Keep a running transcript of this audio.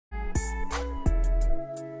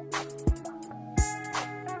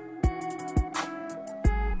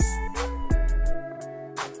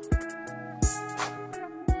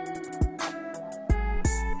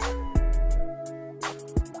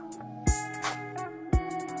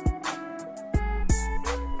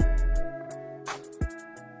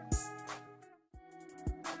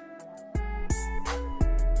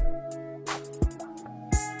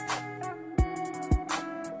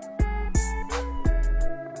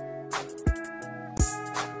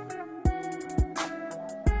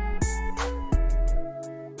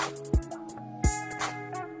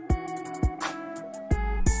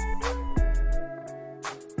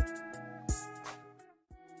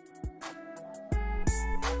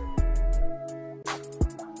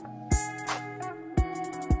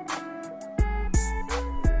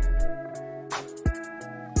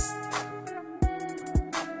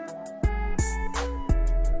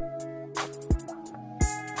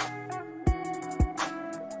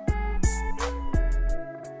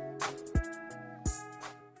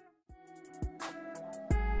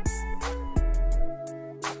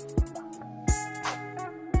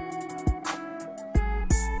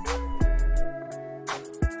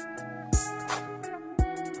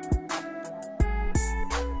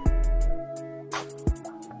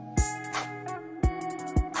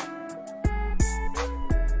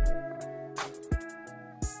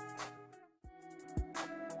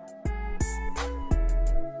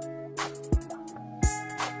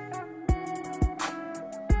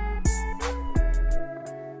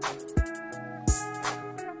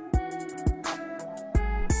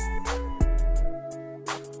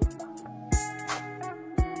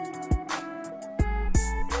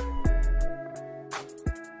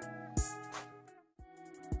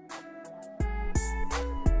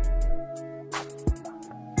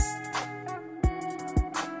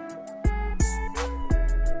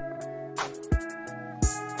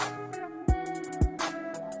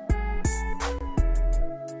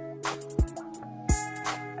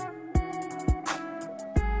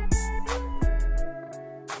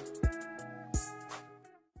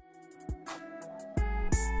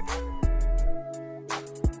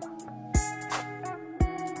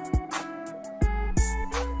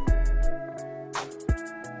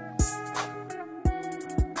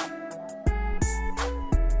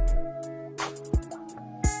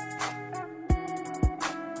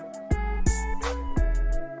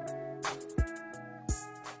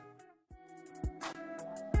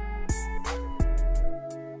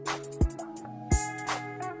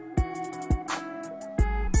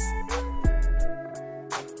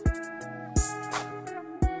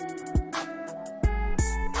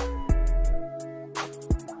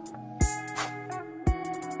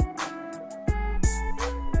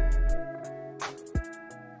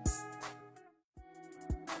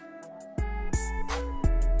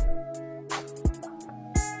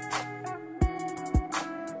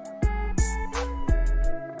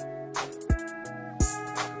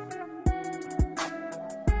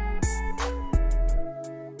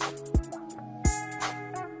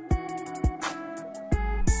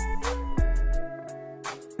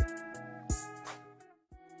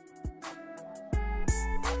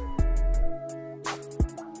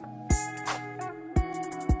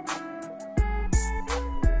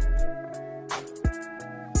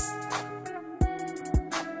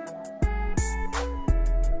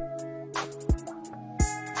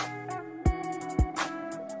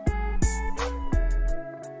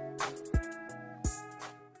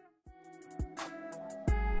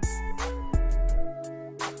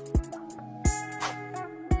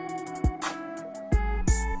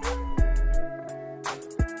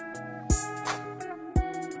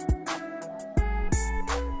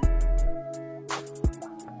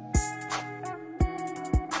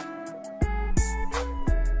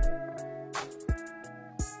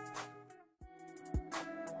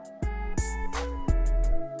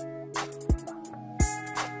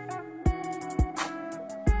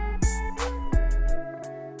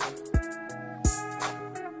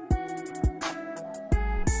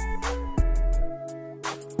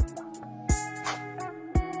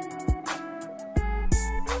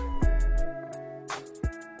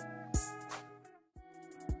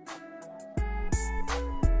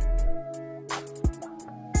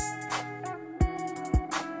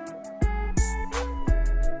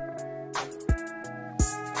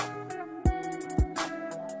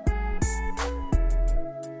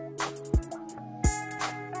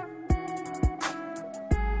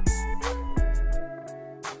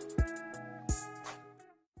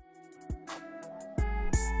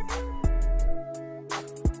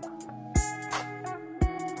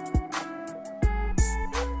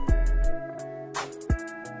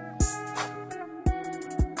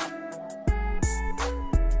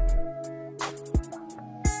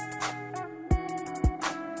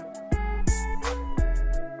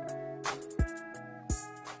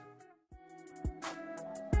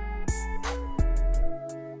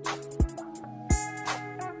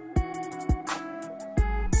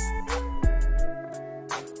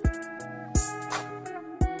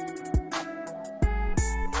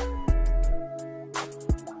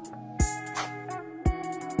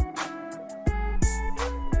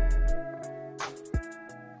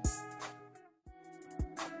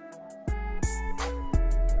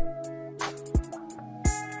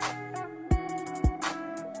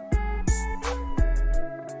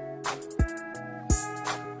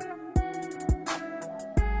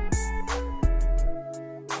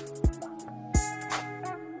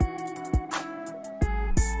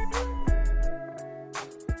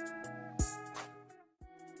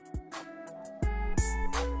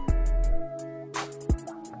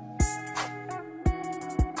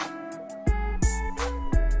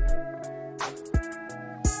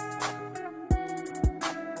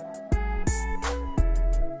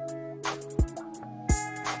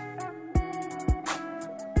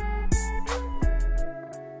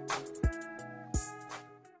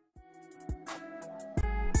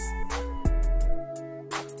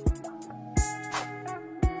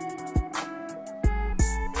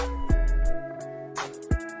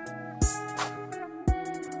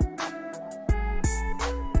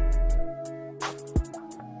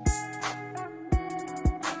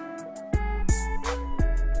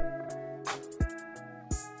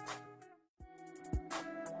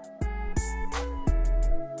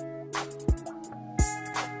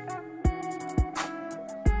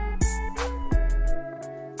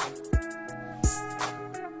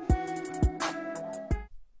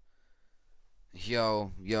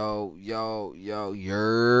What's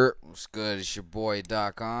good? It's your boy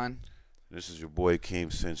Doc on. This is your boy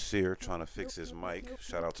Akeem Sincere trying to fix his mic.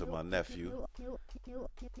 Shout out to my nephew. You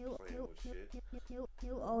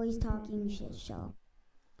always talking shit show.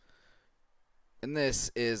 And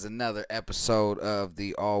this is another episode of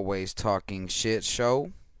the Always Talking Shit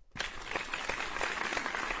Show.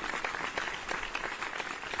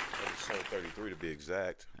 Episode 33 to be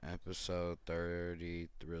exact. Episode 30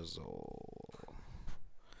 drizzle.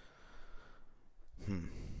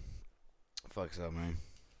 Fuck's up, man.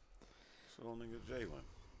 So nigga Jalen.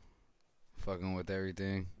 Fucking with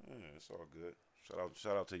everything. Yeah, it's all good.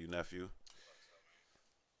 Shout out to you, nephew.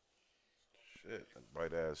 Shit, that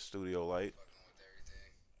bright ass studio light.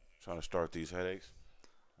 Trying to start these headaches.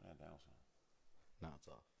 No, it's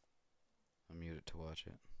off. I muted to watch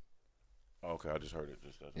it. Okay, I just heard it.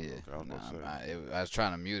 Yeah, okay, I was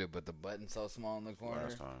trying to mute it, but the button's so small in the corner.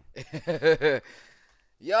 last time.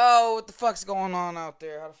 Yo, what the fuck's going on out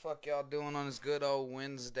there? How the fuck y'all doing on this good old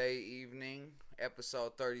Wednesday evening?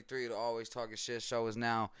 Episode 33 of the Always Talking Shit Show is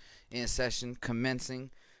now in session,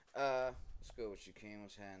 commencing. What's good with you, King?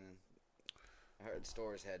 What's happening? I heard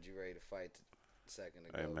Stores had you ready to fight a second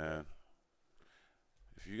ago. Hey, man.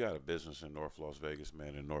 If you got a business in North Las Vegas,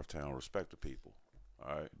 man, in Northtown, respect the people.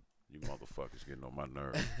 All right? You motherfuckers getting on my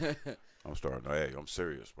nerves. I'm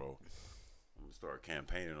serious, bro. I'm going to start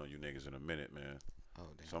campaigning on you niggas in a minute, man. Oh,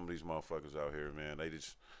 damn. Some of these motherfuckers out here, man, they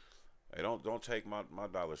don't take my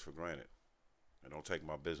dollars for granted. They don't take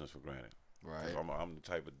my business for granted. Right. I'm the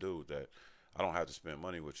type of dude that I don't have to spend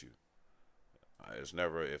money with you.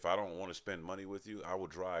 If I don't want to spend money with you, I will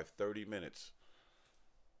drive 30 minutes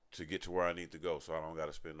to get to where I need to go, so I don't got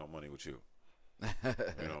to spend no money with you. You know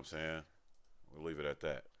what I'm saying? We'll leave it at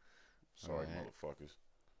that. Sorry, right. motherfuckers.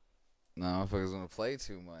 No, motherfuckers gonna play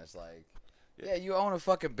too much. Like, yeah, you own a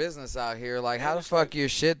fucking business out here. Like, Yeah, how the it's fuck like, your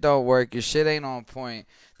shit don't work? Your shit ain't on point.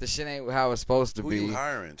 The shit ain't how it's supposed to who be. you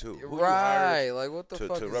hiring, too? Who you Right. hiring Like, what the to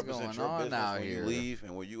fuck is represent going your on business out when here? you leave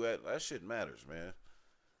and where you at? That shit matters, man.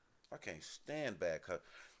 I can't stand bad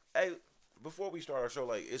Hey, before we start our show,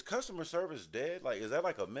 like, is customer service dead? Like, is that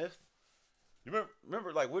like a myth? You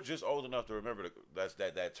remember, like, we're just old enough to remember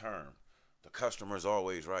that term. The customer's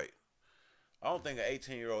always right. I don't think an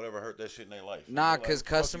 18-year-old ever heard that shit in their life. Nah, because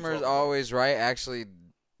customers always right actually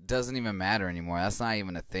doesn't even matter anymore. That's not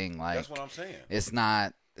even a thing. Like, that's what I'm saying. It's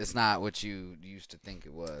not what you used to think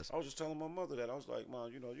it was. I was just telling my mother that. I was like,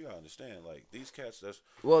 Mom, you gotta understand. Like, these cats, they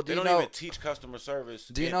don't even teach customer service.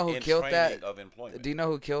 Do you know who killed that? Of employment. Do you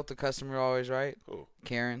know who killed the customer always right? Who?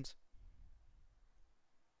 Karens.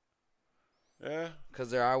 Yeah.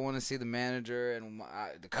 Because I want to see the manager and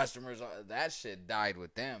the customers. That shit died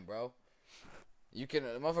with them, bro.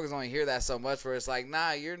 Motherfuckers only hear that so much where it's like,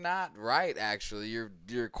 nah, you're not right, actually.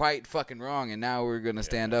 You're quite fucking wrong, and now we're going to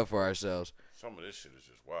stand up for ourselves. Some of this shit is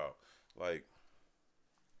just wild. Like,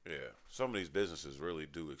 yeah, some of these businesses really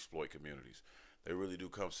do exploit communities. They really do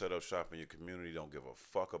come set up shop in your community, don't give a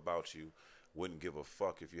fuck about you, wouldn't give a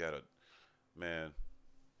fuck if you had man,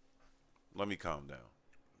 let me calm down.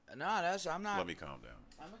 No, I'm not. Let me calm down.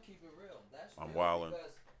 I'm going to keep it real. I'm wilding.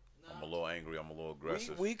 I'm a little angry. I'm a little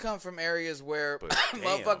aggressive. We come from areas where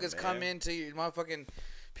motherfuckers come into your motherfucking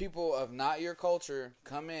people of not your culture,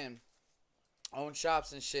 come in, own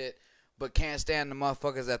shops and shit, but can't stand the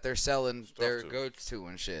motherfuckers that they're selling their goods to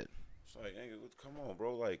and shit. It's like, hey, come on,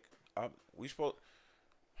 bro. Like, we supposed.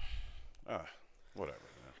 Whatever,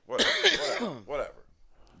 man. Whatever.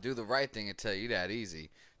 Do the right thing and tell you that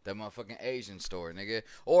easy. That motherfucking Asian store, nigga.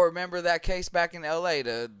 Or remember that case back in L.A.,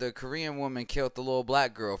 the Korean woman killed the little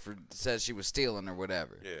black girl said she was stealing or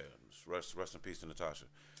whatever. Yeah, rest in peace to Natasha.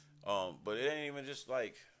 But it ain't even just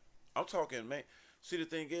like, I'm talking, man. See, the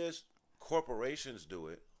thing is, corporations do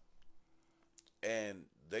it, and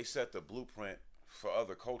they set the blueprint for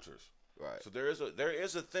other cultures. Right. So there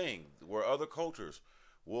is a thing where other cultures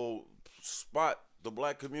will spot the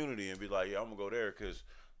black community and be like, yeah, I'm gonna go there because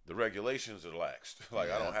the regulations are laxed. Like,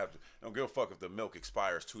 yeah. I don't give a fuck if the milk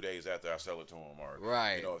expires 2 days after I sell it to them, or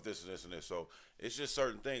right. If this and this and this. So it's just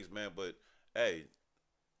certain things, man. But hey,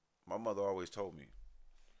 my mother always told me,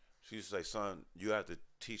 she used to say, son, you have to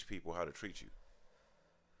teach people how to treat you.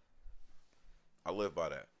 I live by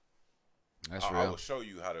that. That's real. I will show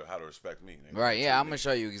you how to respect me. Right, yeah, I'm gonna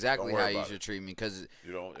show you exactly how you should treat me, because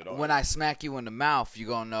when I smack you in the mouth, you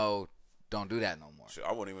gonna know. Don't do that no more.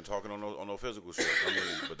 I wasn't even talking on no physical shit. I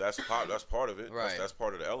mean, but that's part of it. Right. That's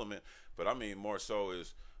part of the element. But I mean, more so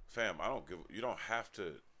is, fam, you don't have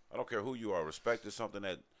to. I don't care who you are. Respect is something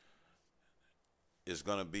that is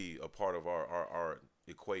gonna be a part of our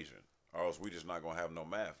equation. Or else we just not gonna have no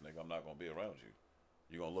math, nigga. I'm not gonna be around you.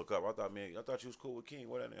 You gonna look up? I thought you was cool with King.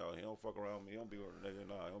 What that nigga? He don't fuck around with me. He don't be with a nigga.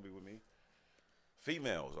 Nah, he don't be with me.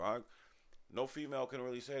 Females, no female can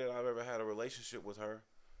really say that I've ever had a relationship with her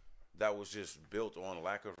that was just built on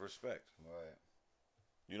lack of respect. Right.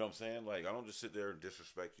 You know what I'm saying? Like, I don't just sit there and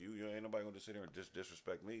disrespect you. You know, ain't nobody gonna just sit there and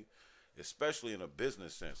disrespect me, especially in a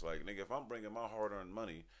business sense. Like, nigga, if I'm bringing my hard-earned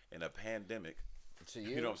money in a pandemic, To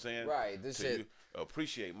you know what I'm saying? Right. This shit. You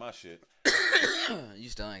appreciate my shit. You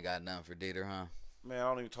still ain't got nothing for Dieter, huh? Man, I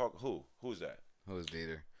don't even talk. Who's that? Who's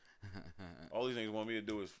Dieter? All these niggas want me to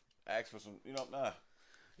do is ask for some. You know, nah.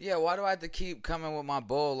 Yeah, why do I have to keep coming with my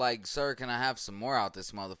bull? Like, sir, can I have some more out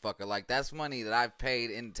this motherfucker? Like, that's money that I've paid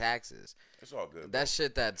in taxes. It's all good. That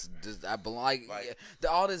shit that's just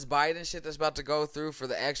all this Biden shit that's about to go through for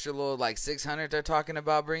the extra little like 600 they're talking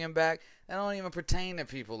about bringing back. That don't even pertain to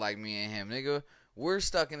people like me and him, nigga. We're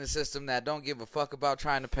stuck in a system that don't give a fuck about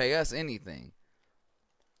trying to pay us anything.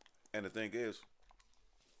 And the thing is,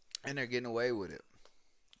 and they're getting away with it.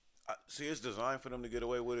 See, it's designed for them to get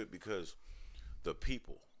away with it because the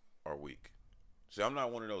people are weak. See, I'm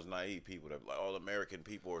not one of those naive people that like, all American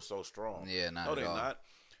people are so strong. Yeah, not no, at they're all. not.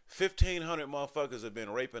 1,500 motherfuckers have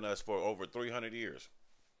been raping us for over 300 years.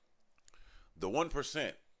 The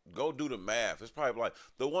 1%, go do the math. It's probably like,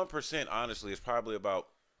 the 1%, honestly, is probably about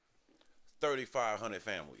 3,500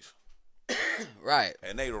 families. Right.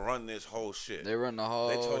 And they run this whole shit. They run the whole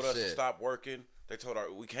shit. They told us to stop working. They told us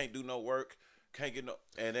we can't do no work. Can't get no.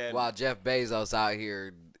 And then while Jeff Bezos out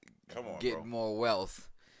here getting bro. more wealth,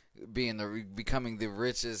 becoming the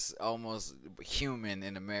richest almost human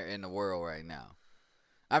in the world right now.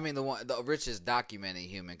 I mean the richest documented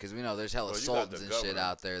human, because we know there's hella sultans and shit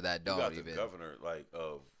out there that don't you got even. The governor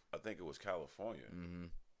of I think it was California,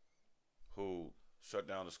 who shut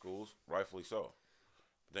down the schools, rightfully so.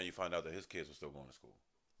 But then you find out that his kids are still going to school.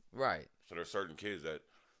 Right. So there's certain kids that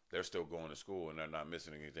they're still going to school and they're not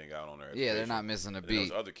missing anything out on their education. Yeah, they're not missing a beat.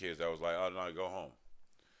 There's other kids that was like, oh no, go home.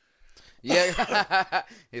 Yeah.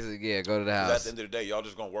 He said, yeah, go to the house. At the end of the day, y'all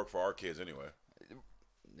just gonna work for our kids anyway.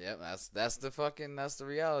 Yep, that's the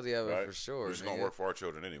reality of it, right? For sure. We're just gonna work for our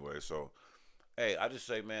children anyway. So, hey, I just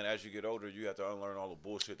say, man, as you get older, you have to unlearn all the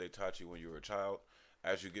bullshit they taught you when you were a child.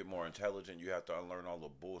 As you get more intelligent, you have to unlearn all the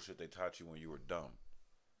bullshit they taught you when you were dumb.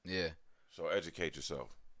 Yeah. So educate yourself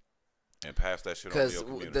and pass that shit on to your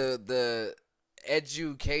community. Because the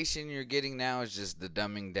education you're getting now is just the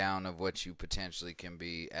dumbing down of what you potentially can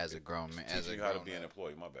be as a grown man. It's teaching you how to be an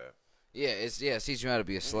employee. My bad. Yeah, it's teaching you how to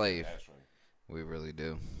be a slave. We really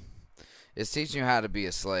do. It's teaching you how to be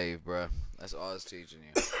a slave, bro. That's all it's teaching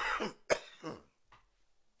you.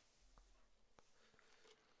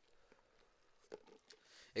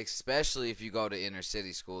 Especially if you go to inner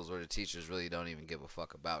city schools where the teachers really don't even give a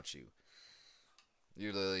fuck about you.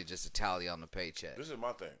 You're literally just a tally on the paycheck. This is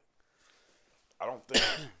my thing. I don't think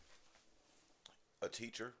a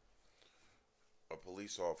teacher, a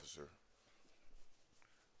police officer,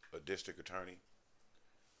 a district attorney,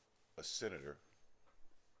 a senator,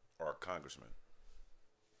 or a congressman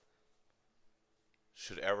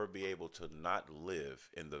should ever be able to not live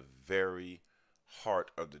in the very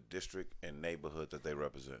heart of the district and neighborhood that they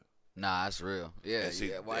represent. Nah, that's real. Yeah, and see,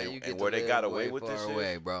 yeah. Why you get and where to they got away with this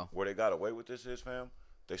away, bro? Where they got away with this is, fam,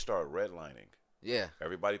 they start redlining. Yeah.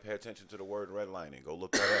 Everybody pay attention to the word redlining. Go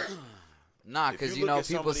look that up. Nah, because you know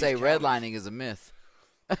people say redlining is a myth.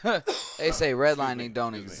 They say redlining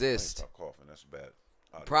don't exist. Stop coughing. That's bad.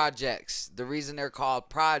 Projects. The reason they're called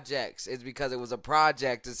projects is because it was a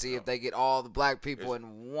project to see if they get all the black people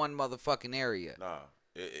in one motherfucking area. Nah,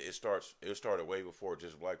 it started way before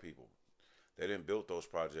just black people. They didn't build those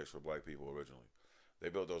projects for black people originally. They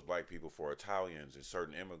built those black people for Italians and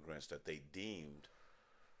certain immigrants that they deemed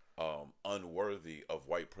unworthy of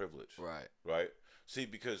white privilege. Right. Right? See,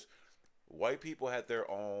 because white people had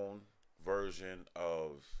their own version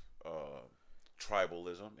of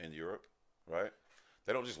tribalism in Europe, right?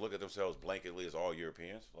 They don't just look at themselves blanketly as all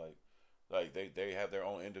Europeans. Like they have their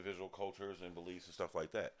own individual cultures and beliefs and stuff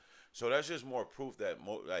like that. So that's just more proof that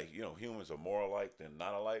humans are more alike than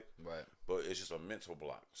not alike. Right. But it's just a mental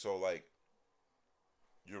block. So like,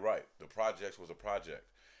 you're right. The projects was a project.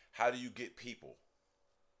 How do you get people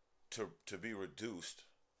to be reduced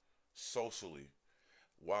socially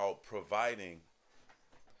while providing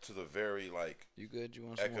to the very like you good? You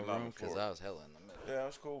want some more room? Because I was hella in the middle. Yeah,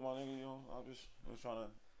 that's cool, my nigga. You know, I was trying to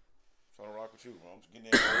rock with you, bro. I'm just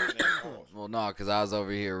getting in. Well, no, because I was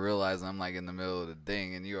over here realizing I'm like in the middle of the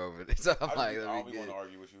thing, and you over there. So I'm I don't want to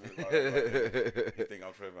argue with you. You think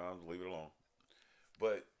I'm tripping? I'll leave it alone.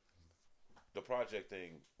 But the project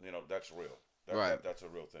thing, you know, that's real. That's a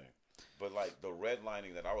real thing. But like the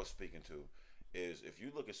redlining that I was speaking to is if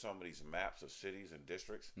you look at some of these maps of cities and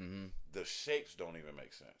districts, Mm-hmm. the shapes don't even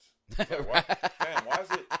make sense. Like,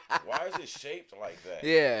 why is it shaped like that?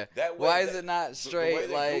 Yeah. That way, why is it not straight?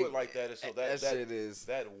 The way they do it like that is so that shit is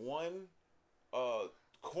that one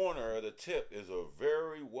corner of the tip is a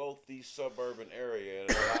very wealthy suburban area,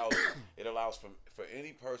 and it allows for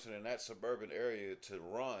any person in that suburban area to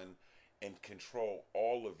run and control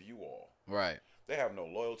all of you all. right. They have no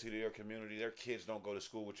loyalty to their community. Their kids don't go to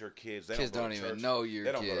school with your kids. They Kids don't don't go to even church. know your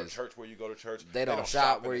They don't kids. go to church where you go to church. They don't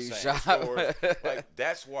shop in where the you same shop. stores. Like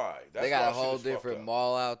that's why. They got a why shit whole is fucked different up.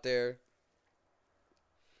 mall out there.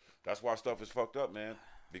 That's why stuff is fucked up, man.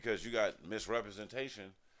 Because you got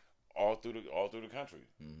misrepresentation all through the country.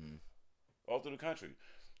 Mm-hmm. All through the country.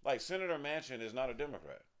 Like Senator Manchin is not a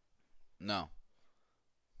Democrat. No.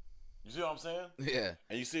 You see what I'm saying? Yeah.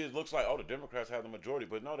 And you see, it looks like, oh, the Democrats have the majority,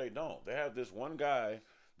 but no, they don't. They have this one guy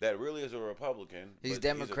that really is a Republican. He's but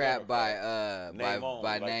Democrat, he's a Democrat by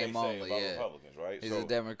like name they say only. about Yeah. Republicans, right? He's So a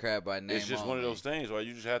Democrat by name. it's just only. one of those things where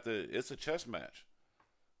you just have to. It's a chess match.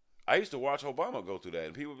 I used to watch Obama go through that,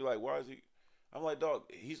 and people be like, "Why is he?" I'm like, "Dog,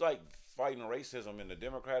 he's like fighting racism in the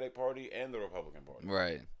Democratic Party and the Republican Party,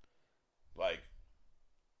 Right. like,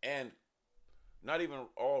 and not even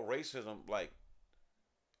all racism, like."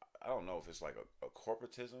 I don't know if it's like a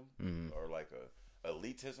corporatism or like a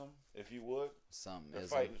elitism, if you would. Something. They're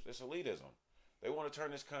fighting. It's elitism. They want to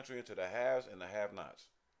turn this country into the haves and the have-nots.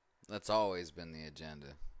 That's always been the agenda.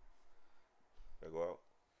 They go out.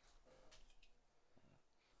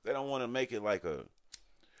 They don't want to make it like a.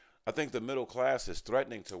 I think the middle class is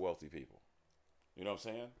threatening to wealthy people. You know what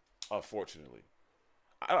I'm saying? Unfortunately.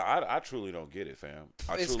 I truly don't get it, fam.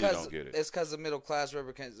 I truly don't get it. It's because the middle class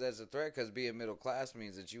represents as a threat. Because being middle class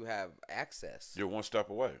means that you have access. You're one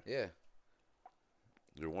step away. Yeah,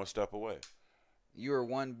 You're one step away. you are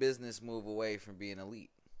one business move away from being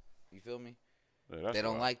elite. You feel me? Yeah, that's They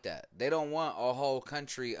don't right. like that. They don't want a whole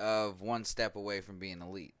country of one step away from being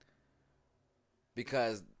elite.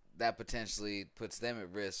 Because that potentially puts them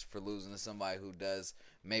at risk for losing to somebody who does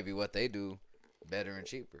maybe what they do better and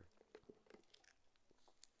cheaper.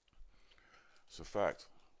 It's a fact.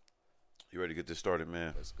 You ready to get this started,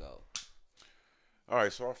 man? Let's go. All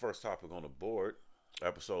right, so our first topic on the board,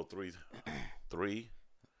 episode 3.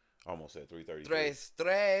 Almost said 333.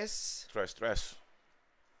 Stress.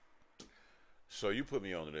 So you put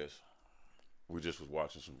me onto this. We just was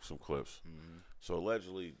watching some clips. Mm-hmm. So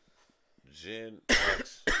allegedly, Gen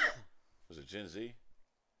X, was it Gen Z?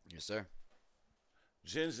 Yes, sir.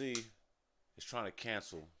 Gen Z is trying to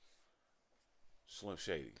cancel Slim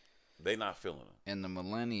Shady. They not feeling him. And the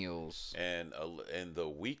millennials. And the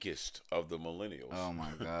weakest of the millennials. Oh my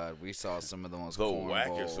God, we saw some of the most The cornball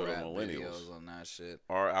wackest of the rap millennials. videos on that shit.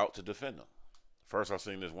 Are out to defend them. First, I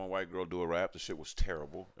seen this one white girl do a rap. The shit was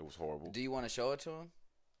terrible. It was horrible. Do you want to show it to him?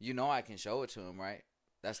 You know I can show it to him, right?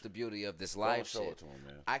 That's the beauty of this live show shit. it to him,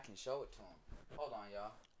 man. I can show it to him. Hold on,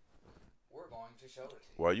 y'all. We're going to show it to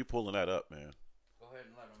you. While you pulling that up, man. Go ahead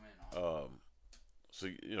and let him in. So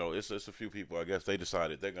you know, it's a few people. I guess they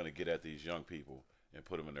decided they're going to get at these young people and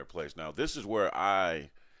put them in their place. Now, this is where I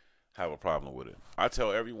have a problem with it. I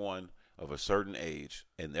tell everyone of a certain age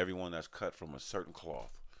and everyone that's cut from a certain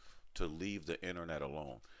cloth to leave the internet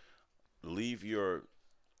alone. Leave your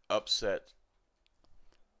upset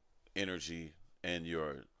energy and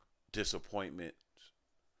your disappointment.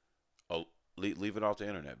 Leave it off the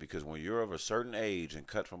internet, because when you're of a certain age and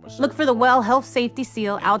cut from a certain Look for the well health safety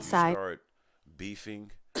seal outside. Start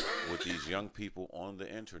beefing with these young people on the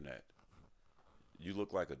internet. You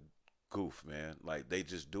look like a goof, man. Like, they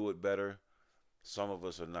just do it better. Some of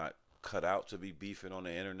us are not cut out to be beefing on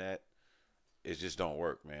the internet. It just don't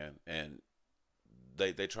work, man. And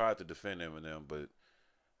they tried to defend Eminem, but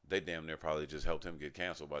they damn near probably just helped him get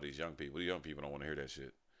canceled by these young people. The young people don't want to hear that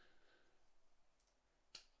shit.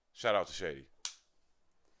 Shout out to Shady.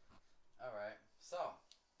 All right. So.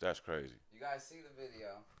 That's crazy. You guys see the video.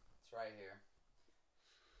 It's right here.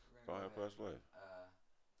 Go ahead, press play.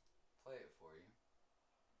 Play it for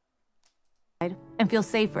you. And feel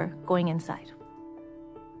safer going inside.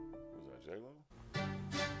 Was that J-Lo?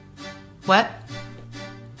 What?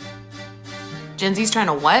 Gen Z's trying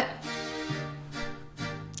to what?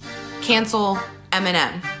 Cancel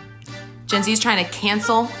Eminem. Gen Z's trying to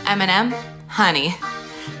cancel Eminem? Honey,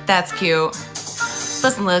 that's cute.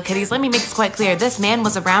 Listen, little kitties, let me make this quite clear. This man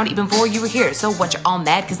was around even before you were here. So what, you're all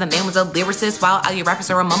mad because the man was a lyricist while all your rappers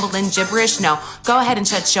are mumbling gibberish? No, go ahead and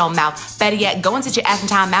shut your mouth. Better yet, go and sit your ass in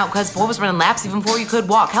time out, because boy was running laps even before you could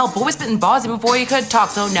walk. Hell, boy was spitting bars even before you could talk.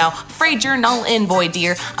 So no, afraid you're null and void,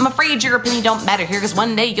 dear. I'm afraid your opinion don't matter here, because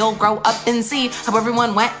one day you'll grow up and see how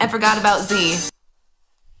everyone went and forgot about Z.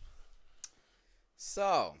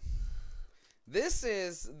 So, this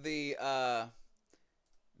is the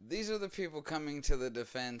these are the people coming to the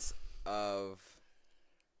defense of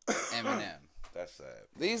Eminem. That's sad.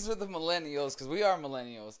 These are the millennials, because we are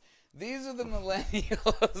millennials. These are the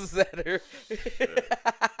millennials that are.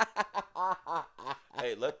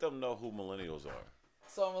 Hey, let them know who millennials are.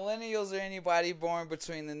 So millennials are anybody born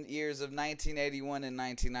between the years of 1981 and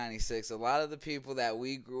 1996. A lot of the people that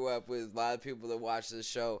we grew up with, a lot of people that watch this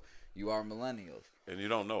show, you are millennials. And you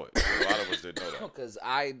don't know it. A lot of us didn't know that. Because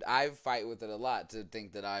I fight with it a lot to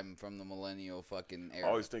think that I'm from the millennial fucking era. I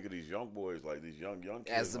always think of these young boys, like these young kids.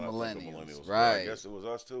 As the when I think of millennials, But right. I guess it was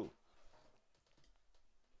us too.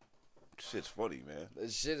 Shit's funny, man.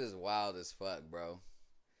 This shit is wild as fuck, bro.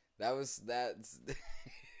 That's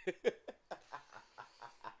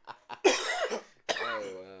oh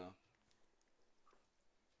wow.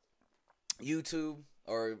 YouTube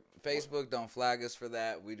or Facebook don't flag us for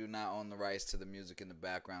that. We do not own the rights to the music in the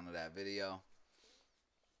background of that video.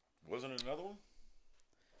 Wasn't it another one?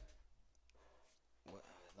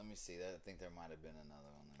 Let me see. I think there might have been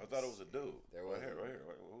another one. I thought it was a dude. There was right here.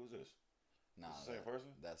 Who's this? No, the same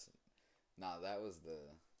person? That was the.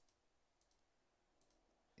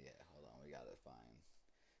 Yeah, hold on. We gotta find.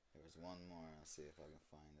 There was one more. I'll see if I can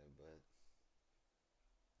find it, but.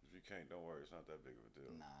 If you can't, don't worry. It's not that big of a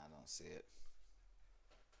deal. Nah, I don't see it.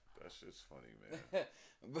 That shit's funny, man.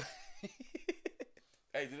 But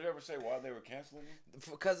Hey, did it ever say why they were canceling him?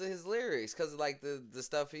 because of his lyrics, because of like the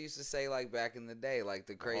stuff he used to say like back in the day, like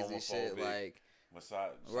the crazy shit, Homophobic, like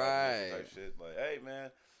right type shit. Like, hey,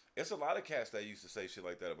 man, it's a lot of cats that used to say shit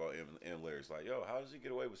like that about Eminem lyrics. Like, yo, how does he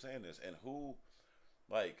get away with saying this? And who,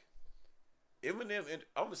 like, Eminem?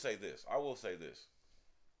 I'm gonna say this. I will say this.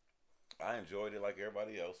 I enjoyed it like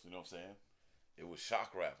everybody else. You know what I'm saying? It was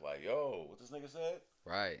shock rap. Like, yo, what this nigga said?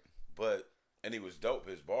 right. But and he was dope.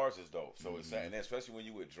 His bars is dope. So it's and especially when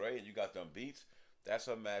you with Dre and you got them beats, that's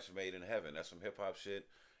a match made in heaven. That's some hip hop shit.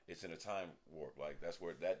 It's in a time warp. Like that's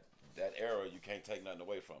where that era you can't take nothing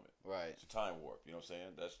away from it. Right. It's a time warp. You know what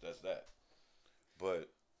I'm saying? That's that. But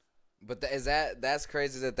that's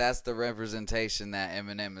crazy that's the representation that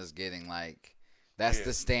Eminem is getting. Like that's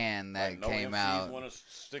the stand that like, no came MCs out. Want to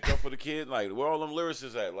stick up for the kid? Like where all them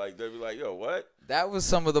lyricists at? Like they be like, yo, what? That was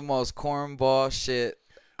some of the most cornball shit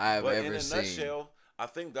I've But ever in a seen. nutshell, I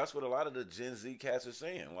think that's what a lot of the Gen Z cats are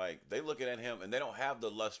saying. Like they looking at him and they don't have the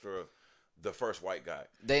luster of the first white guy.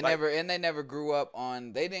 They never grew up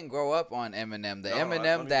on. They didn't grow up on Eminem. The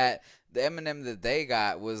Eminem that they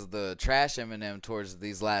got was the trash Eminem towards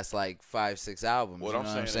these last like 5-6 albums. What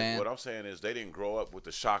I'm saying is they didn't grow up with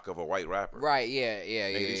the shock of a white rapper. Right? Yeah.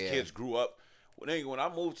 These kids grew up. When I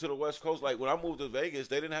moved to the West Coast, like when I moved to Vegas,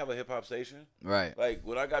 they didn't have a hip hop station. Right. Like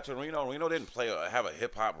when I got to Reno didn't have a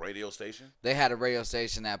hip hop radio station. They had a radio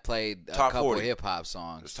station that played a couple hip hop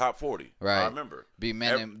songs. It's top 40. Right. I remember. The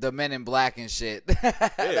Men in Black and shit.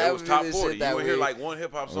 Yeah, it was top 40. You would hear like one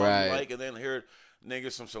hip hop song right. you like, and then hear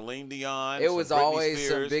niggas some Celine Dion. It was some always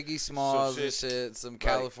Spears, some Biggie Smalls some and shit, some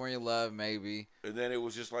California Love maybe. And then it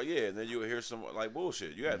was just like, yeah, and then you would hear some like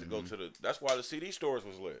bullshit. You had to go to that's why the CD stores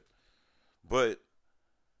was lit. But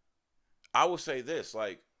I would say this,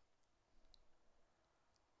 like,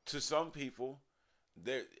 to some people,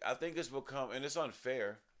 I think it's become, and it's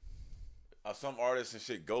unfair. Some artists and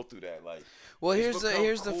shit go through that, like. Well, here's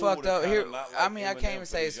the fucked up. Here, like I mean, I can't even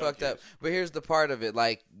say it's fucked up, but here's the part of it.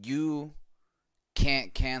 Like, you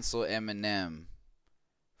can't cancel Eminem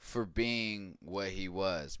for being what he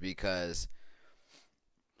was because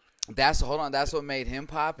that's what made him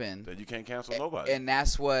poppin'. Then you can't cancel nobody. And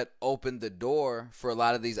that's what opened the door for a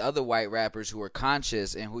lot of these other white rappers who are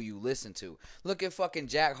conscious and who you listen to. Look at fucking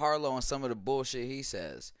Jack Harlow and some of the bullshit he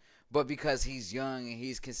says. But because he's young and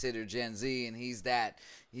he's considered Gen Z and he's that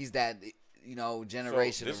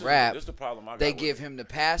generation of rap, this is the problem I got they with give him the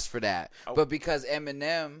pass for that. But because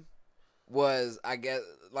Eminem was, I guess,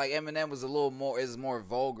 like Eminem was more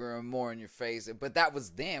vulgar and more in your face. But that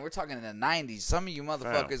was then. We're talking in the 90s. Some of you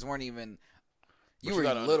motherfuckers weren't even, you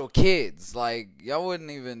were little kids. Like, y'all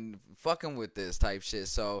wasn't even fucking with this type shit.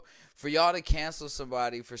 So for y'all to cancel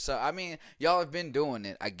somebody I mean, y'all have been doing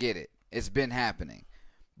it. I get it. It's been happening.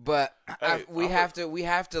 But we have to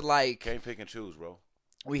like. Can't pick and choose, bro.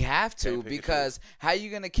 We have to, because how you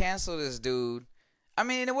going to cancel this dude? I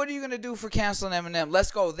mean, what are you going to do for canceling Eminem?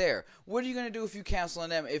 Let's go there. What are you going to do if you cancel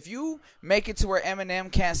Eminem? If you make it to where Eminem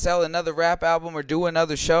can't sell another rap album or do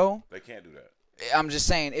another show. They can't do that. I'm just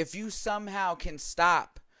saying, if you somehow can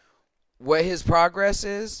stop what his progress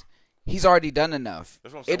is, He's already done enough.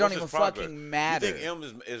 That's what I'm saying. It don't What's even his progress? fucking matter. You think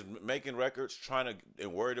M is making records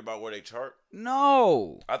and worried about where they chart?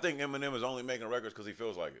 No. I think Eminem is only making records because he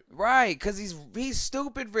feels like it. Right, because he's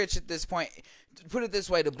stupid rich at this point. Put it this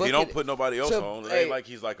way, to book He don't put nobody else on. It ain't like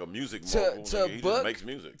he's like a music mogul. He just makes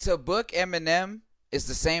music. To book Eminem is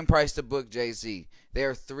the same price to book Jay-Z.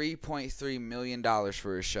 They're $3.3 million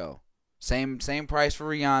for a show. Same price for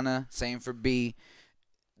Rihanna, same for B.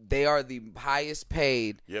 They are the highest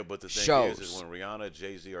paid. Yeah, but the thing shows. is when Rihanna,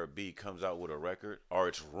 Jay-Z, or B comes out with a record, or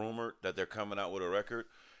it's rumored that they're coming out with a record,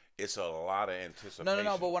 it's a lot of anticipation.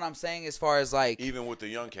 No. But what I'm saying, as far as like, even with the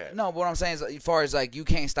young cat. No, but what I'm saying is, as far as like, you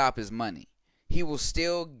can't stop his money. He will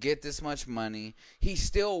still get this much money. He's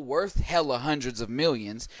still worth hella hundreds of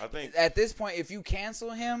millions. I think at this point, if you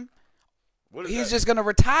cancel him, he's that, just gonna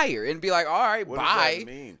retire and be like, all right, what bye. What does that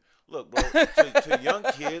mean? Look, bro,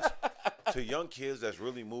 to young kids that's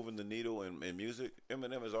really moving the needle in music,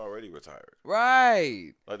 Eminem is already retired.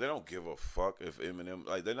 Right. Like, they don't give a fuck if Eminem,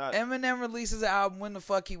 like, they're not. Eminem releases an album when the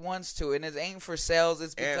fuck he wants to, and it ain't for sales.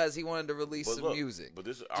 It's because he wanted to release some music. But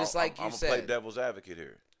this, just like you said. I'm gonna play devil's advocate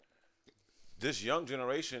here. This young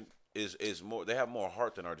generation is more. They have more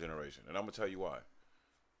heart than our generation, and I'm gonna tell you why.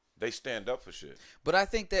 They stand up for shit. But I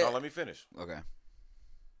think that. Now, let me finish. Okay.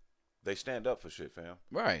 They stand up for shit, fam.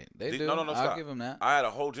 Right. They do. No, stop. I'll give them that. I had a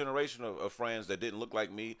whole generation of friends that didn't look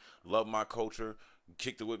like me, loved my culture,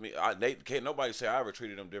 kicked it with me. Can't nobody say I ever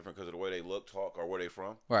treated them different because of the way they look, talk, or where they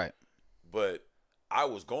from. Right. But I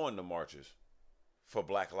was going to marches for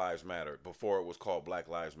Black Lives Matter before it was called Black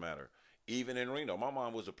Lives Matter. Even in Reno. My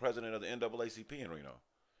mom was the president of the NAACP in Reno.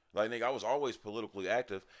 Like, nigga, I was always politically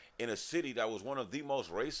active in a city that was one of the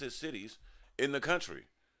most racist cities in the country.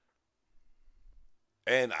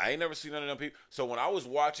 And I ain't never seen none of them people. So when I was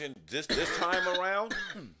watching this time around,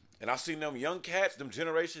 and I seen them young cats, them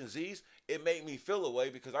Generation Zs, it made me feel a way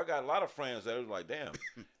because I got a lot of friends that was like, damn,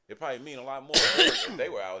 it probably mean a lot more if they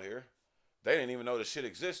were out here. They didn't even know the shit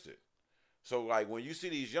existed. So, like, when you see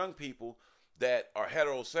these young people that are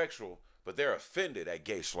heterosexual, but they're offended at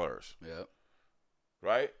gay slurs. Yep.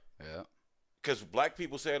 Right? Yeah. Because black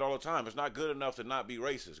people say it all the time. It's not good enough to not be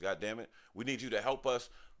racist, goddammit. We need you to help us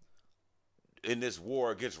in this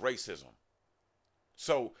war against racism.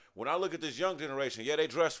 So when I look at this young generation, yeah, they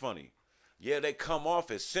dress funny. Yeah, they come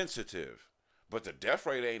off as sensitive. But the death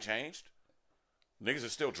rate ain't changed. Niggas are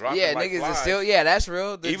still dropping like niggas flies. are still, that's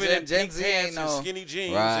real. Even in Gen pink Z pants ain't and no skinny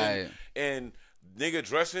jeans right. and nigga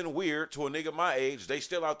dressing weird to a nigga my age, they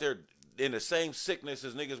still out there in the same sickness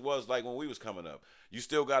as niggas was like when we was coming up. You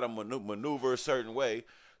still got to maneuver a certain way.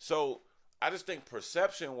 So I just think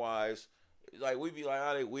perception-wise, like, we be like,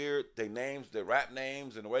 oh, they weird. They names, their rap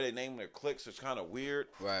names, and the way they name their cliques is kind of weird.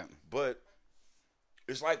 Right. But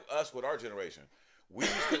it's like us with our generation. We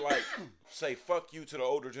used to, like, say fuck you to the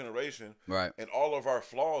older generation. Right. And all of our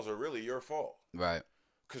flaws are really your fault. Right.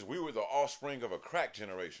 Because we were the offspring of a crack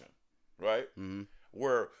generation. Right? Mm-hmm.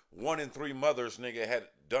 Where 1 in 3 mothers, nigga, had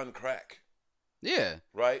done crack. Yeah.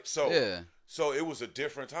 Right? So, yeah. So it was a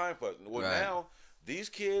different time. But well, right. now, these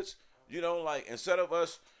kids, you know, like, instead of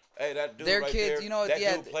us, hey, that dude their right kids, there, you know, that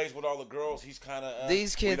dude plays with all the girls. He's kind of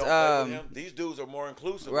these kids. These dudes are more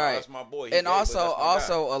inclusive. Right, that's my boy. And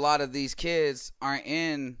also, a lot of these kids aren't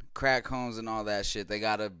in crack homes and all that shit. They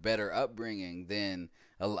got a better upbringing than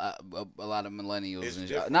a lot of millennials.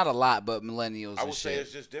 And not a lot, but millennials. I would say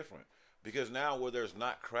it's just different because now where there's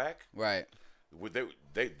not crack, right?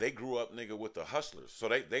 They grew up, nigga, with the hustlers, so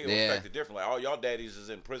they affected differently. Like, all y'all daddies is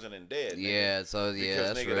in prison and dead. Nigga, yeah, so yeah, because,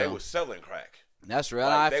 that's nigga, real. they was selling crack. That's real.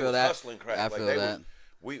 Like, I feel that. Hustling crack. I feel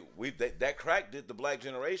that. That crack did the black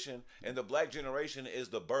generation, and the black generation is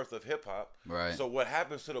the birth of hip hop. Right. So what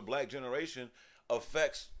happens to the black generation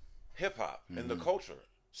affects hip hop and the culture.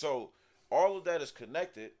 So all of that is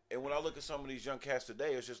connected. And when I look at some of these young cats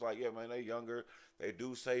today, it's just like, yeah, man, they younger. They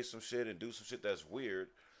do say some shit and do some shit that's weird,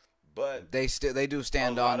 but they do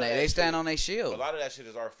stand on that. They stand on their shield. A lot of that shit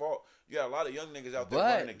is our fault. You got a lot of young niggas out there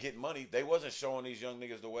wanting to get money. They wasn't showing these young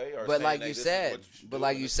niggas the way. Or but like you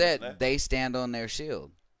said, they stand on their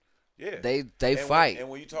shield. Yeah, they fight. And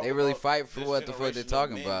when you talk they really about fight for what the fuck they're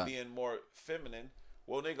talking about. Being more feminine.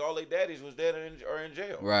 Well, nigga, all their daddies was dead or in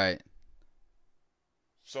jail. Right.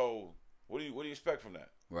 So what do you expect from that?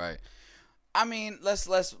 Right. I mean,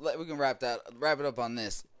 we can wrap it up on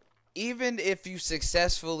this. Even if you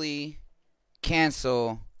successfully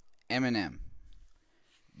cancel Eminem,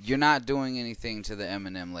 you're not doing anything to the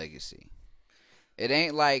Eminem legacy. It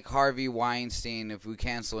ain't like Harvey Weinstein. If we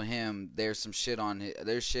cancel him, there's shit on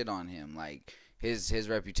him. Like his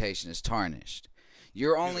reputation is tarnished.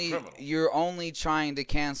 You're only trying to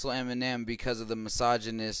cancel Eminem because of the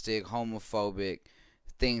misogynistic, homophobic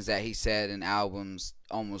things that he said in albums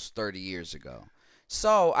almost 30 years ago.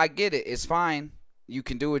 So I get it. It's fine. You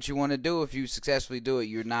can do what you want to do. If you successfully do it,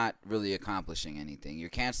 you're not really accomplishing anything. You're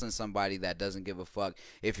canceling somebody that doesn't give a fuck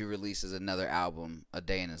if he releases another album a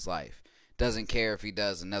day in his life. Doesn't care if he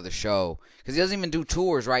does another show. Because he doesn't even do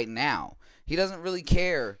tours right now. He doesn't really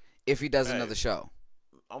care if he does another show.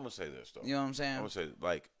 I'm going to say this, though. You know what I'm saying? I'm going to say,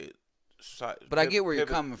 like... But I get where you're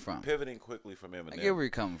coming from. Pivoting quickly from Eminem. I get where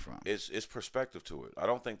you're coming from. It's perspective to it. I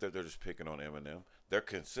don't think that they're just picking on Eminem. They're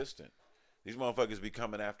consistent. These motherfuckers be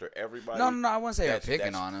coming after everybody. No. I wouldn't say they're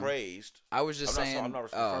picking on him. Praised. I was just saying. I'm not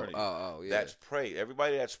referring to you. Yeah. That's praised.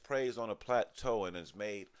 Everybody that's praised on a plateau and is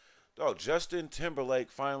made. Dog, Justin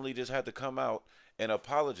Timberlake finally just had to come out and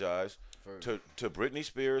apologize to Britney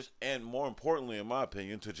Spears and, more importantly, in my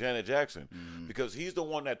opinion, to Janet Jackson, because he's the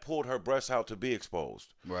one that pulled her breasts out to be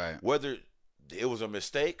exposed. Right. Whether it was a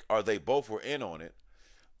mistake or they both were in on it,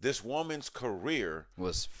 this woman's career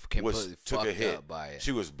was completely took a hit. Up by it.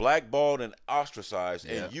 She was blackballed and ostracized,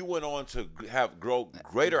 and you went on to grow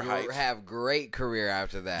greater heights. Have great career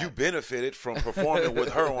after that. You benefited from performing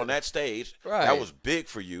with her on that stage. Right. That was big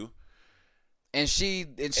for you. And she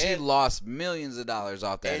lost millions of dollars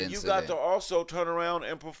off that incident. And you got to also turn around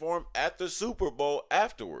and perform at the Super Bowl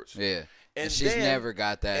afterwards. Yeah. And she's never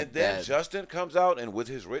got that. And then Justin comes out and with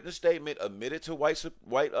his written statement admitted to white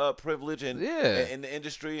privilege and in the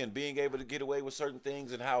industry and being able to get away with certain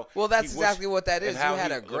things and how. Well, that's exactly what that is. You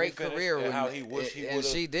had a great finish, career and with how he wished he would and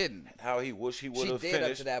she didn't. How he wished he would have finished. She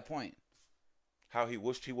did up to that point. How he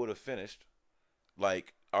wished he would have finished,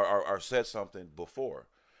 like or said something before.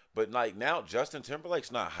 But like now, Justin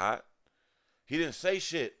Timberlake's not hot. He didn't say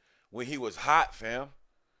shit when he was hot, fam.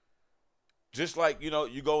 Just like, you know,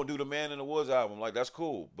 you go and do the Man in the Woods album. Like, that's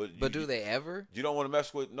cool. But do they ever? You don't want to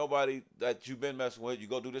mess with nobody that you've been messing with. You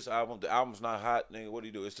go do this album. The album's not hot. Nigga, what do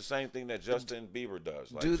you do? It's the same thing that Justin Bieber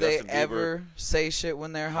does. Like, do they ever say shit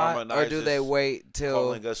when they're hot? Or do they wait till...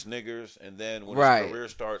 calling us niggers, and then when his career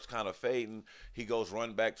starts kind of fading, he goes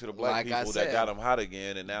run back to the black people that got him hot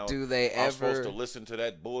again, and now I'm supposed to listen to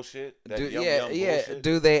that bullshit? That yum bullshit?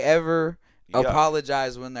 Do they ever...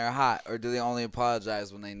 apologize when they're hot, or do they only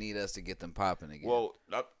apologize when they need us to get them popping again? Well,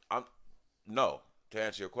 no, to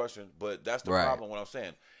answer your question, but that's the problem. What I'm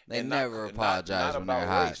saying, they never apologize when they're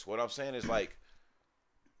hot. What I'm saying is like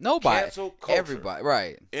nobody, cancel culture, everybody,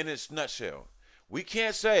 right? In its nutshell, we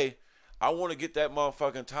can't say I want to get that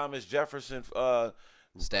motherfucking Thomas Jefferson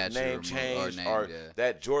statue name changed or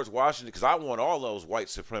that George Washington, because I want all those white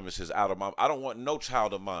supremacists out of my. I don't want no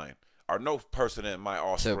child of mine. Or no person in my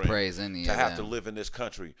offspring to praise any to of have them. to live in this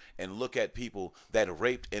country and look at people that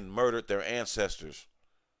raped and murdered their ancestors.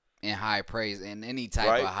 In high praise, in any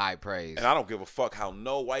type of high praise. And I don't give a fuck how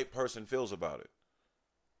no white person feels about it.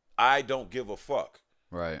 I don't give a fuck.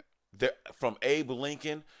 Right. From Abe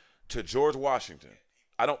Lincoln to George Washington.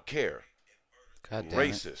 I don't care. God damn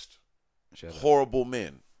racist. Horrible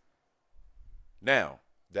men. Now,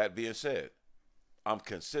 that being said, I'm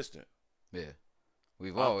consistent. Yeah.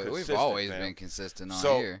 We've always been consistent on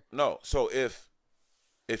here. No, so if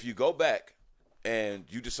you go back and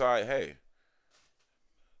you decide, hey,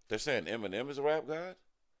 they're saying Eminem is a rap god,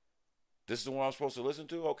 this is the one I'm supposed to listen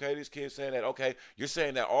to? Okay, these kids saying that. Okay, you're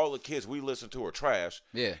saying that all the kids we listen to are trash.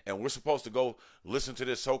 Yeah. And we're supposed to go listen to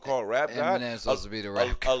this so-called rap god? Eminem's supposed to be the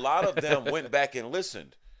rap god. A lot of them went back and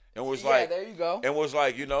listened and was there you go. And was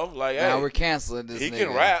like, you know, like, now hey, we're canceling this he nigga.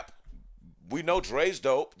 can rap. We know Dre's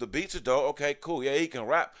dope. The beats are dope. Okay, cool. Yeah, he can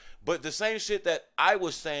rap. But the same shit that I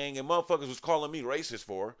was saying and motherfuckers was calling me racist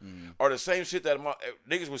for, or the same shit that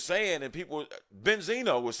niggas was saying and people,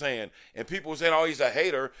 Benzino was saying, and people were saying, oh, he's a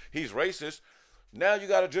hater, he's racist. Now you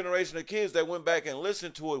got a generation of kids that went back and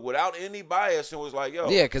listened to it without any bias and was like, yo.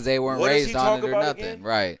 Yeah, because they weren't raised on it or nothing. Again?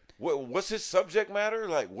 Right. What's his subject matter?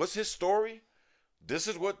 Like, what's his story? This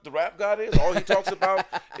is what the rap god is? All he talks about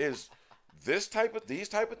is... these type of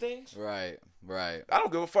things? Right. I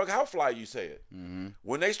don't give a fuck how fly you say it. Mm-hmm.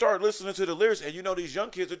 When they start listening to the lyrics, and you know these young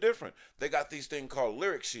kids are different. They got these things called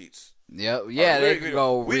lyric sheets. Yep. Yeah, they can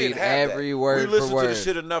go read every word for word. We listened to the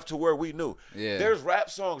shit enough to where we knew. Yeah. There's rap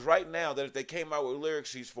songs right now that if they came out with lyric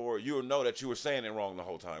sheets for, you would know that you were saying it wrong the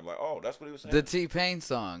whole time. Like, oh, that's what he was saying? The T-Pain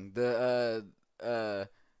song. I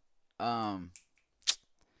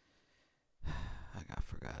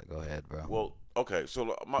forgot. Go ahead, bro. Well, okay,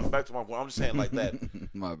 so back to my point. I'm just saying like that.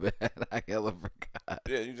 My bad. I hella forgot.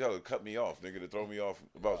 Yeah, you just cut me off, nigga, to throw me off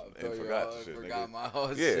about and forgot the shit, forgot nigga. My whole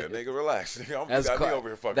yeah, shit. nigga, relax. Nigga, that's got me over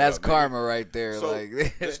here fucking that's up, karma nigga. right there. So like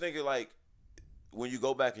this nigga, like, when you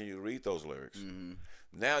go back and you read those lyrics,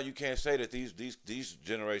 now you can't say that these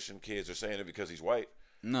generation kids are saying it because he's white.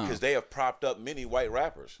 No, because they have propped up many white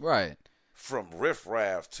rappers. Right. from Riff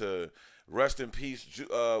Raff to rest in peace,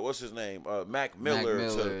 what's his name? Mac Miller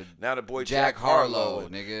to now the boy Jack Harlow.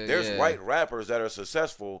 Nigga. There's yeah. white rappers that are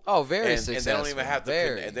successful. Oh, very and successful. And they don't even have to.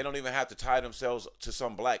 Very. And they don't even have to tie themselves to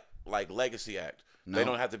some black legacy act. No. They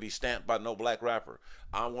don't have to be stamped by no black rapper.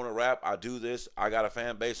 I want to rap. I do this. I got a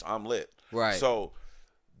fan base. I'm lit. Right. So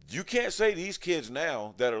you can't say these kids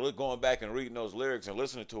now that are going back and reading those lyrics and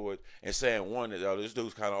listening to it and saying, one, this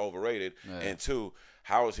dude's kind of overrated, and two,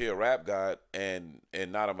 how is he a rap god and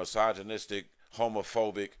not a misogynistic,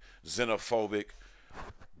 homophobic, xenophobic,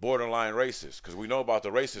 borderline racist? Because we know about the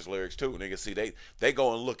racist lyrics too. Niggas see they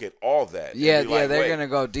go and look at all that. Yeah, they're gonna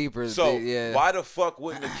go deeper. So why the fuck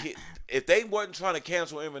wouldn't the kid? If they wasn't trying to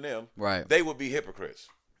cancel Eminem, right, they would be hypocrites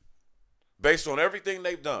based on everything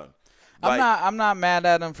they've done. I'm not mad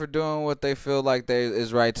at them for doing what they feel like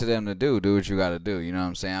is right to them to do. Do what you got to do. You know what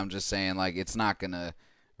I'm saying? I'm just saying, like, it's not gonna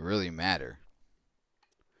really matter.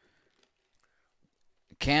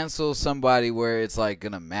 Cancel somebody where it's like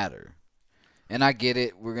gonna matter. And I get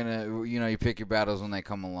it. We're gonna, you pick your battles when they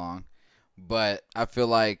come along. But I feel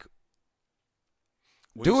like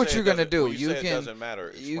do what you're gonna do. You can. It doesn't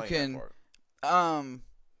matter. You can.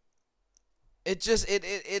 It just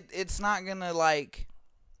it's not gonna like.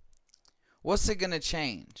 What's it gonna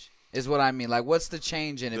change? Is what I mean. Like, what's the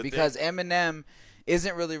change in it? Because Eminem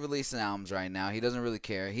isn't really releasing albums right now. He doesn't really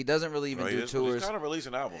care. He doesn't really even do tours. He's kind of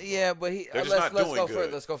releasing albums. Yeah, but let's go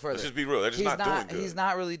further. Let's go further. Let's just be real. They're just not doing good. He's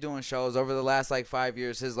not really doing shows over the last 5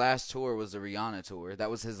 years. His last tour was the Rihanna tour. That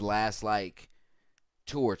was his last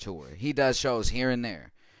tour. He does shows here and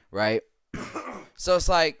there, right? So it's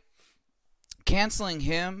like canceling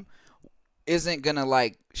him isn't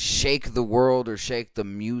gonna shake the world or shake the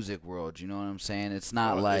music world. You know what I'm saying? It's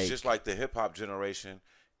not it's just like the hip hop generation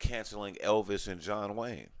canceling Elvis and John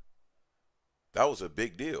Wayne. That was a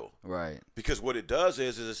big deal. Right. Because what it does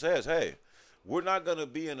is it says, hey, we're not going to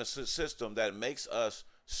be in a system that makes us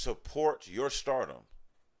support your stardom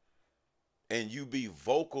and you be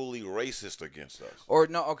vocally racist against us. Or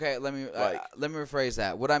no, okay, let me rephrase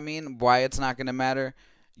that. What I mean why it's not going to matter,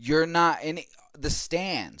 you're not in the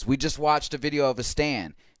stands. We just watched a video of a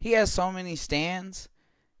stand. He has so many stands.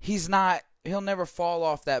 He'll never fall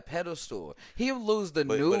off that pedestal. He'll lose the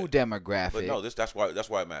new demographic. But no, that's why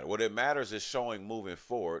it matters. What it matters is showing moving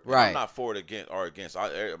forward. Right. I'm not for it against.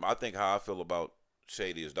 I think how I feel about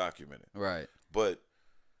Shady is documented. Right. But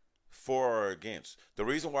for or against, the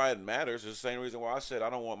reason why it matters is the same reason why I said I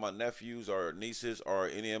don't want my nephews or nieces or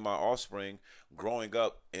any of my offspring growing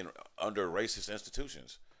up under racist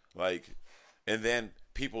institutions. And then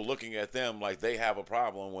people looking at them like they have a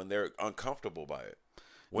problem when they're uncomfortable by it.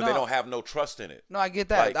 When they don't have no trust in it. No, I get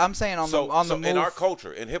that. I'm saying on the move. In our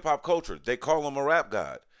culture, in hip hop culture, they call him a rap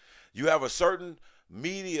god. You have a certain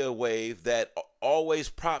media wave that always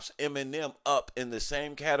props Eminem up in the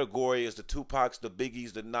same category as the Tupacs, the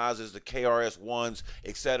Biggies, the Nas's, the KRS-Ones,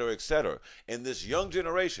 et cetera, et cetera. And this young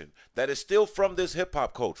generation that is still from this hip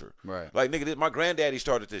hop culture. Right. Like, nigga, my granddaddy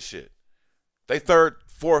started this shit. They third,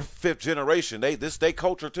 fourth, fifth generation. They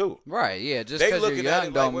culture too. Right, yeah. Just because you're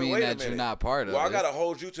young don't mean that you're not part of it. Well, I got to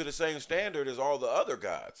hold you to the same standard as all the other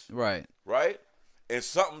gods. Right. Right? And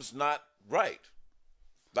something's not right.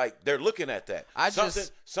 Like, they're looking at that.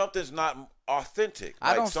 Something's not authentic.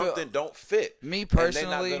 Something don't fit. Me personally.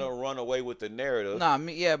 And they're not going to run away with the narrative. Nah,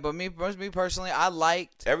 but me personally, I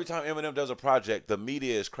liked. Every time Eminem does a project, the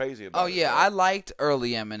media is crazy about it. Oh, yeah. I liked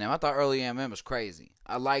early Eminem. I thought early Eminem was crazy.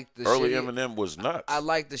 I liked the early shit. Eminem was nuts. I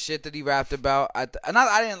liked the shit that he rapped about. I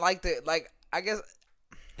didn't like the, I guess.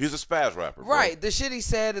 He's a spaz rapper, bro. Right? The shit he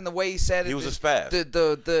said and the way he said it. He was a spaz.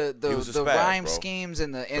 The rhyme schemes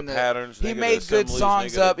and the patterns. He made good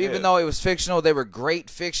songs up, even though it was fictional. They were great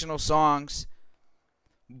fictional songs.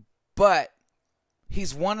 But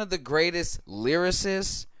he's one of the greatest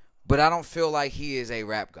lyricists. But I don't feel like he is a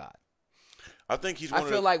rap god. I think he's. I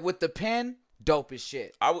feel like with the pen. Dope as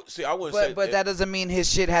shit. I wouldn't say, but that doesn't mean his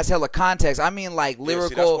shit has hella context. I mean,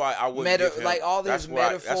 lyrical, like all these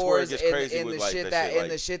metaphors and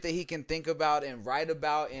the shit that he can think about and write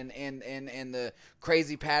about, and the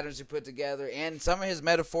crazy patterns he put together. And some of his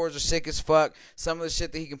metaphors are sick as fuck. Some of the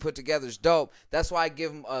shit that he can put together is dope. That's why I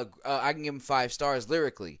give him I can give him 5 stars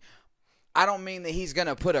lyrically. I don't mean that he's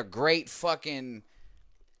gonna put a great fucking.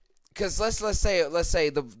 Because let's say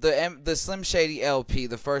the Slim Shady LP,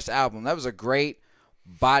 the first album, that was a great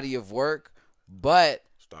body of work, but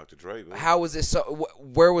it's Dr. Dre, man. How was it so?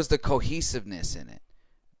 Where was the cohesiveness in it?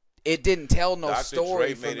 It didn't tell no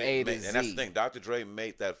story from A to Z. And that's the thing. Dr. Dre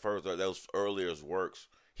made those earlier works.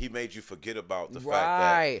 He made you forget about the fact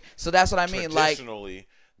that so that's what I mean. Traditionally,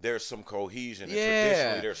 there's some cohesion. And Yeah.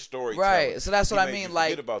 traditionally, there's storytelling. Right. So that's what I mean. Like,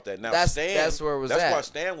 forget about that. Now, that's Stan, that's where it was that's at. why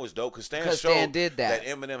Stan was dope, because Stan Stan did that.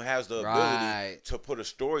 Eminem has the Right. ability to put a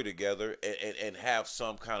story together and have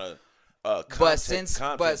some kind of But content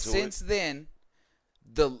since then,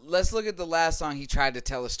 let's look at the last song he tried to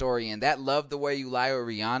tell a story in. That "Love the Way You Lie" with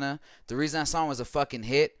Rihanna. The reason that song was a fucking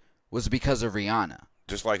hit was because of Rihanna.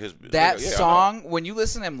 Just like his song, when you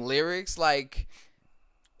listen to them lyrics, like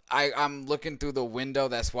I'm looking through the window.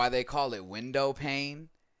 That's why they call it window pane.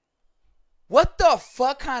 What the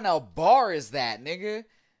fuck kind of bar is that, nigga?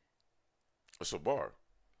 It's a bar.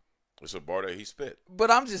 It's a bar that he spit.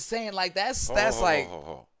 But I'm just saying, like that's like.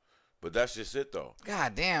 But that's just it, though.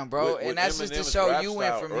 God damn, bro. With and that's just to Eminem's show rap you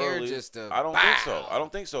went style from early, here just to. I don't think so. I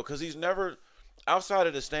don't think so, because he's never, outside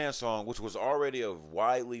of the Stan song, which was already a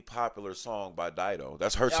widely popular song by Dido.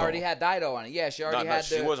 That's her She song. already had Dido on it. Yeah, she already had.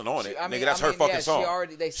 She wasn't on it. I mean, Nigga, that's her fucking song.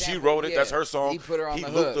 She wrote it. Yeah. That's her song. He put her on he the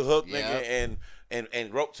looped the hook, Yep. nigga,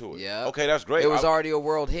 and wrote to it. Yeah. Okay, that's great. It was already a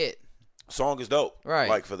world hit. Song is dope. Right.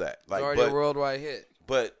 Like, for that. Like, It's already a worldwide hit.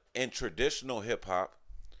 But in traditional hip hop,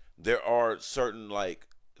 there are certain like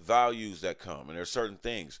values that come, and there's certain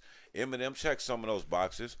things. Eminem checks some of those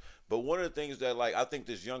boxes, but one of the things that like I think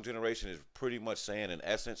this young generation is pretty much saying in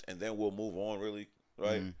essence, and then we'll move on really,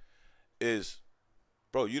 right? Is,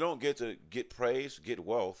 bro, you don't get to get praise, get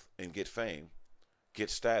wealth, and get fame, get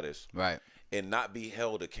status, Right. and not be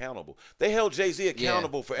held accountable. They held Jay-Z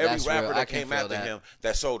accountable for every rapper real. I that can came feel after that. him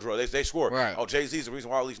that sold drugs. They swore, Right. oh, Jay-Z's the reason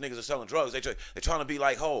why all these niggas are selling drugs. They're trying to be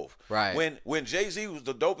like Hov. Right. When Jay-Z was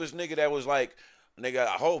the dopest nigga that was like, nigga,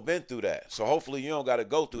 Hov been through that. So hopefully you don't got to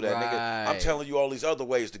go through that, nigga. I'm Right. telling you all these other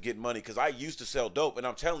ways to get money, because I used to sell dope, and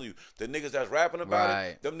I'm telling you, the niggas that's rapping about Right.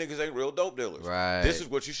 it, them niggas ain't real dope dealers. Right. This is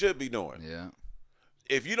what you should be doing. Yeah.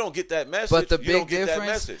 If you don't get that message, But the you big don't get that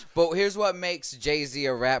difference. message. But here's what makes Jay-Z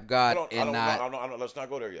a rap god and not. Let's not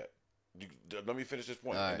go there yet. Let me finish this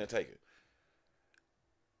point All right. and then take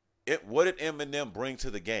it. What did Eminem bring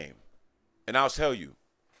to the game? And I'll tell you.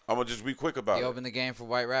 I'm gonna just be quick about He it. opened the game for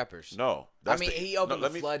white rappers. No, I mean he opened the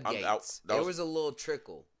floodgates. That There was a little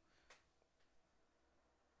trickle.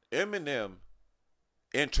 Eminem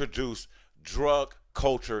introduced drug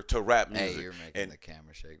culture to rap music. Hey, you're making the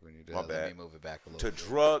camera shake when you do My that. bad. Let me move it back a little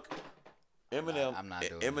bit. Eminem. I'm not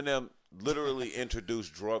doing Eminem literally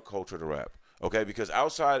introduced drug culture to rap. Okay, because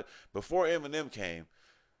before Eminem came,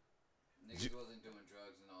 Niggas wasn't doing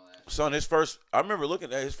drugs and all that. son, I remember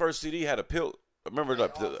looking at his first CD had a pill. I remember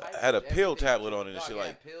had a pill tablet on it and shit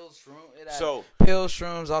like. Pills, pills,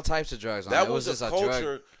 shrooms, all types of drugs. On That it was just a drug.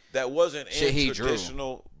 culture that wasn't Shit he in drew.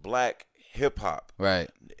 traditional black hip hop. Right.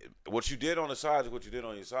 What you did on the side is what you did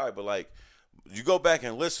on your side, but like, you go back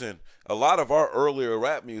and listen, a lot of our earlier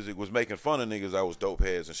rap music was making fun of niggas that was dope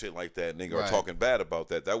heads and shit like that, nigga, or Right. talking bad about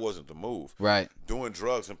that. That wasn't the move. Right. Doing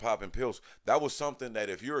drugs and popping pills, that was something that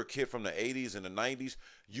if you're a kid from the 80s and the 90s,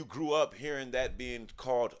 you grew up hearing that being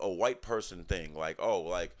called a white person thing. Like, oh,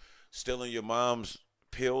 like stealing your mom's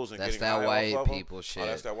pills and That's getting that high white off of 'em. people shit. Oh,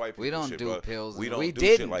 that's that white people We don't shit, do bro. pills. We don't we do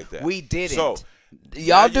didn't. shit like that. We didn't. So,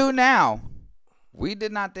 y'all now do now. We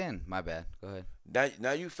did not then. My bad. Go ahead.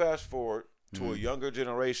 Now you fast forward to a younger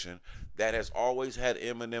generation that has always had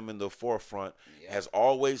Eminem in the forefront, has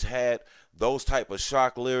always had those type of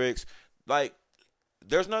shock lyrics. Like,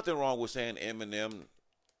 there's nothing wrong with saying Eminem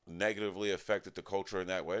negatively affected the culture in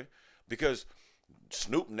that way, because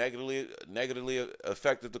Snoop negatively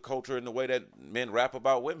affected the culture in the way that men rap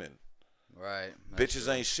about women. Right.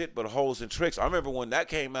 Bitches ain't shit but hoes and tricks. I remember when that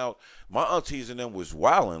came out, my aunties and them was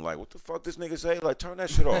wilding. Like, what the fuck this nigga say? Like, turn that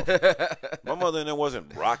shit off. My mother and them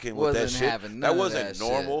wasn't rocking with that Wasn't shit. having none That of wasn't that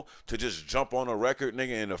normal to just jump on a record,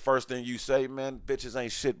 nigga, and the first thing you say, man, bitches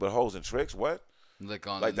ain't shit but hoes and tricks. What? Lick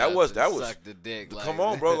on Like, the that nuts was and suck the dick. Come like,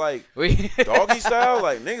 on, bro. Like, we doggy style.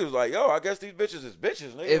 Like, niggas was like, yo, I guess these bitches is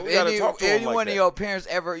bitches, nigga. If We gotta talk to them any like one that. of your parents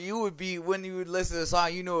ever, you would be when you would listen to the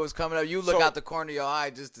song, you knew it was coming up. You look So- out the corner of your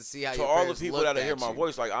eye just to see how To your all the parents people looked that hear at my you.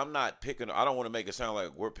 voice, like, I'm not picking. I don't want to make it sound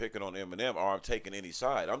like we're picking on Eminem or I'm taking any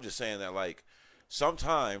side. I'm just saying that, like,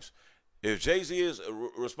 sometimes if Jay-Z is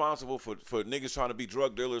responsible for niggas trying to be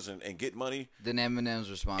drug dealers and get money, Then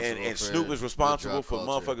Eminem's responsible. and for Snoop is the responsible drug for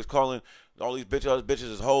culture. motherfuckers calling all these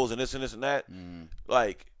bitches as hoes and this and that.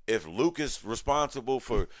 Like, if Luke is responsible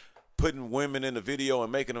for putting women in the video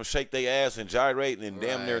and making them shake their ass and gyrating and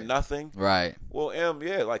damn near Right. nothing. Right. Well,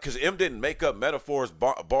 like, because M didn't make up metaphors,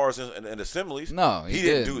 bars, and assemblies. No, he he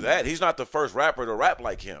didn't do didn't. that. He's not the first rapper to rap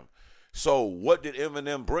like him. So what did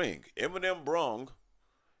Eminem bring? Eminem brung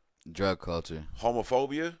Drug culture,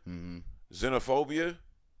 homophobia, xenophobia,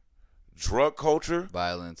 drug culture,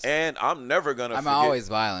 violence. and I'm never gonna. I'm forget, always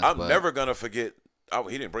violence. I'm but never gonna forget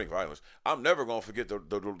he didn't bring violence. I'm never gonna forget the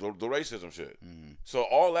racism shit. So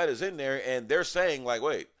all that is in there, and they're saying like,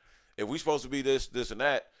 wait, if we supposed to be this and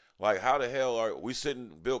that. Like, how the hell are we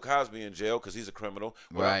sitting Bill Cosby in jail because he's a criminal?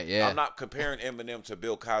 Well, right, yeah. I'm not comparing Eminem to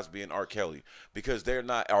Bill Cosby and R. Kelly because they're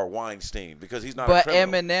not, or Weinstein, because he's not but a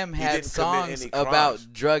criminal. Eminem had songs about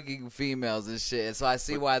drugging females and shit. And so I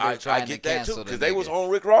see why they're trying to cancel that too, because they was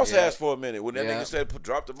on Rick Ross' ass for a minute. When that Yeah. nigga said,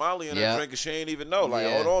 drop the Molly in her drink and she ain't even know. Like,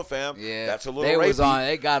 Yeah. hold on, fam. Yeah. That's a little they rapey.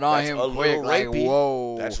 They got on That's him a quick. little Like, rapey.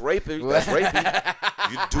 whoa. That's rapey. That's rapey.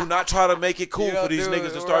 You do not try to make it cool You for don't these do niggas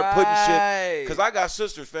it to start putting right. shit. Because I got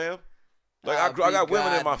sisters, fam. Like, I got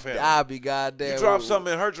women in my family. I'll be goddamn. You drop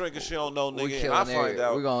something in her drink and she don't know, nigga, and I find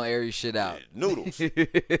out. We're going to air your shit out. Noodles.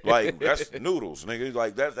 Like, that's noodles, nigga.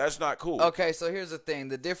 Like, that's not cool. Okay, so here's the thing.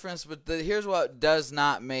 The difference, here's what does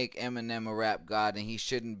not make Eminem a rap god, and he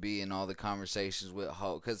shouldn't be in all the conversations with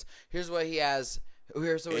Ho. Because here's what he has.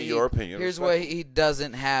 Here's what your opinion, Here's what he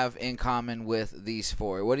doesn't have in common with these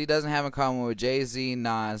four. What he doesn't have in common with Jay-Z,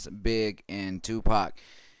 Nas, Big, and Tupac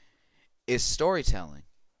is storytelling.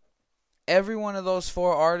 Every one of those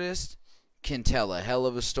four artists can tell a hell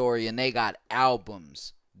of a story, and they got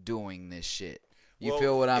albums doing this shit. You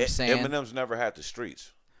feel what I'm saying? Eminem's never had the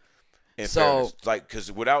streets. In So, fairness. Like,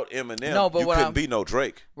 because without Eminem, you couldn't be no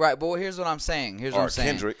Drake. Right, but here's what I'm saying. Here's what I'm saying.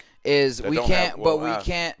 Kendrick. Is we can't, but we maybe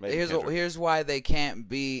can't. Kendrick. Here's why they can't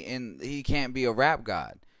be in. He can't be a rap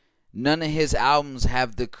god. None of his albums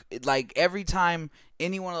have every time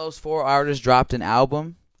any one of those four artists dropped an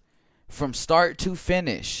album, from start to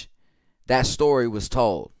finish, that story was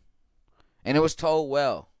told. And it was told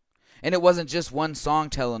well. And it wasn't just one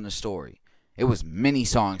song telling the story. It was many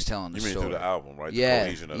songs telling the story. You mean through the album, right? Yeah, the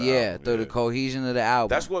cohesion of the album. through the cohesion of the album.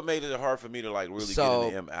 That's what made it hard for me to really get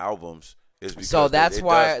into them albums. Is because so that's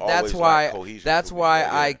why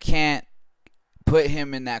I I can't put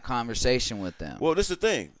him in that conversation with them. Well, this is the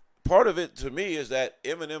thing. Part of it to me is that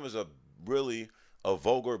Eminem is a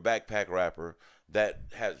vulgar backpack rapper that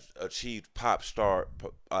has achieved pop star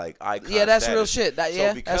icon. Yeah, that's status. real shit.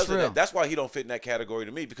 So because that's of real. that's why he don't fit in that category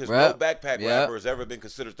to me, because no backpack rapper has ever been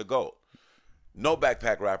considered the GOAT. No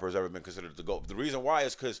backpack rapper has ever been considered the GOAT. The reason why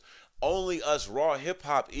is because only us raw hip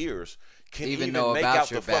hop ears can even know make about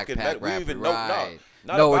out your the fucking backpack rapper. We even right.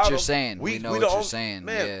 know what about you're them. saying. We know what you're saying.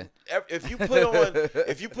 Man, yeah. if you put on,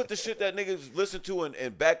 if you put the shit that niggas listen to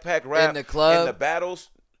in backpack rap in the club, in the battles,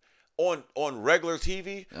 on regular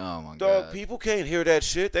TV, oh my God, people can't hear that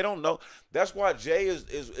shit. They don't know. That's why Jay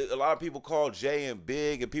is a lot of people call Jay and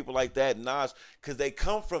Big and people like that Nas, because they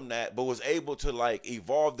come from that, but was able to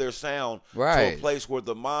evolve their sound to a place where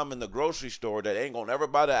the mom in the grocery store that ain't gonna ever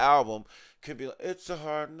buy the album can be like, it's a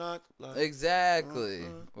hard knock life. Exactly.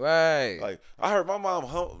 Right. Like, I heard my mom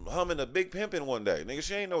humming a Big Pimpin' one day. Nigga,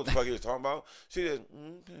 she ain't know what the fuck he was talking about. She just,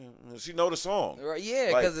 she know the song. Right. Yeah,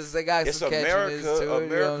 because they got some America. To it,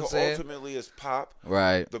 America you know ultimately is pop.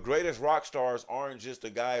 Right. The greatest rock stars aren't just the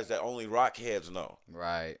guys that only rock heads know.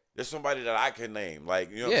 Right. There's somebody that I can name. Like,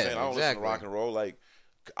 you know what I'm saying? I don't listen to rock and roll. Like,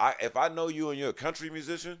 if I know you and you're a country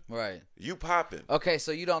musician, right, you popping. Okay,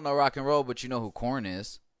 so you don't know rock and roll, but you know who Korn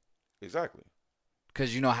is. Exactly.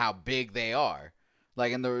 Because you know how big they are.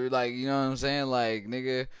 You know what I'm saying? Like,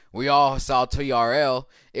 nigga, we all saw TRL.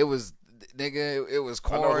 It was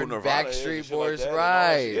Korn, Backstreet Boys,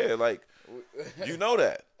 right. Yeah, like, you know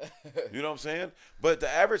that. You know what I'm saying? But the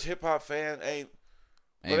average hip-hop fan ain't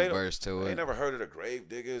versed to it. They never heard of the Grave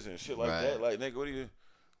Diggers and shit like that. Like, nigga,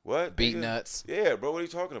 what? Beat Nuts. Yeah, bro, what are you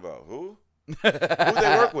talking about? Who? Who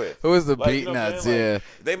they work with? Who is the Beat Nuts? Yeah.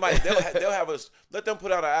 They'll have us, let them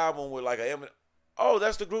put out an album with Eminem. Oh,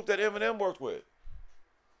 that's the group that Eminem worked with.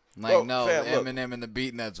 Eminem and the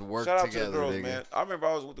Beat Nuts worked together. Shout out to the girls, man. I remember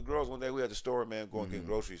I was with the girls one day. We had the store, man, going to get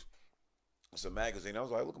groceries. It's a magazine. I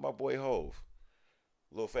was like, look at my boy Hove.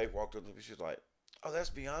 Lil Faith walked up to me. She's like, oh, that's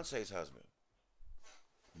Beyonce's husband.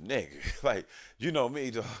 Nigga, you know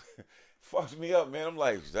me, dog. Fucked me up, man. I'm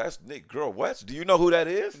like, that's Nick, girl. What? Do you know who that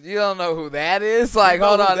is? You don't know who that is? Hold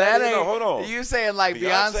on, that ain't. No, hold on. You saying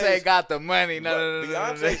Beyonce got the money? No.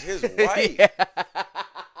 Beyonce's his wife. Yeah.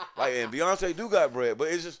 And Beyonce do got bread, but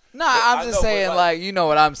it's just. I'm just saying, you know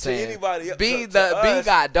what I'm saying. To anybody, B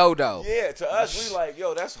got dodo. Yeah, to us,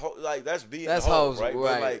 we that's B. That's Ho's, right?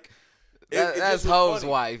 But that's Ho's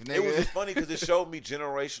wife, nigga. It was just funny because it showed me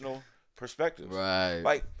generational perspectives. Right.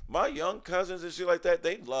 Like, my young cousins and shit like that,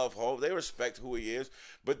 they love Hov. They respect who he is.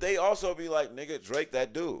 But they also be like, nigga, Drake,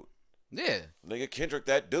 that dude. Yeah. Nigga, Kendrick,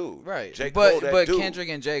 that dude. Right. J. Cole, that dude. Kendrick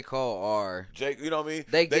and J. Cole are. You know what I mean?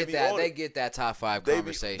 They get that top 5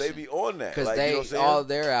 conversation. They be on that. Because all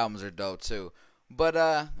their albums are dope, too. But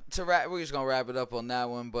we're just going to wrap it up on that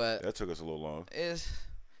one. But that took us a little long.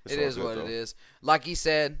 It's It all is good, what though. it is. Like he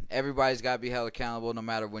said, everybody's got to be held accountable no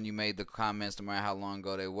matter when you made the comments, no matter how long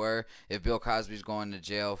ago they were. If Bill Cosby's going to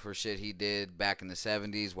jail for shit he did back in the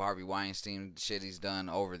 70s, Harvey Weinstein, shit he's done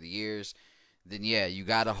over the years, then yeah, you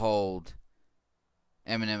got to hold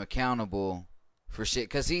Eminem accountable for shit.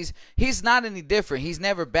 Because he's not any different. He's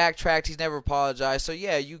never backtracked. He's never apologized. So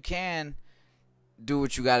yeah, you can do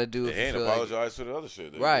what you got to do. He If you ain't feel apologize for the other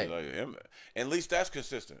shit. Right. Like, at least that's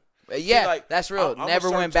consistent. Yeah, See, like, that's real. I'm a Never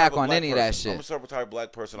certain went type back of on black any of that person. shit. I'm a certain type of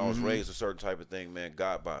black person. I was raised a certain type of thing, man.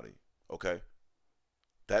 God body. Okay.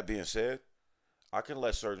 That being said, I can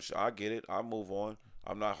let certain shit. I get it. I move on.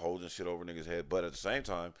 I'm not holding shit over niggas' head. But at the same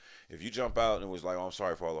time, if you jump out and was like, "Oh, I'm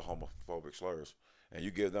sorry for all the homophobic slurs," and you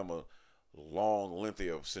give them a long, lengthy,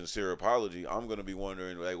 of sincere apology, I'm gonna be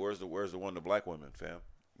wondering, like, where's the one to black women, fam,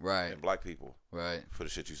 Right. and black people, Right. for the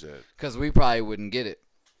shit you said. Because we probably wouldn't get it.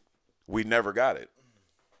 We never got it.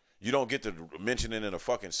 You don't get to mention it in a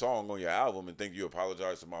fucking song on your album and think you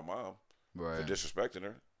apologize to my mom for Right. disrespecting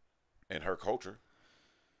her and her culture.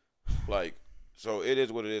 Like, so it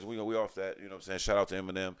is what it is. We off that. You know what I'm saying? Shout out to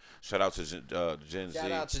Eminem. Shout out to Gen Z.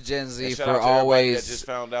 Shout out to Gen Z And shout for out to everybody always that just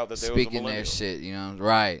found out that they was a speaking their millennial. shit, you know?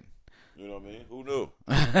 Right. You know what I mean? Who knew?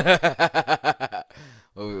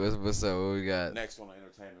 What's up? What we got? Next on the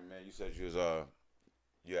entertainment, man. You said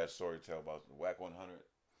you had a story to tell about the Whack 100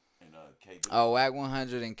 and K. Deuce. Oh, Whack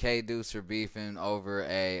 100 and K Deuce are beefing over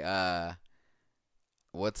a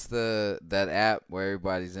what's that app where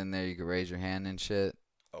everybody's in there, you can raise your hand and shit?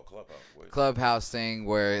 Oh, Clubhouse. Wait. Clubhouse thing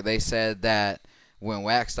where they said that when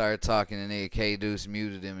Whack started talking, the nigga K Deuce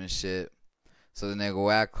muted him and shit. So the nigga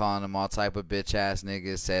Whack calling him all type of bitch ass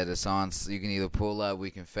niggas, said it's on, you can either pull up, we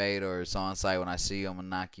can fade, or it's on site. When I see you, I'm gonna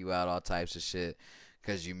knock you out, all types of shit,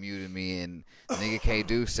 because you muted me. And nigga K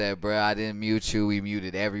Deuce said, bruh, I didn't mute you, we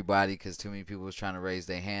muted everybody because too many people was trying to raise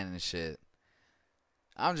their hand and shit.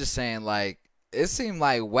 I'm just saying, like, it seemed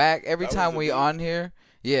like Whack, every That was time the we beef? on here,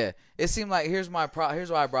 yeah, it seemed like, here's why I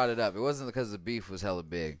brought it up. It wasn't because the beef was hella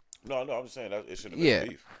big. No, I'm just saying that it shouldn't have Yeah. been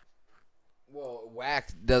beef. Well,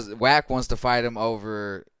 Whack wants to fight him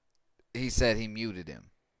over. He said he muted him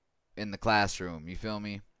in the classroom. You feel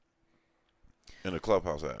me? In the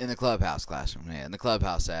Clubhouse app. In the Clubhouse classroom, yeah, in the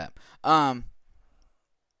Clubhouse app.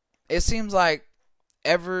 It seems like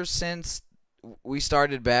ever since we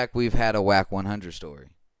started back, we've had a Whack 100 story.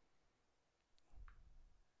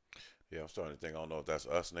 Yeah, I'm starting to think I don't know if that's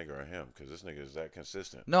us nigga or him because this nigga is that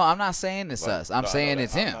consistent. No, I'm not saying it's us. I'm saying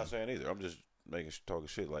it's him. I'm not saying either. I'm just talking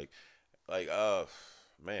shit like,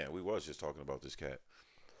 man, we was just talking about this cat.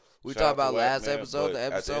 We Shout out talked to about Whack, last man, episode, but the at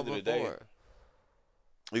the episode end of the day, before.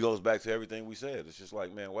 It goes back to everything we said. It's just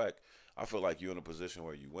like, man, Whack, I feel like you're in a position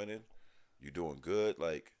where you winning, you're doing good,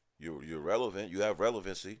 like you're relevant, you have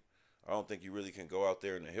relevancy. I don't think you really can go out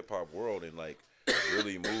there in the hip hop world and like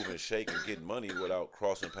really move and shake and get money without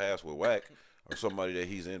crossing paths with Whack or somebody that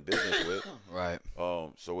he's in business with. Right.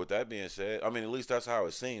 So with that being said, I mean, at least that's how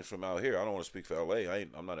it seems from out here. I don't want to speak for LA.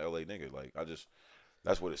 I'm not an LA nigga. Like,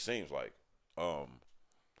 that's what it seems like.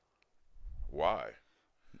 Why?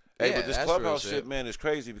 Hey, Yeah, but this that's Clubhouse real shit, man, is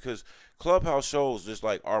crazy because Clubhouse shows just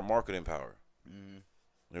like our marketing power. Mm-hmm.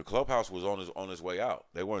 You know, Clubhouse was on his way out.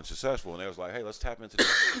 They weren't successful, and they was like, hey, let's tap into the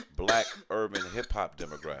black urban hip hop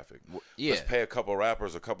demographic. Yeah. Let's pay a couple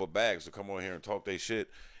rappers a couple bags to come on here and talk their shit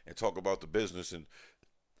and talk about the business. And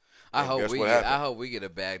I hope guess we what get, happened? I hope we get a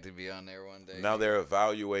bag to be on there one day. Now they're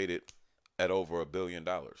evaluated at over $1 billion.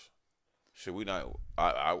 Should we not?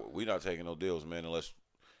 We not taking no deals, man. Unless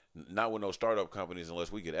not with no startup companies,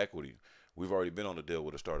 unless we get equity. We've already been on the deal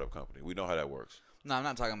with a startup company. We know how that works. No, I'm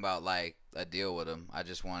not talking about like a deal with them. I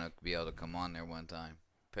just want to be able to come on there one time.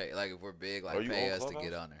 Pay, like if we're big, like Are you pay on us to Clubhouse?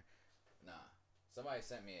 get on there. Nah, somebody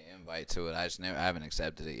sent me an invite to it. I haven't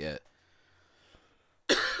accepted it yet.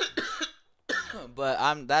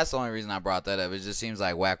 But that's the only reason I brought that up. It just seems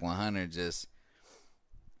like Whack 100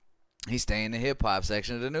 he stay in the hip hop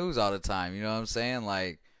section of the news all the time. You know what I'm saying?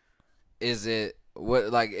 Like, is it what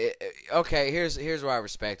like? Okay, here's where I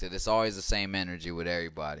respect it. It's always the same energy with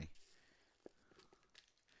everybody.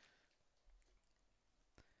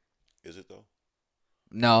 Is it though?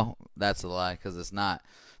 No, that's a lie because it's not.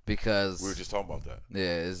 Because We were just talking about that.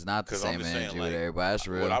 yeah, it's not the 'Cause I'm same just energy saying, with like, everybody. That's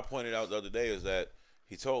real. What I pointed out the other day is that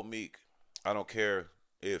he told Meek, I don't care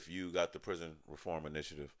if you got the prison reform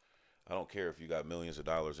initiative. I don't care if you got millions of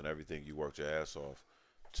dollars and everything you worked your ass off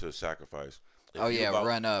to sacrifice. If Oh, you yeah, about-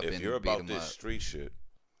 run up If and you're beat about 'em this up. street shit,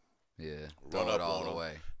 Yeah, run throw up it all on the them,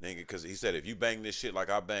 way. nigga. Because he said if you bang this shit like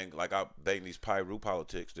I bang these Pyru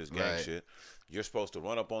politics, this gang Right. shit, you're supposed to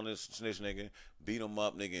run up on this snitch nigga, beat him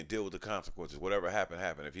up, nigga, and deal with the consequences. Whatever happened.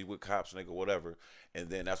 If he with cops, nigga, whatever. And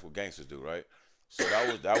then that's what gangsters do, right? So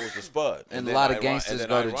that was the spud. And a then lot of gangsters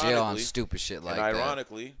go to jail on ironically- stupid shit like and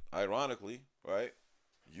that. ironically, right?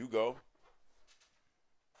 You go,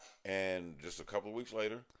 and just a couple of weeks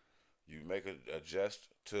later, you make a jest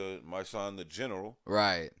to my son, the general.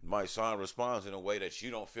 Right. My son responds in a way that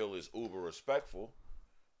you don't feel is uber respectful,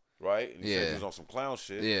 right? And he said he was on some clown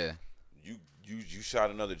shit. Yeah. You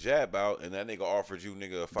shot another jab out, and that nigga offered you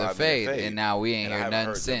nigga a 5-minute fade, fade, and now we ain't and I heard haven't nothing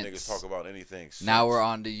heard since. them niggas talk about anything. Now since. we're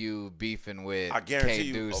on to you beefing with I guarantee K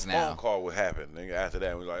you Deuce a now. phone call would happen. Nigga, after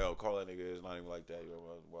that, we're like, oh, call that nigga. It's not even like that.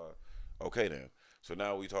 Okay, then. So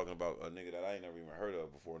now we talking about a nigga that I ain't never even heard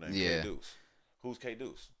of before named K Deuce. Who's K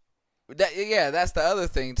Deuce? That's the other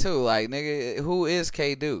thing too. Like, nigga, who is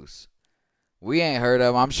K Deuce? We ain't heard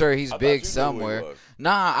of him. I'm sure he's big somewhere.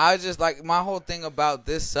 Nah, I just like my whole thing about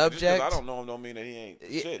this subject. I don't know him don't mean that he ain't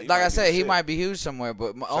shit. Like I said, he might be huge somewhere.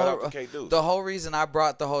 But the whole reason I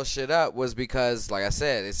brought the whole shit up was because, like I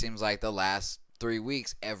said, it seems like the last 3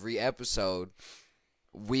 weeks, every episode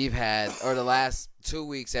we've had, or the last 2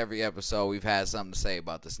 weeks, every episode we've had something to say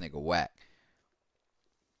about this nigga Whack.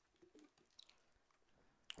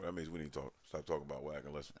 Well, that means we need to stop talking about Whack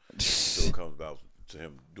unless it comes about to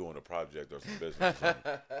him doing a project or some business.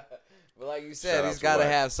 But like you said, he's got to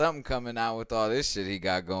have something coming out with all this shit he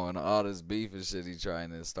got going, all this beef and shit he trying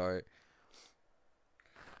to start.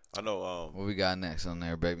 I know. What we got next on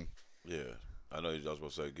there, baby? Yeah, I know you was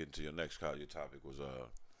supposed to say getting to your next call. Your topic was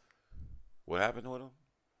what happened with him?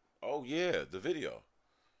 Oh yeah, the video.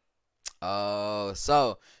 Oh,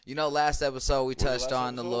 so last episode we touched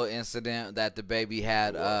on the little incident that the baby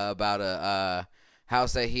had about a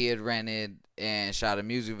house that he had rented and shot a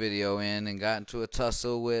music video in and got into a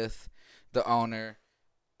tussle with the owner,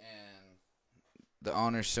 and the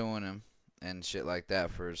owner suing him and shit like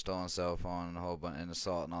that for stolen cell phone and a whole bunch and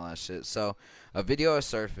assault and all that shit. So a video has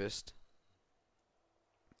surfaced,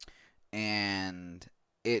 and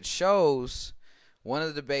it shows one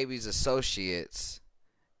of the baby's associates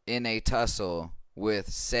in a tussle with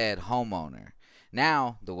said homeowner.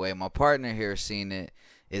 Now, the way my partner here seen it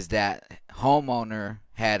is that homeowner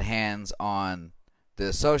had hands on the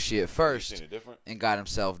associate first and got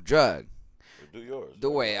himself drugged. Do yours. The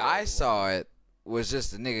way I saw it was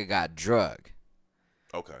just the nigga got drugged.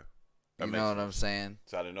 Okay. You know what I'm saying?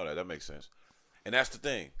 So I didn't know that. That makes sense. And that's the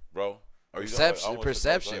thing, bro.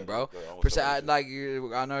 Perception, bro. I know what you're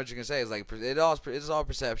gonna say. It's like it's all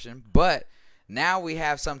perception, but now we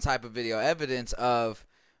have some type of video evidence of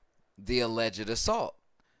the alleged assault.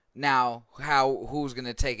 Now, who's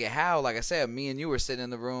gonna take it? How? Like I said, me and you were sitting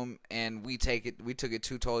in the room, and we took it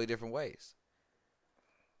two totally different ways.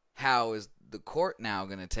 How is the court now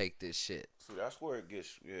gonna take this shit? So that's where it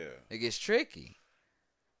gets, it gets tricky.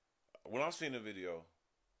 When I seen the video,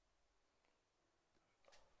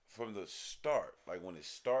 from the start, like when it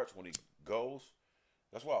starts, when he goes,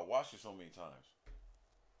 that's why I watched it so many times.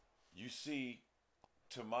 You see,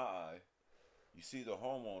 to my eye, you see the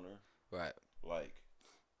homeowner, right? Like,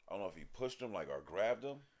 I don't know if he pushed him, like, or grabbed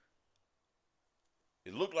him.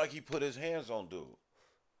 It looked like he put his hands on dude,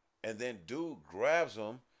 and then dude grabs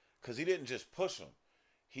him because he didn't just push him.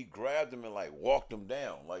 He grabbed him and like walked him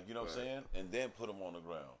down, like, you know what I'm saying, and then put him on the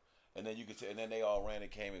ground. And then and then they all ran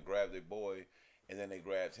and came and grabbed their boy, and then they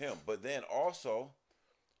grabbed him. But then also,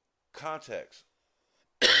 context.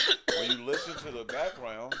 When you listen to the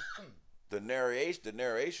background, the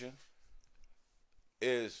narration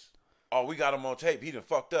is, oh, we got him on tape. He done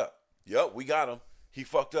fucked up. Yup, we got him. He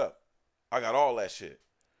fucked up. I got all that shit.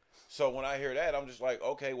 So when I hear that, I'm just like,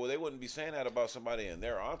 okay, well, they wouldn't be saying that about somebody in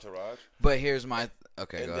their entourage. But here's my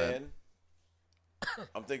okay. And go then ahead.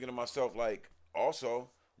 I'm thinking to myself, like, also,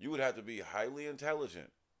 you would have to be highly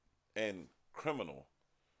intelligent and criminal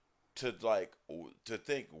to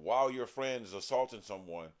think while your friend's assaulting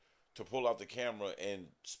someone to pull out the camera and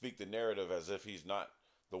speak the narrative as if he's not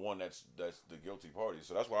the one that's the guilty party.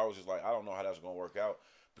 So that's why I was just like, I don't know how that's gonna work out,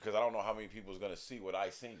 because I don't know how many people is gonna see what I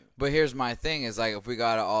seen. But here's my thing: is like, if we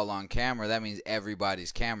got it all on camera, that means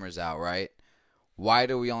everybody's camera's out, right? Why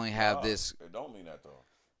do we only have this? It don't mean that though.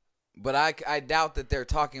 But I doubt that they're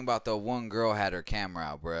talking about the one girl had her camera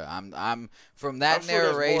out, bro. I'm from that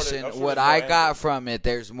narration. What I got from it,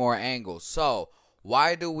 there's more angles. So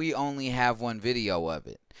why do we only have one video of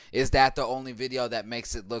it? Is that the only video that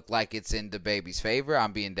makes it look like it's in the baby's favor?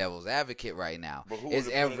 I'm being devil's advocate right now. But who is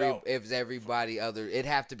everybody other? It'd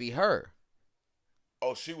have to be her.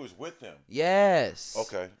 Oh, she was with him. Yes.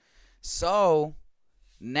 Okay. So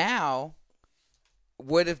now,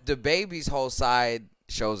 what if the baby's whole side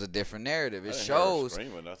shows a different narrative? It shows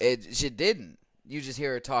she didn't. You just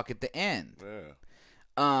hear her talk at the end.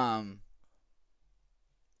 Yeah.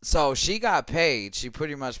 So she got paid. She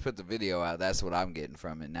pretty much put the video out. That's what I'm getting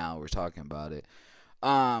from it. Now we're talking about it.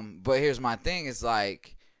 But here's my thing: is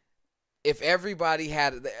like, if everybody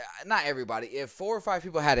had, not everybody, if 4 or 5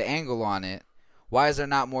 people had an angle on it, why is there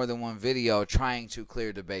not more than one video trying to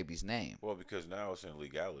clear the baby's name? Well, because now it's in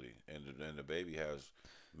legality, and the baby has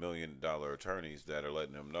 $1 million attorneys that are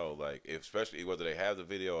letting them know, like, especially whether they have the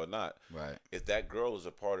video or not. Right. If that girl is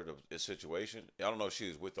a part of the situation, I don't know if she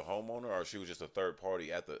was with the homeowner or if she was just a third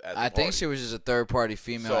party at the I think party. she was just a third party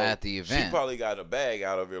female at the event. She probably got a bag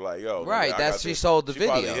out of it, like, yo, right. That's she sold the she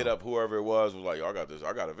video. Probably hit up whoever it was like, yo,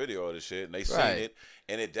 I got a video of this shit, and they seen it,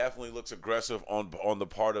 and it definitely looks aggressive on the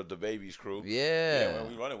part of the baby's crew. Yeah. Man,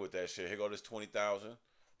 we running with that shit. Here go this 20,000.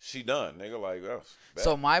 She done. Nigga, like, oh.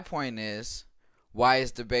 So my point is, why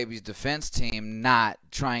is the baby's defense team not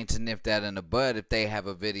trying to nip that in the bud if they have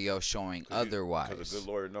a video showing otherwise? Because a good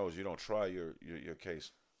lawyer knows you don't try your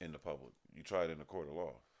case in the public. You try it in the court of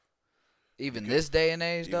law. Even this day and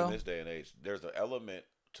age, though? Even this day and age. There's an element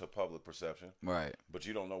to public perception. Right. But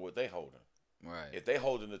you don't know what they holding. Right. If they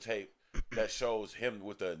holding the tape that shows him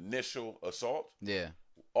with the initial assault, yeah,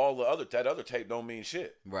 all that other tape don't mean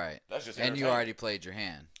shit. Right. That's just and you already played your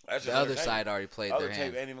hand. That's the other side already played their hand.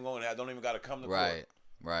 Other tape ain't even going to don't even got to come to court. Right.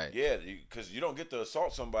 Right. Yeah, because you don't get to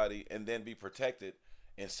assault somebody and then be protected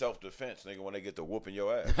in self-defense, nigga, when they get to whooping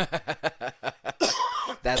your ass.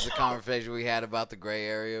 That's the conversation we had about the gray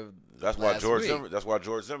area. That's why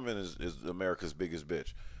George Zimmerman is America's biggest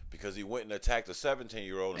bitch, because he went and attacked a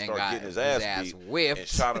 17-year-old and started getting his ass beat whipped and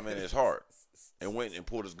shot him in his heart, and went and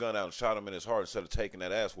pulled his gun out and shot him in his heart instead of taking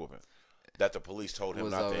that ass whooping that the police told him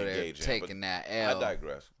not to engage in. Taking that L. I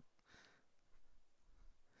digress.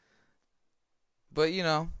 But, you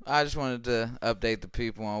know, I just wanted to update the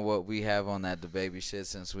people on what we have on that DaBaby shit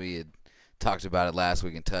since we had talked about it last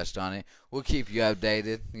week and touched on it. We'll keep you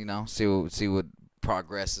updated, you know, see what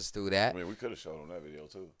progresses through that. I mean, we could have showed on that video,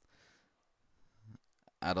 too.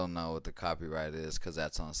 I don't know what the copyright is because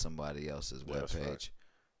that's on somebody else's webpage. Right.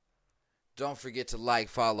 Don't forget to like,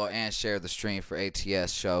 follow, and share the stream for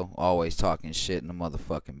ATS show. Always talking shit in the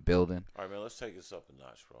motherfucking building. All right, man, let's take this up a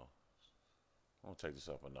notch, bro. I'm going to take this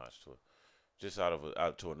up a notch to it. Just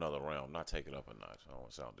out to another realm, not take it up a notch. I don't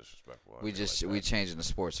want to sound disrespectful. We changing the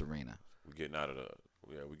sports arena. We're getting out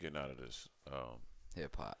of this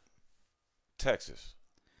hip hop. Texas.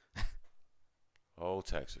 Oh,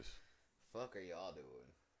 Texas. Fuck are y'all doing?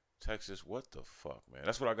 Texas, what the fuck, man?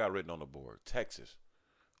 That's what I got written on the board. Texas,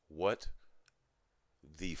 what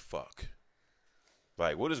the fuck?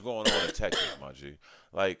 Like, what is going on in Texas, my G?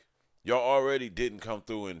 Like, y'all already didn't come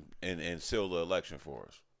through and seal the election for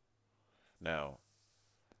us. Now,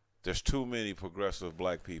 there's too many progressive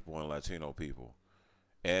black people and Latino people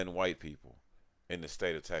and white people in the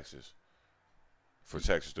state of Texas for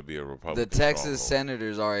Texas to be a Republican. The Texas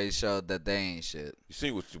senators already showed that they ain't shit. You see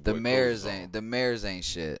what the mayors ain't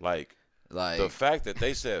shit. Like the fact that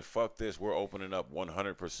they said, fuck this, we're opening up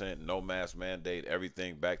 100%, no mask mandate,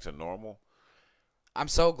 everything back to normal. I'm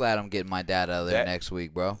so glad I'm getting my dad out of there next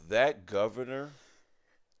week, bro. That governor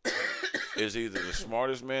is either the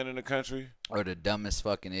smartest man in the country or the dumbest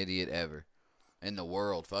fucking idiot ever in the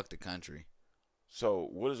world. Fuck the country. So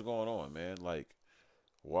what is going on, man? Like,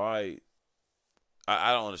 why?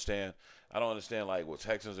 I don't understand. I don't understand like what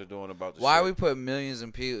Texans are doing about this. Why are we putting millions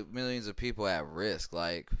of people at risk?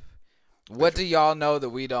 Like, what do y'all know that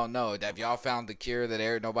we don't know? Have y'all found the cure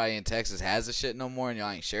that nobody in Texas has the shit no more, and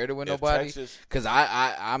y'all ain't shared it with nobody? Because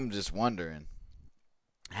I'm just wondering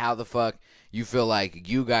how the fuck you feel like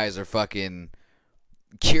you guys are fucking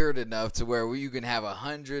cured enough to where you can have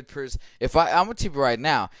 100%. I'm gonna tell you right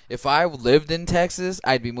now, if I lived in Texas,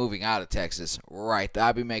 I'd be moving out of Texas. Right,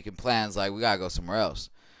 I'd be making plans like we gotta go somewhere else.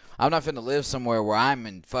 I'm not finna live somewhere where I'm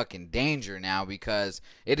in fucking danger now because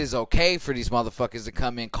it is okay for these motherfuckers to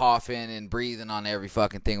come in coughing and breathing on every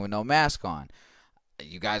fucking thing with no mask on.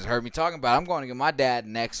 You guys heard me talking about it. I'm going to get my dad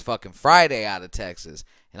next fucking Friday out of Texas.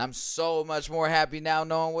 And I'm so much more happy now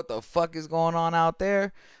knowing what the fuck is going on out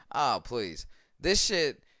there. Oh, please. This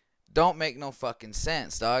shit don't make no fucking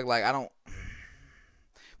sense, dog. Like,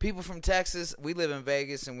 people from Texas, we live in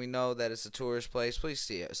Vegas and we know that it's a tourist place. Please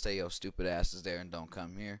stay your stupid asses there and don't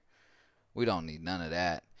come here. We don't need none of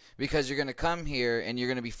that. Because you're going to come here and you're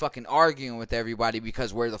going to be fucking arguing with everybody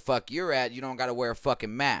because where the fuck you're at, you don't got to wear a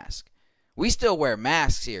fucking mask. We still wear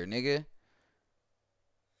masks here, nigga.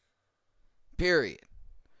 Period.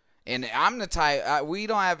 And I'm the type, we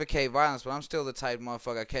don't advocate violence, but I'm still the type of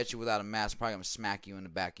motherfucker, I catch you without a mask, probably going to smack you in the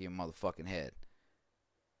back of your motherfucking head.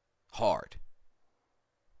 Hard.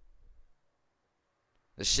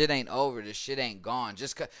 The shit ain't over. The shit ain't gone.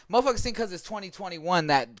 Just motherfuckers think because it's 2021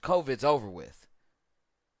 that COVID's over with.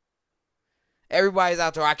 Everybody's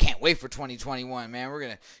out there, I can't wait for 2021, man. We're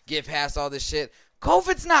going to get past all this shit.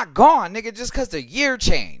 COVID's not gone, nigga, just because the year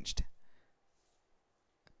changed.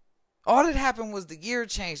 All that happened was the year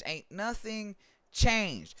changed. Ain't nothing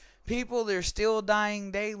changed. People, they're still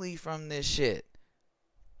dying daily from this shit.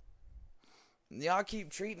 Y'all keep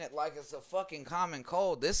treating it like it's a fucking common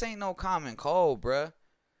cold. This ain't no common cold, bruh.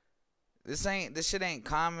 This shit ain't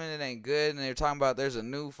common. It ain't good. And they're talking about there's a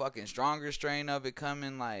new fucking stronger strain of it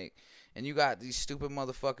coming. Like, and you got these stupid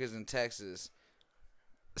motherfuckers in Texas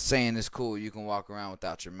saying it's cool. You can walk around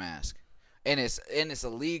without your mask. And it's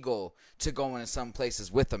illegal to go into some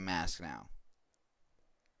places with a mask now.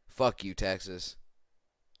 Fuck you, Texas.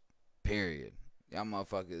 Period. Y'all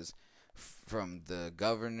motherfuckers from the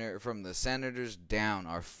governor, from the senators down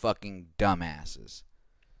are fucking dumbasses.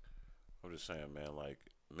 I'm just saying, man, like,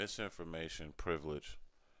 misinformation, privilege,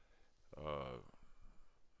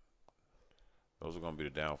 those are going to be the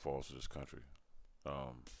downfalls of this country.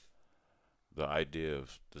 The idea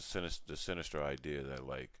of the sinister idea that,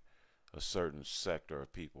 like, a certain sector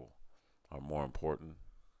of people are more important,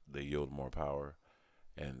 they yield more power,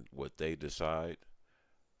 and what they decide,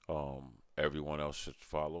 everyone else should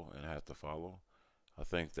follow and have to follow. I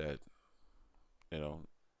think that, you know,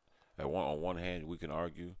 on one hand we can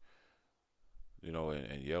argue, you know,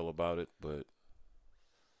 and yell about it, but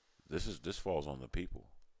this falls on the people.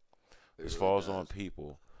 This falls on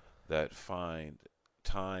people that find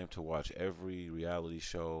time to watch every reality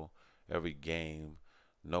show, every game,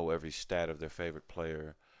 know every stat of their favorite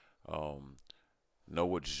player, know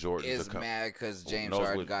what Jordans is mad because James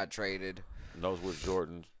Harden got traded. Knows what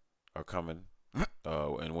Jordans are coming,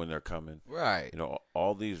 and when they're coming. Right. You know,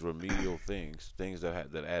 all these remedial things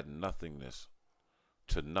that add nothingness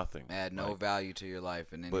to nothing. Add no value to your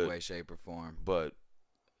life in any way, shape, or form. But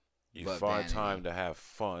you find time to have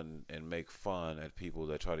fun and make fun at people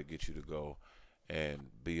that try to get you to go and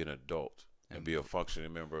be an adult and be a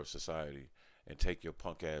functioning member of society and take your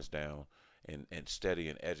punk ass down and study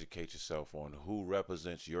and educate yourself on who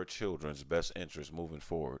represents your children's best interests moving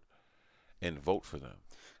forward and vote for them.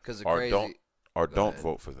 Don't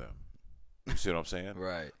vote for them. You see what I'm saying?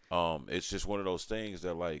 Right. It's just one of those things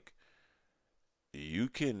that, like, we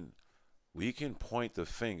can point the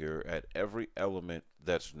finger at every element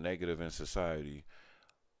that's negative in society,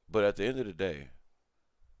 but at the end of the day,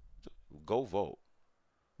 go vote.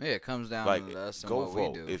 Yeah, it comes down to us and go what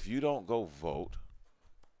vote. we do. If you don't go vote,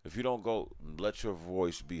 if you don't go let your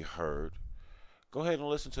voice be heard, go ahead and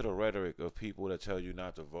listen to the rhetoric of people that tell you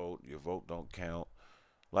not to vote. Your vote don't count.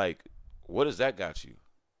 Like, what has that got you?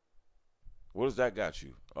 What does that got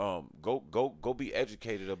you? Go be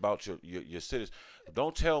educated about your citizens.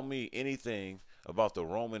 Don't tell me anything about the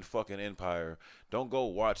Roman fucking Empire. Don't go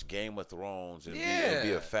watch Game of Thrones and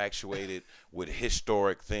be infatuated with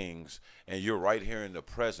historic things. And you're right here in the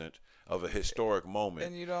present of a historic moment.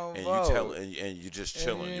 And you don't vote. And you're just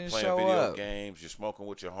chilling. You're playing video games. You're smoking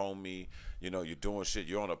with your homie. You know, you're doing shit.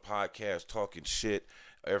 You're on a podcast talking shit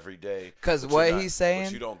every day. Because what he's saying,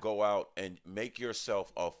 but you don't go out and make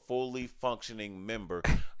yourself a fully functioning member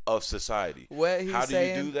of society. What he's How do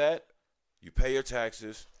saying, you do that? You pay your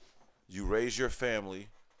taxes, you raise your family,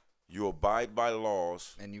 you abide by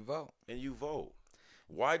laws, and you vote.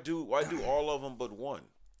 Why do all of them but one?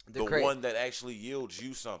 The one that actually yields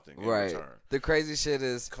you something in return. The crazy shit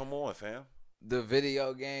is, come on, fam. The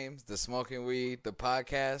video games, the smoking weed, the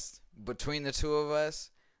podcast, between the two of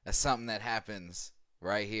us, that's something that happens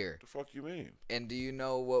right here. The fuck you mean? And do you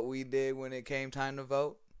know what we did when it came time to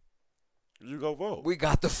vote? You go vote. We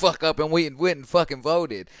got the fuck up and we went and fucking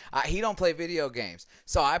voted. He don't play video games.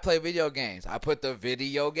 So I play video games. I put the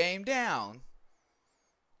video game down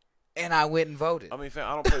and I went and voted. I mean, fam,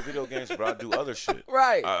 I don't play video games, but I do other shit.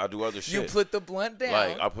 Right. I do other shit. You put the blunt down.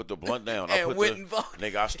 Like, I put the blunt down. And went and voted.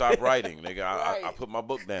 Nigga, I stopped writing. Nigga, Right. I put my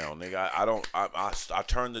book down. Nigga, I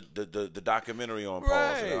turned the documentary on pause.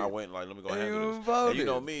 Right. And I went like, let me go And handle you this. voted. And you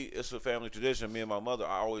know me, it's a family tradition. Me and my mother,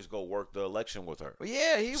 I always go work the election with her. Well,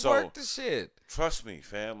 yeah, he worked the shit. Trust me,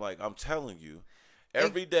 fam. Like, I'm telling you,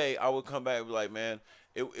 every day I would come back and be like, man,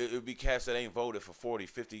 it would be cats that ain't voted for 40,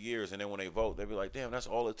 50 years, and then when they vote, they'd be like, damn, that's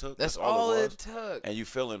all it took? That's all it it took. And you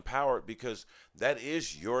feel empowered because that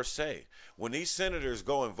is your say. When these senators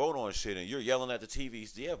go and vote on shit and you're yelling at the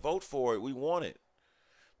TVs, yeah, vote for it, we want it.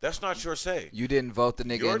 That's not your say. You didn't vote the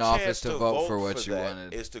nigga in office to vote for what you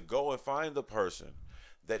wanted. Is to go and find the person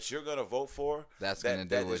that you're going to vote for that's going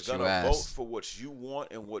to do what you vote asked. for what you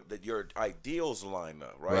want and what that your ideals line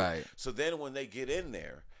up, right? Right. So then when they get in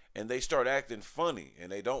there and they start acting funny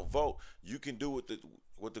and they don't vote, you can do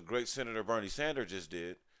what the great Senator Bernie Sanders just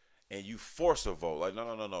did, and you force a vote. Like,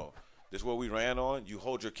 no. This is what we ran on. You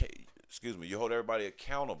hold your case. you hold everybody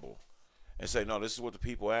accountable and say, no, this is what the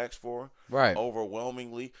people asked for. Right.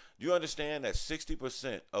 Overwhelmingly, you understand that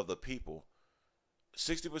 60% of the people,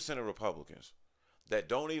 60% of Republicans that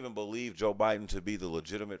don't even believe Joe Biden to be the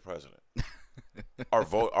legitimate president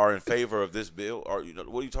are in favor of this bill. Or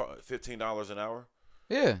what are you talking? $15 an hour?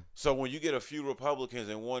 Yeah. So when you get a few Republicans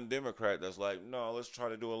and one Democrat that's like, no, let's try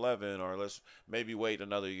to do 11, or let's maybe wait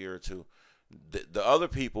another year or two. The other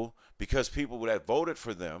people, because people that voted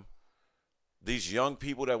for them, these young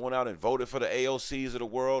people that went out and voted for the AOCs of the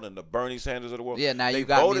world and the Bernie Sanders of the world. Yeah, now they you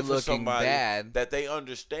got me voted for looking somebody bad. that they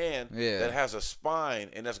understand, Yeah. that has a spine,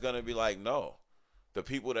 and that's going to be like, no, the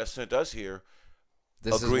people that sent us here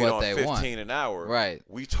This agreed is what on they 15 want. an hour. Right.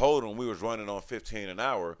 We told them we was running on 15 an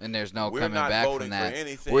hour. And there's no We're coming not back voting from that. for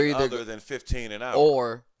anything We're either other than 15 an hour.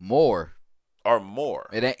 or more. Or more.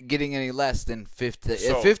 It ain't getting any less than 15.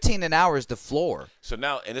 So- 15 an hour is the floor. So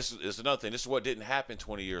now, and this is another thing. This is what didn't happen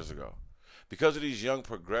 20 years ago. Because of these young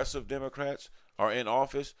progressive Democrats are in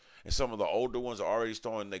office, and some of the older ones are already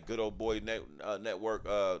starting the good old boy network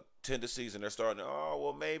tendencies, and they're starting to,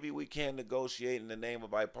 well, maybe we can negotiate in the name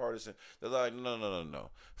of bipartisan. They're like, no.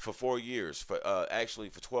 For 4 years, actually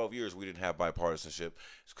for 12 years, we didn't have bipartisanship.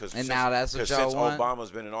 Now that's what y'all since want?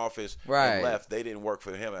 Obama's been in office Right. and left, they didn't work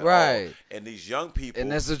for him at Right. all. And these young people,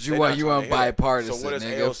 And that's what you they're want. not You trying want to hear that. bipartisan, So what is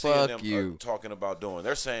nigga. AOC and Fuck them you. talking about doing?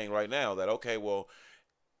 They're saying right now that, okay, well,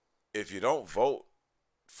 if you don't vote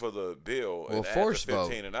for the bill Well, and add force the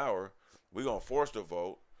 15 an hour, we're going to force the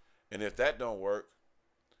vote. And if that don't work,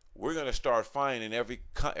 we're going to start fining every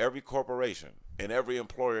corporation and every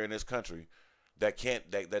employer in this country that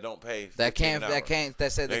don't pay 15 an hour.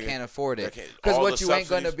 That said they can't afford it. can't- Because all what the you ain't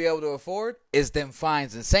going to subsidies- be able to afford is them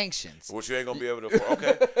fines and sanctions. Which you ain't gonna be able to afford.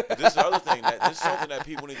 Okay, but this is the other thing. This is something that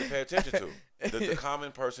people need to pay attention to. The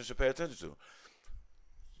common person should pay attention to.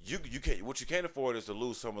 You can't. What you can't afford is to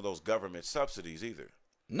lose some of those government subsidies either.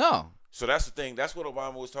 No. So that's the thing. That's what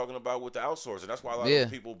Obama was talking about with the outsourcing. That's why a lot Yeah.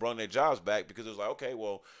 of people brought their jobs back, because it was like, okay,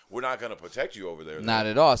 well, we're not gonna protect you over there. then. Not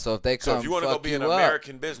at all. So if they come So if you want to go fuck be you an up,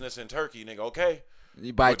 American business in Turkey, nigga, okay.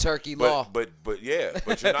 you by But- turkey but, law. But you're not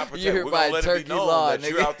protected. You're We're by gonna let it turkey be known law, that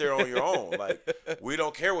you're nigga. out there on your own. Like, we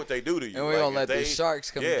don't care what they do to you. And we like, gonna if let the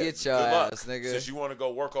sharks come get your good luck, ass, nigga. Since you want to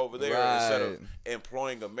go work over there instead of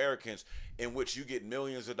employing Americans, in which you get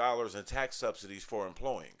millions of dollars in tax subsidies for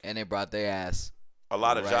employing. And they brought their ass. A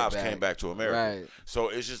lot of Right jobs back. came back to America. Right. So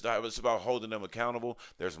it's about holding them accountable.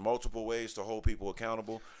 There's multiple ways to hold people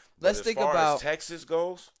accountable. But Let's as think far about- as Texas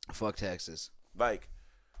goes, Fuck Texas. like,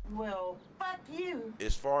 Well, fuck you.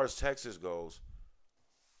 as far as Texas goes,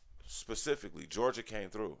 specifically, Georgia came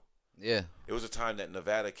through. Yeah. It was a time that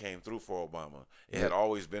Nevada came through for Obama. It had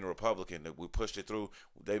always been Republican. That we pushed it through.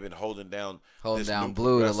 They've been holding down this new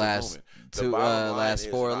blue the progressive last movement. two bottom line last is,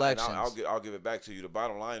 four and elections. I'll give it back to you. The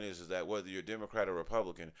bottom line is that whether you're Democrat or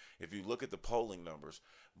Republican, if you look at the polling numbers,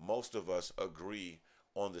 most of us agree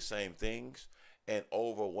on the same things, and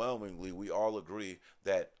overwhelmingly, we all agree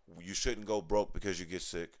that you shouldn't go broke because you get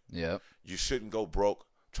sick. Yep. You shouldn't go broke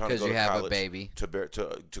trying to 'Cause go you to have a college baby. to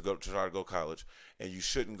try to go college, and you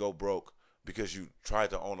shouldn't go broke because you tried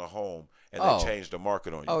to own a home and Oh. they changed the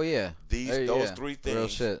market on you. Oh yeah. Those Yeah. three Real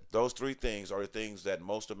things. shit. Those three things are the things that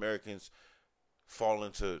most Americans fall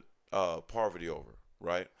into poverty over,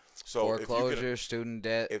 right? So if you Foreclosure, can, student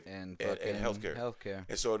debt, and fucking healthcare. Healthcare.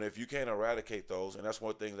 And so if you can't eradicate those, and that's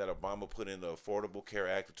one thing that Obama put in the Affordable Care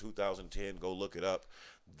Act of 2010, go look it up.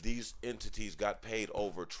 These entities got paid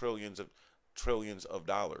over trillions of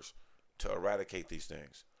dollars to eradicate these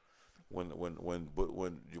things. When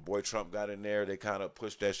your boy Trump got in there, they kind of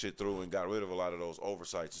pushed that shit through and got rid of a lot of those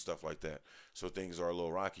oversights and stuff like that. So things are a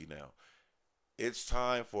little rocky now. It's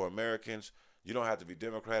time for Americans. You don't have to be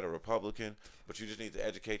Democrat or Republican, but you just need to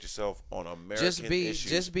educate yourself on American issues.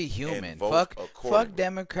 Just be and human. vote Fuck accordingly.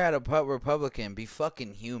 Democrat or Republican. Be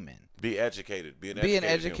fucking human. Be educated. Be an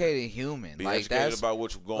educated human. Be Like educated that's about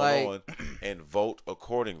what's going like- on and vote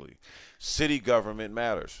accordingly. City government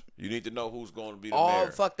matters. You need to know who's going to be the all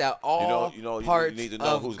mayor. fuck that. All you parts need to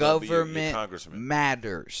know of who's gonna be your government congressman.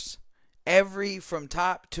 matters. Every from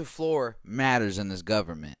top to floor matters in this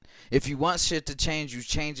government. If you want shit to change, you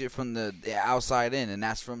change it from the outside in, and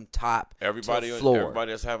that's from top Everybody to floor.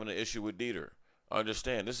 Everybody that's having an issue with Dieter,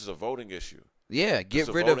 understand this is a voting issue. Yeah, get It's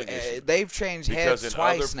a rid of. voting issue. They've changed Because heads in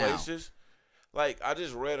twice other now. places, like I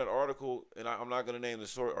just read an article, and I'm not going to name the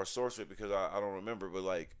source or source it because I don't remember, but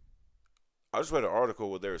like I just read an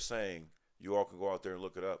article where they were saying, you all can go out there and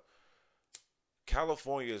look it up.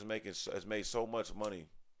 California has made so much money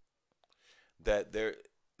that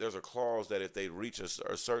there's a clause that if they reach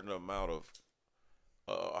a certain amount of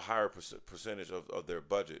a higher percentage of their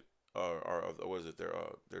budget, or what is it?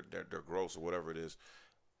 Their gross or whatever it is.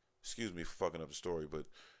 Excuse me for fucking up the story, but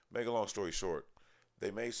make a long story short,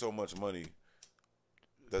 they made so much money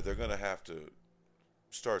that they're gonna have to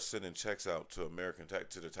start sending checks out to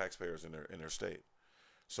to the taxpayers in their state.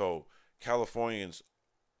 So Californians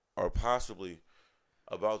are possibly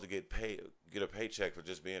about to get a paycheck for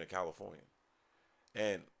just being a Californian.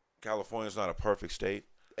 And California's not a perfect state,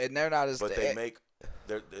 and they're not as. But they make.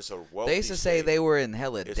 It's a wealthy. They used to say state. they were in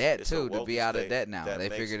hella debt it's too to be out of debt now. They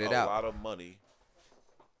figured it out. A lot of money,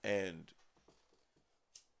 and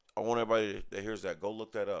I want everybody that hears that go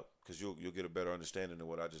look that up because you'll get a better understanding than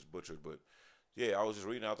what I just butchered. But yeah, I was just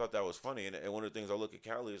reading. I thought that was funny, and one of the things I look at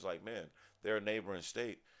Cali is like, man, they're a neighboring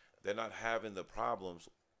state. They're not having the problems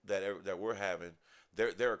that we're having.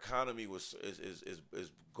 Their economy was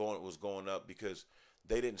going up because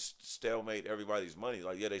they didn't stalemate everybody's money.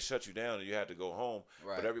 Like, yeah, they shut you down and you had to go home,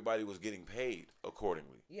 right. But everybody was getting paid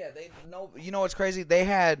accordingly. Yeah, they know. You know what's crazy? They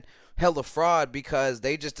had hella fraud because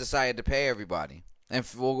they just decided to pay everybody, and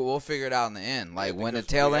we'll figure it out in the end. Like when the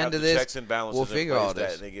tail end of this, checks and balances we'll figure all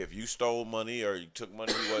this. Nigga, if you stole money or you took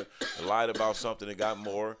money, you lied about something and got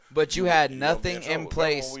more. But you had nothing in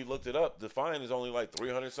place. When we looked it up, the fine is only like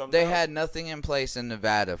 $300 something. They had nothing in place in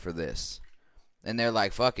Nevada for this. And they're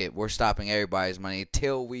like, fuck it, we're stopping everybody's money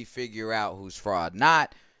till we figure out who's fraud.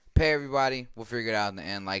 Not pay everybody, we'll figure it out in the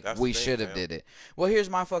end. Like, we should have did it. Well, here's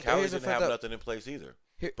my fucking... Cali didn't have nothing in place either.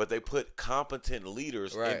 But they put competent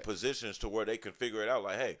leaders in positions to where they can figure it out.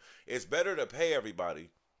 Like, hey, it's better to pay everybody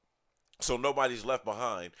so nobody's left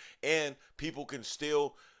behind. And people can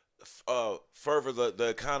still further the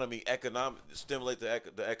economy, stimulate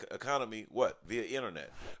the economy, what? Via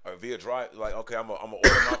internet or via drive. Like, okay, I'm gonna order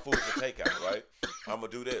my food for takeout, right? I'm gonna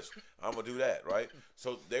do this, I'm gonna do that, right?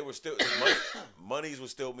 So they were still monies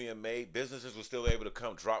was still being made. Businesses were still able to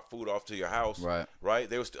come drop food off to your house, right?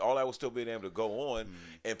 They was all that was still being able to go on,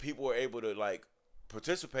 and people were able to like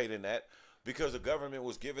participate in that. Because the government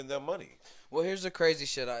was giving them money. Well, here's the crazy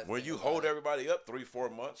shit. When you hold everybody up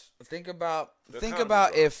 3-4 months. Think about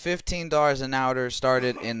if $15 an hour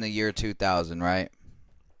started in the year 2000, right?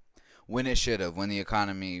 When it should have, when the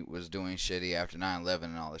economy was doing shitty after 9/11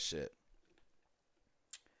 and all this shit.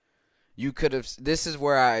 You could have. This is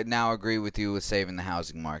where I now agree with you with saving the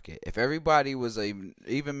housing market. If everybody was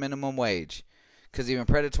even minimum wage, because even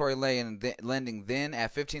predatory lending then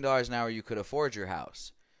at $15 an hour, you could afford your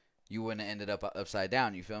house. You wouldn't have ended up upside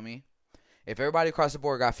down. You feel me? If everybody across the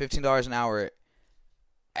board got $15 an hour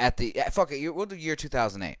we'll do year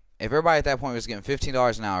 2008. If everybody at that point was getting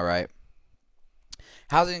 $15 an hour, right?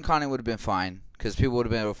 Housing economy would have been fine because people would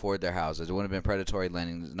have been able to afford their houses. It wouldn't have been predatory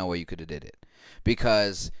lending. There's no way you could have did it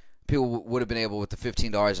because people would have been able with the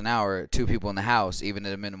 $15 an hour, two people in the house, even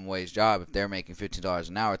at a minimum wage job, if they're making $15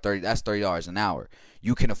 an hour, that's $30 an hour.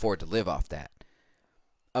 You can afford to live off that.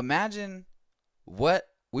 Imagine what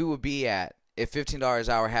we would be at if $15 an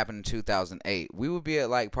hour happened in 2008. We would be at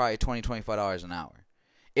like probably $20, $25 an hour.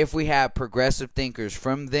 If we had progressive thinkers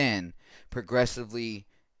from then progressively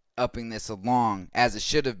upping this along as it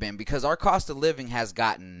should have been, because our cost of living has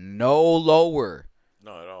gotten no lower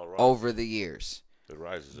over the years. It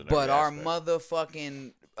rises in but our aspect.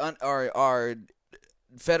 Motherfucking our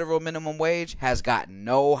federal minimum wage has gotten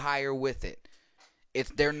no higher with it.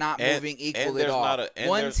 They're not moving equal at all.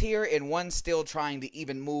 One's here and one's still trying to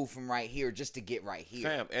even move from right here just to get right here.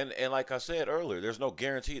 Fam, and like I said earlier, there's no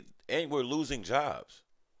guarantee, and we're losing jobs.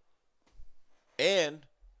 And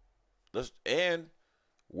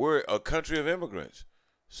we're a country of immigrants,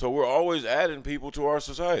 so we're always adding people to our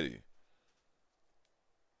society.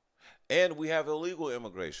 And we have illegal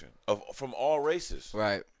immigration from all races.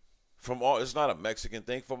 Right. It's not a Mexican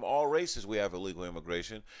thing. From all races, we have illegal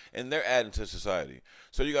immigration, and they're adding to society.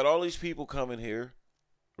 So you got all these people coming here,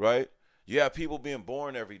 right? You have people being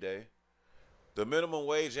born every day. The minimum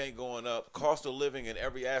wage ain't going up. Cost of living in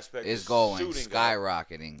every aspect is going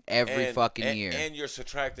skyrocketing every fucking year. And you're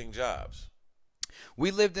subtracting jobs. We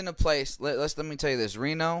lived in a place. Let me tell you this.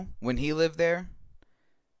 Reno, when he lived there,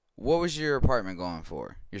 what was your apartment going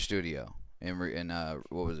for? Your studio in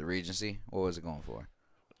what was it, Regency? What was it going for?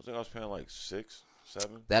 I think I was paying like $600, $700.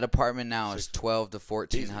 That apartment now is $1,200 to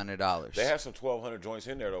 $1,400. They had some 1,200 joints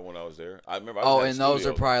in there though when I was there. I remember. And those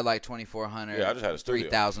are probably like $2,400. Yeah, I just had a studio.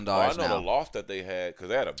 $3,000 now. I know the loft that they had because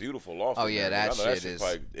they had a beautiful loft. Oh yeah, that shit is.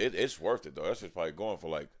 It's worth it though. That shit's probably going for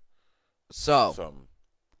like. So. Something.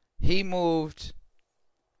 He moved.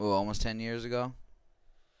 Almost 10 years ago.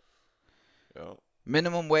 Yeah.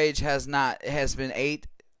 Minimum wage has been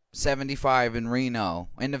 $8.75 in Reno,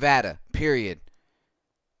 in Nevada. Period.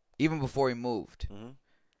 Even before he moved. Mm-hmm.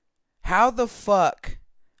 How the fuck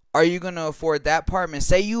Are you going to afford that apartment?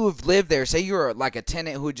 Say you have lived there. Say you're like a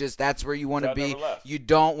tenant who just, that's where you want to I be. never left. You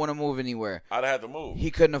don't want to move anywhere. I'd have had to move.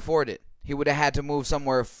 He couldn't afford it. He would have had to move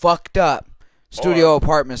somewhere fucked up. Studio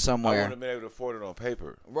apartment I somewhere. wouldn't have been able to afford it on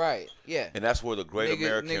paper. Right, yeah. And that's where the great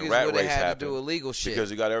American niggas rat would have race had happened. to do illegal shit. Because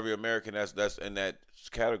you got every American that's in that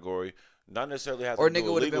category. Not necessarily have or to do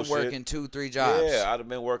nigga would have illegal been working shit. 2-3 jobs. Yeah, I'd have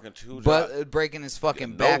been working 2 jobs. But breaking his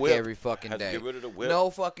fucking No back whip. every fucking Had to day. get rid of the whip. No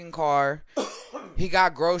fucking car. He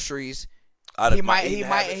got groceries. I'd He have- might my eating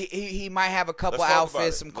habits- he might have a couple Let's talk about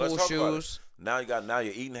outfits, it. some Let's cool talk about it. shoes. Now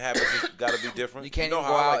your eating habits has got to be different. You can't know even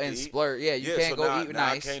how go I out like and to eat. splurge. Yeah, you can't so go now, eat now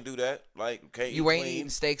nice. I can't do that. Like can't You eat ain't clean. eating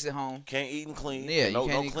steaks at home. Can't eat and clean. Yeah, no,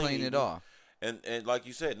 you can't no eat clean at eating. all. And like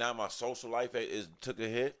you said, now my social life took a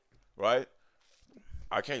hit. Right.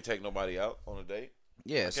 I can't take nobody out on a date.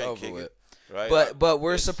 Yeah, I it's can't over kick with. it, right? But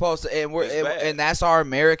we're supposed to, and it's bad. and that's our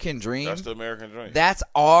American dream. That's the American dream. That's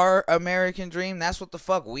our American dream. That's what the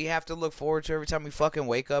fuck we have to look forward to every time we fucking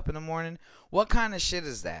wake up in the morning. What kind of shit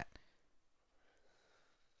is that?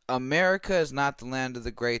 America is not the land of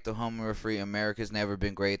the great, the home of the free. America's never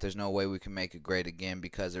been great. There's no way we can make it great again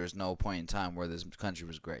because there's no point in time where this country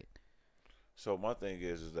was great. So my thing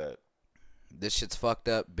is that This shit's fucked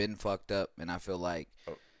up, been fucked up, and I feel like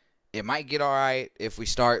Oh. it might get all right if we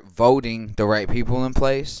start voting the right people in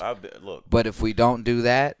place. look. But if we don't do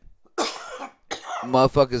that,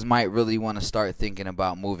 motherfuckers might really want to start thinking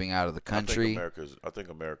about moving out of the country. I think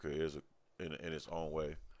America is in its own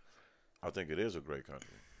way. I think it is a great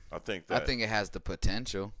country. I think it has the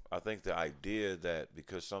potential. I think the idea that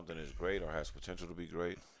because something is great or has potential to be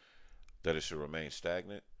great, that it should remain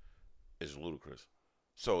stagnant is ludicrous.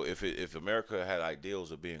 So if America had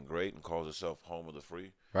ideals of being great and calls itself home of the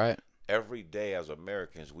free, Right. every day as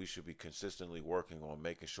Americans we should be consistently working on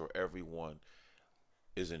making sure everyone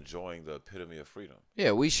is enjoying the epitome of freedom.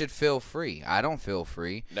 Yeah, we should feel free. I don't feel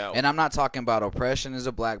free. Now- And I'm not talking about oppression as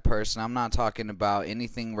a black person. I'm not talking about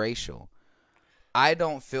anything racial. I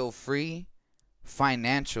don't feel free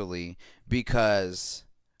financially because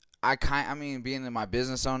I mean, being in my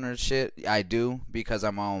business owner shit, I do because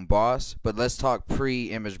I'm my own boss. But let's talk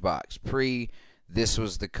pre-Image Box. This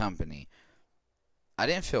was the company. I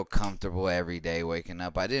didn't feel comfortable every day waking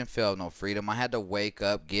up. I didn't feel no freedom. I had to wake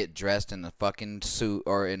up, get dressed in a fucking suit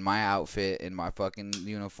or in my outfit, in my fucking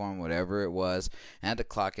uniform, whatever it was, and I had to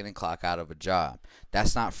clock in and clock out of a job.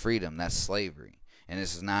 That's not freedom. That's slavery. And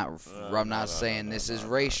this is not, I'm not saying this is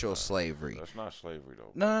racial slavery. That's not slavery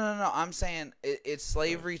though. No. I'm saying it's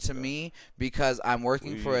slavery to me because I'm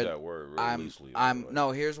working We for use a. that word really loosely,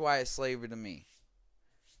 No. Here's why it's slavery to me.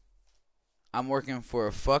 I'm working for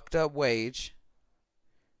a fucked up wage,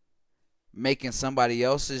 making somebody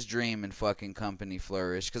else's dream and fucking company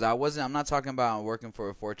flourish. Because I'm not talking about working for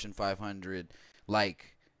a Fortune 500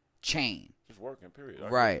 like chain. Just working, period.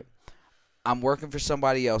 Right. I'm working for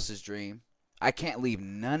somebody else's dream. I can't leave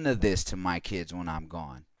none of this to my kids when I'm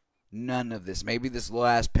gone. None of this. Maybe this little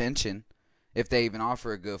ass pension, if they even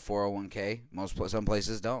offer a good 401k. Some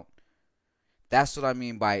places don't. That's what I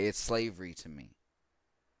mean by it's slavery to me.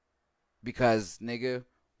 Because, nigga,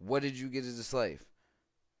 what did you get as a slave?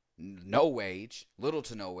 No wage, little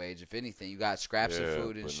to no wage. If anything, you got scraps of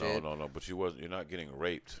food and shit. No. But you're not getting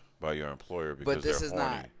raped by your employer because But this they're is horny.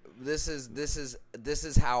 not. This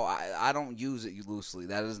is how I don't use it loosely.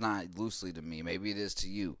 That is not loosely to me. Maybe it is to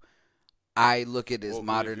you. I look at it as Well,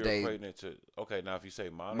 modern if day. you're equating it to, okay, now if you say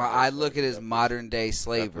modern, I look at it as that modern day puts it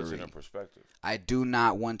slavery. in perspective. I do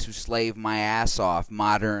not want to slave my ass off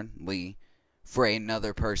modernly for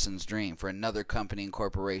another person's dream, for another company and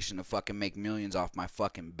corporation to fucking make millions off my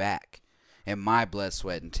fucking back and my blood,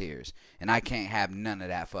 sweat, and tears. And I can't have none of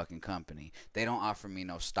that fucking company. They don't offer me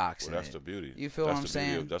no stocks Well, in that's it. the beauty. You feel that's what I'm the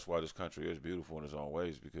beauty saying? that's why this country is beautiful in its own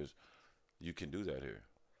ways because you can do that here.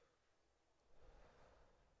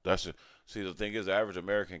 See, the thing is, the average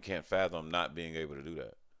American can't fathom not being able to do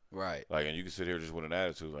that. Right. Like, and you can sit here just with an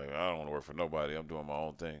attitude like, I don't want to work for nobody. I'm doing my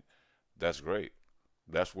own thing. That's great.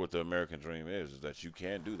 That's what the American dream is that you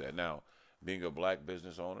can do that. Now, being a black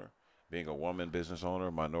business owner, being a woman business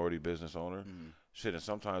owner, minority business owner, shit, and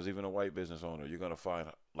sometimes even a white business owner, you're gonna find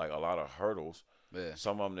like a lot of hurdles. Yeah.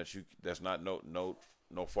 Some of them that's not no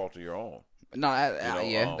fault of your own. No,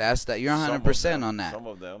 know, that's that. You're Some of 100% them- on that. Some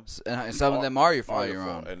of them, And some of them are your fault. your You're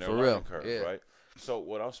fault, wrong. and they're For learning real. curves, Yeah. right? So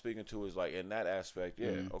what I'm speaking to is like in that aspect,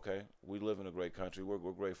 okay, we live in a great country. We're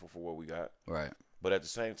grateful for what we got, Right. but at the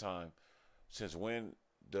same time, since when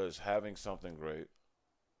does having something great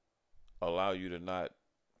allow you to not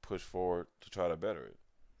push forward to try to better it?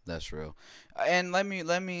 That's real. And let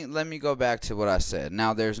me go back to what I said.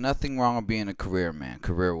 Now, there's nothing wrong with being a career man,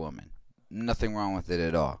 career woman. Nothing wrong with it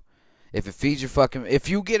at all. If it feeds your fucking, if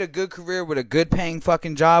you get a good career with a good paying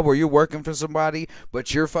fucking job where you're working for somebody,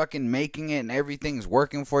 but you're fucking making it and everything's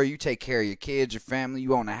working for you, you take care of your kids, your family,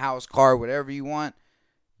 you own a house, car, whatever you want,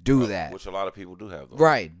 do that. Which a lot of people do have, though.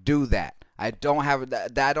 Right, do that. I don't have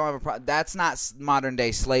that. I don't have a problem. That's not modern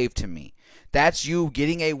day slave to me. That's you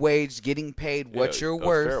getting a wage, getting paid what you're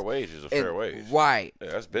worth. A fair wage is a fair wage. Right. Yeah,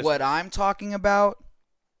 that's business. What I'm talking about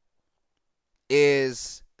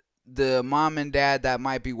is the mom and dad that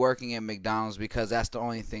might be working at McDonald's because that's the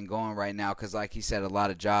only thing going right now because, like he said, a lot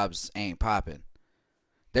of jobs ain't popping.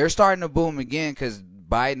 They're starting to boom again because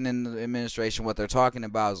Biden and the administration, what they're talking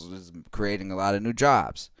about is creating a lot of new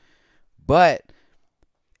jobs. But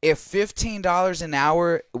if $15 an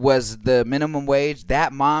hour was the minimum wage,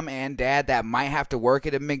 that mom and dad that might have to work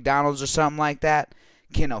at a McDonald's or something like that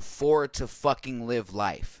can afford to fucking live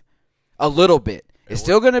life a little bit. It's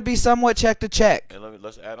still going to be somewhat check to check. And let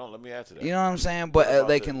me add to that. You know what I'm saying? But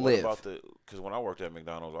they can live. Because when I worked at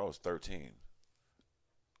McDonald's, I was 13.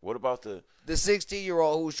 What about the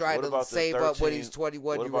 16-year-old who's trying to save up when he's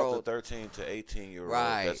 21-year-old? What about the 13 to 18-year-old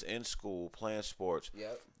that's in school playing sports,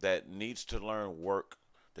 that needs to learn work,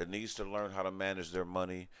 that needs to learn how to manage their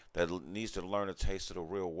money, that needs to learn a taste of the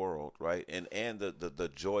real world, right? And the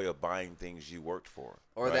joy of buying things you worked for.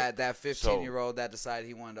 Or right? that 15-year-old that decided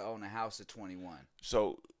he wanted to own a house at 21.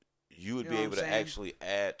 So you would be able to actually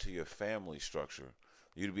add to your family structure.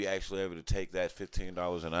 You'd be actually able to take that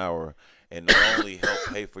 $15 an hour and not only help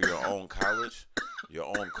pay for your own college, your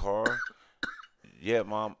own car. Yeah,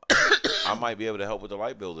 Mom, I might be able to help with the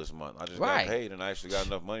light bill this month. I just got paid, and I actually got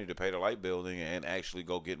enough money to pay the light bill and actually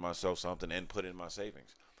go get myself something and put in my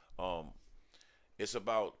savings. It's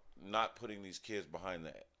about not putting these kids behind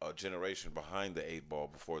the generation behind the 8 ball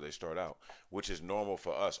before they start out, which is normal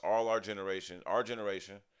for us. All our generation,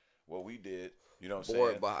 what we did, you know what I'm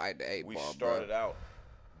saying? Behind the 8 ball. We started out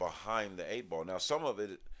behind the 8 ball. Now, some of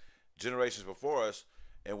it, generations before us,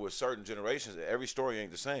 and with certain generations, every story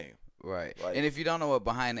ain't the same. Right. And if you don't know what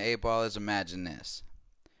behind the 8 ball is, imagine this.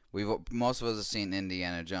 Most of us have seen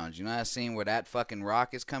Indiana Jones. You know that scene where that fucking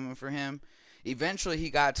rock is coming for him? Eventually, he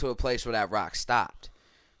got to a place where that rock stopped.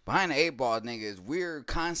 Behind the 8 ball, niggas, we're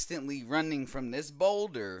constantly running from this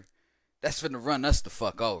boulder that's finna run us the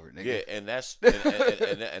fuck over, nigga. Yeah, and that's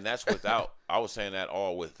and that's without. I was saying that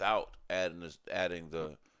all without adding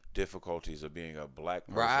the difficulties of being a black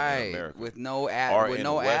person in America, with no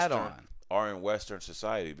add-on. Or in Western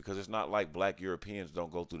society, because it's not like black Europeans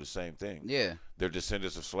don't go through the same thing. Yeah, they're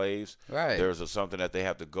descendants of slaves. Right. There's something that they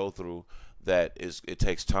have to go through that it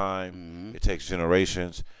takes time, it takes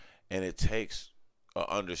generations, and it takes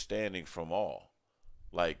understanding from all.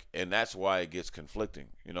 And that's why it gets conflicting,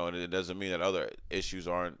 you know. And it doesn't mean that other issues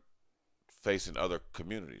aren't facing other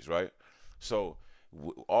communities, right? So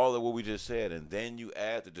all of what we just said, and then you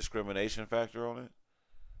add the discrimination factor on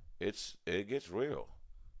it, it gets real.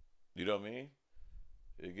 You know what I mean?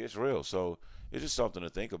 It gets real. So it's just something to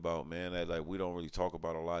think about, man, that we don't really talk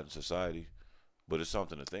about a lot in society, but it's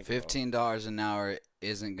something to think about. $15 an hour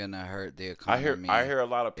isn't going to hurt the economy. I hear a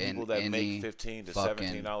lot of people that make $15 to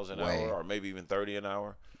 $17 an hour, or maybe even $30 an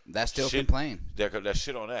hour. That still complain. That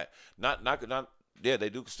shit on that. Not yeah, they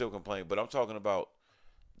do still complain, but I'm talking about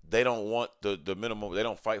they don't want the minimum. They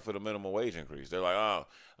don't fight for the minimum wage increase. They're like, oh,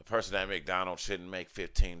 a person at McDonald's shouldn't make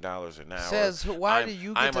 $15 an hour. Says, why do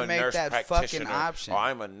you get to make that fucking option? Or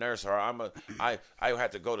I'm a nurse, or I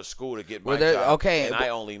have to go to school to get my job. Okay, and I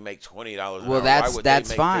only make $20 an hour. Well,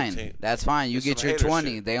 that's fine. 15? That's fine. You get your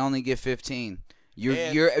 20. They only get 15.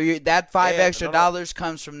 You're that $5 extra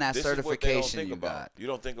comes from that certification you got. You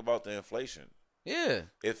don't think about the inflation. Yeah.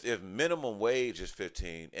 If minimum wage is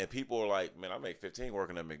 15 and people are like, man, I make 15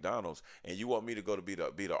 working at McDonald's, and you want me to go to be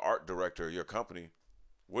the art director of your company,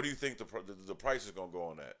 what do you think the price is gonna go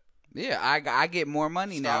on that? Yeah, I get more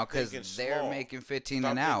money now because they're making 15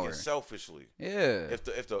 an hour. Thinking selfishly. Yeah.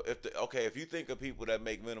 If you think of people that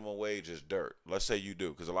make minimum wage as dirt, let's say you do,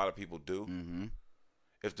 because a lot of people do. Mm-hmm.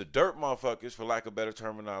 If the dirt motherfuckers, for lack of better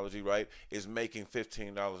terminology, right, is making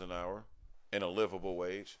 $15 an hour in a livable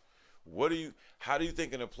wage. How do you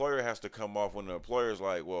think an employer has to come off when the employer's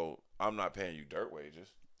like, well, I'm not paying you dirt wages.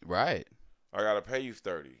 Right. I got to pay you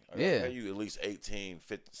 30. I got to pay you at least 18,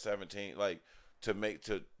 15, 17,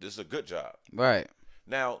 this is a good job. Right.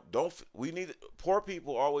 Now, poor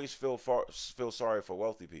people always feel sorry for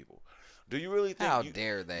wealthy people. Do you really think? How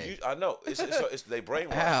dare they? I know. They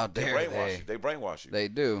brainwash. How dare they? They brainwash you. They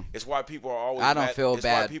do. It's why people are always. Feel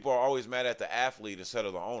bad. Why people are always mad at the athlete instead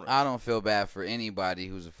of the owner. I don't feel bad for anybody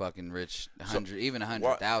who's a fucking rich even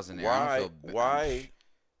 100,000. Why?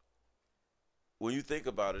 When you think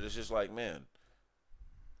about it, it's just like, man,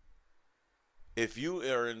 if you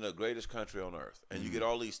are in the greatest country on earth and you get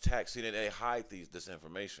all these tax, see, they hide this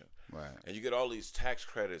information, Right. and you get all these tax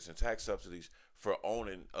credits and tax subsidies for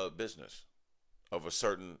owning a business of a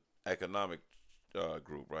certain economic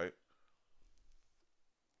group, right?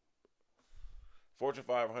 Fortune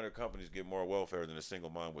 500 companies get more welfare than a single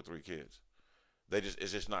mom with 3 kids.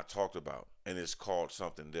 It's just not talked about, and it's called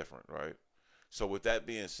something different, right? So with that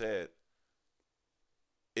being said,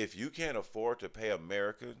 if you can't afford to pay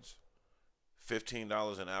Americans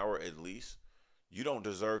 $15 an hour at least, you don't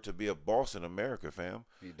deserve to be a boss in America, fam.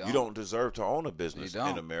 You don't deserve to own a business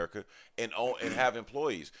in America and have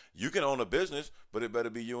employees. You can own a business, but it better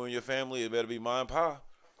be you and your family. It better be mom and pa.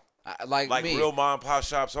 Like me. Real mom and pop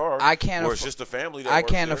shops are. I can't. Or it's just a family. That I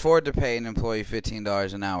can't there. afford to pay an employee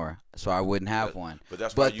 $15 an hour, so I wouldn't have one. But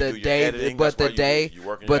that's why you do your editing. But the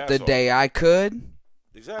day I could,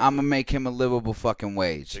 exactly. I'm gonna make him a livable fucking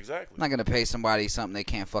wage. Exactly. I'm not gonna pay somebody something they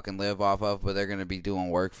can't fucking live off of, but they're gonna be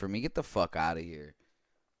doing work for me. Get the fuck out of here.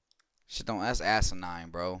 Shit, don't. That's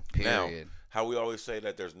asinine, bro. Period. Now, how we always say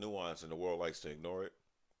that there's nuance and the world likes to ignore it.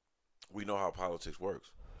 We know how politics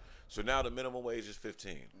works. So now the minimum wage is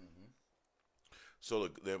 15. So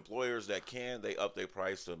the employers that can, they up their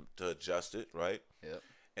price to adjust it, right? Yep.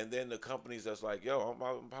 And then the companies that's like, yo,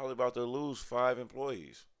 I'm probably about to lose 5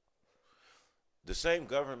 employees. The same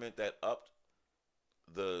government that upped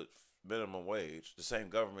the minimum wage, the same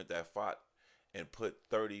government that fought and put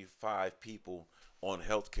 35 people on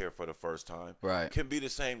health care for the first time, right, can be the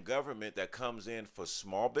same government that comes in for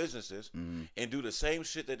small businesses and do the same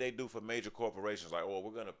shit that they do for major corporations. Like, oh,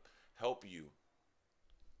 we're going to help you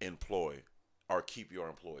employ or keep your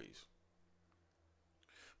employees.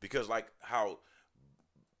 Because like how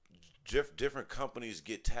different companies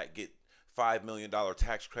get $5 million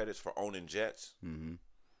tax credits for owning jets, and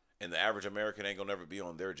the average American ain't gonna never be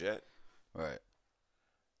on their jet. Right.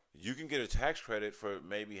 You can get a tax credit for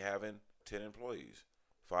maybe having 10 employees,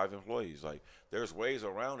 5 employees. Like, there's ways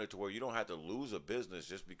around it to where you don't have to lose a business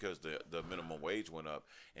just because the minimum wage went up,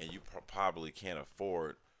 and you probably can't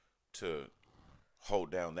afford to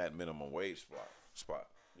hold down that minimum wage spot.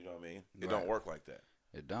 You know what I mean? It don't work like that.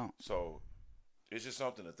 It don't. So it's just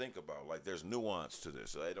something to think about. Like, there's nuance to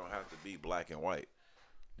this. So they don't have to be black and white.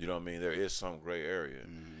 You know what I mean? There is some gray area.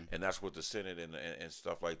 And that's what the Senate and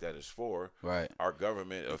stuff like that is for. Right. Our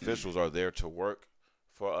government officials are there to work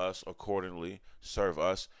for us accordingly, serve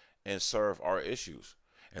us, and serve our issues.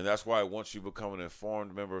 And that's why once you become an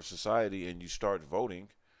informed member of society and you start voting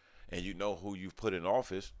and you know who you've put in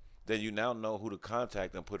office, then you now know who to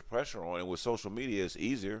contact and put pressure on. And with social media, it's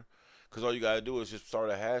easier because all you got to do is just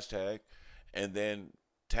start a hashtag and then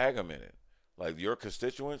tag them in it. Like, your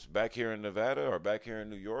constituents back here in Nevada or back here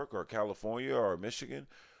in New York or California or Michigan,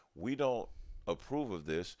 we don't approve of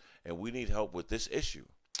this and we need help with this issue.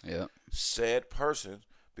 Yeah. Said person,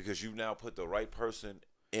 because you now put the right person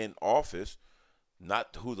in office,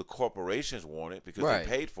 not who the corporations wanted because they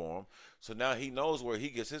paid for him. So now he knows where he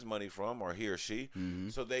gets his money from, or he or she.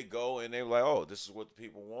 So they go and they're like, oh, this is what the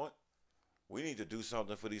people want. We need to do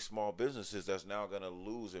something for these small businesses that's now going to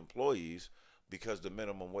lose employees because the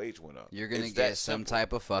minimum wage went up. You're going to get some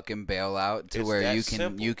type of fucking bailout to where you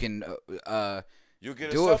can you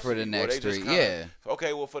get do it for the next 3. Yeah.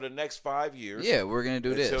 Okay, well, for the next 5 years. Yeah, we're gonna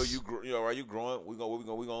do this until are you growing? We're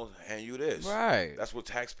gonna hand you this. Right. That's what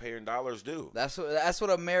taxpayer dollars do. That's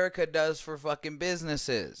what America does for fucking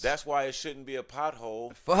businesses. That's why it shouldn't be a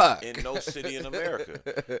pothole. In no city in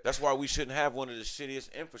America. That's why we shouldn't have one of the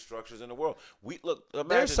shittiest infrastructures in the world.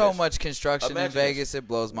 There's so much construction in Vegas. It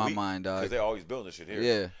blows my mind, dog. Because they're always building this shit here.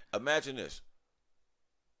 Yeah. Imagine this.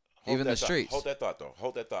 Even the streets. Hold that thought, though.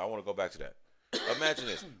 Hold that thought. I want to go back to that. Imagine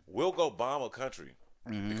this. We'll go bomb a country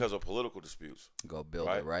because of political disputes. Go build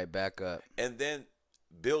it right back up. And then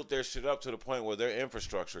build their shit up to the point where their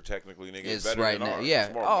infrastructure technically is better right than now. ours. Yeah.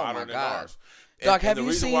 It's more my modern than God. ours. Doc, and the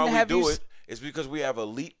reason why we do it is because we have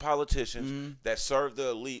elite politicians that serve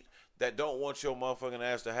the elite that don't want your motherfucking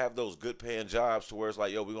ass to have those good paying jobs to where it's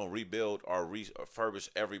like, yo, we're going to rebuild or refurbish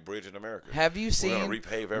every bridge in America. Have you seen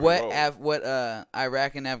repave every what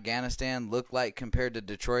Iraq and Afghanistan look like compared to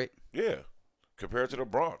Detroit? Yeah. Compared to the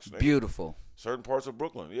Bronx. Beautiful. Certain parts of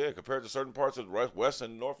Brooklyn. Yeah, compared to certain parts of West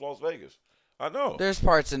and North Las Vegas. I know. There's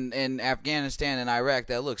parts in Afghanistan and Iraq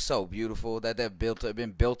that look so beautiful that they've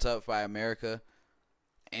been built up by America.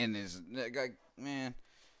 And is like, man,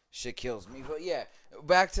 shit kills me. But yeah,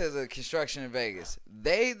 back to the construction in Vegas.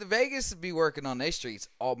 The Vegas be working on their streets.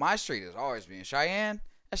 My street is always being Cheyenne.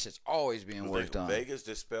 That shit's always being worked on. Vegas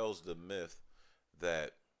dispels the myth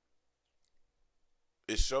that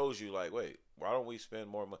it shows you like, wait, why don't we spend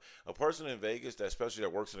more money? A person in Vegas, that especially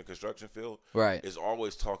that works in the construction field, Right. is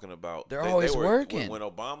always talking about. They're always working. When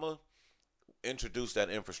Obama introduced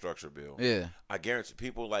that infrastructure bill, Yeah. I guarantee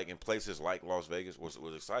people like in places like Las Vegas was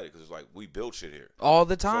excited because it's like we build shit here All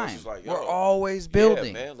the So it's time. just like, We're yo, always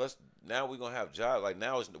building. Yeah, man. Now we're gonna have jobs. Like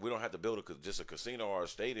now we don't have to build just a casino or a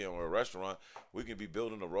stadium or a restaurant. We can be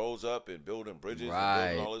building the roads up and building bridges and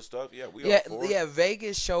building all this stuff. Yeah, yeah.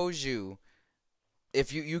 Vegas shows you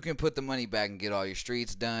if you can put the money back and get all your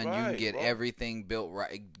streets done. You can get everything built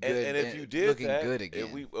right, good, and if you did looking that, good again.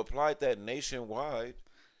 if we applied that nationwide,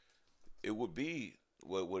 it would be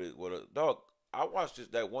what a dog. I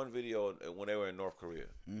watched that one video when they were in North Korea,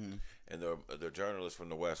 and the journalist from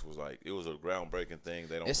the West was like, it was a groundbreaking thing.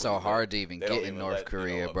 They don't. It's really so hard to even get in North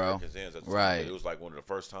Korea, bro. Right. It was like one of the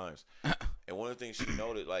first times. And one of the things she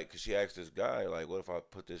noted, like, because she asked this guy, like, what if I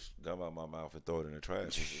put this gum out my mouth and throw it in the trash?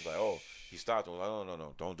 And she's like, oh, he stopped and was like,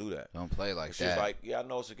 no, don't do that. Don't play like that. She's like, yeah, I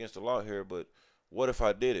know it's against the law here, but what if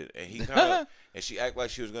I did it? And he kind of, and she acted like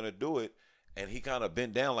she was going to do it. And he kind of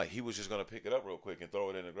bent down like he was just going to pick it up real quick and throw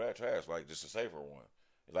it in the trash, like just a safer one.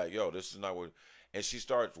 Like, yo, this is not what. And she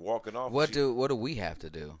starts walking off. What do we have to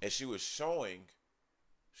do? And she was showing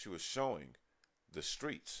the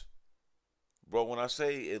streets. Bro, when I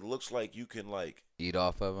say it looks like you can like eat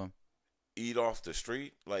off of them, eat off the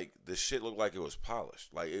street, like the shit looked like it was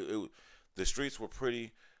polished. Like the streets were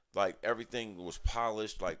pretty. Like everything was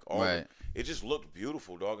polished. Like all it just looked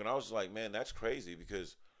beautiful, dog. And I was like, man, that's crazy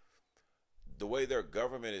because the way their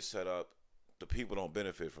government is set up, the people don't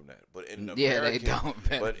benefit from that. But in an they don't.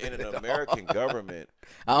 But in an American government,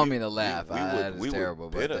 I don't mean to laugh. That is terrible,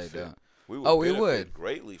 but they don't. We would benefit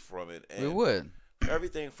greatly from it. And we would.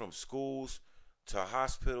 Everything from schools to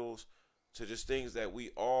hospitals to just things that we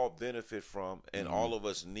all benefit from and all of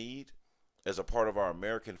us need as a part of our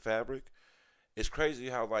American fabric. It's crazy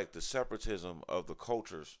how like the separatism of the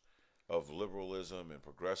cultures of liberalism and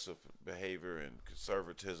progressive behavior and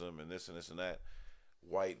conservatism and this and that,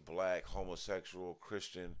 white, black, homosexual,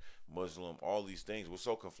 Christian, Muslim, all these things. We're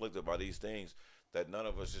so conflicted by these things that none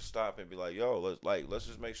of us just stop and be like, yo, let's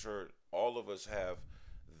just make sure all of us have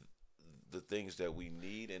the things that we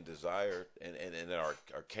need and desire and that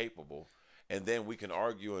are capable, and then we can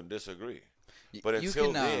argue and disagree. But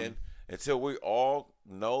until we all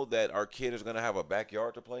know that our kid is going to have a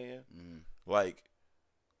backyard to play in, like,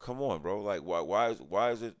 come on, bro. Like, why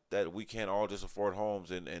is it that we can't all just afford homes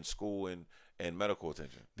and school and medical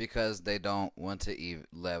attention? Because they don't want to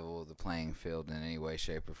level the playing field in any way,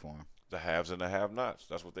 shape, or form. The haves and the have-nots.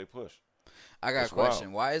 That's what they push. I got a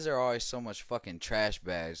question. Wild. Why is there always so much fucking trash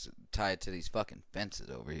bags tied to these fucking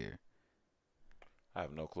fences over here? I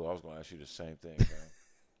have no clue. I was going to ask you the same thing, man.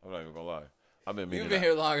 I'm not even going to lie. You've been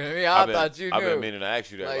here longer than me. I thought you knew. I've been meaning to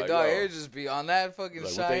ask you that. Like dog, it just be on that fucking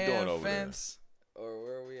like, Cheyenne fence. There? Or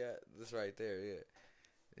where are we at? This right there, yeah.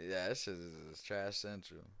 Yeah, that shit is trash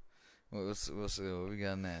central. We'll see what we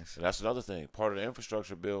got next. And that's another thing. Part of the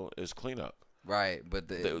infrastructure bill is cleanup. Right, but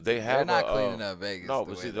they're not cleaning up Vegas. No,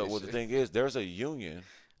 but see, the thing is, there's a union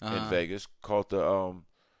in Vegas called the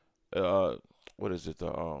what is it?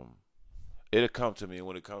 It'll come to me, and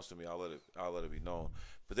when it comes to me, I'll let it be known.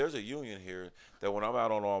 But there's a union here that when I'm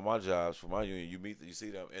out on all my jobs for my union, you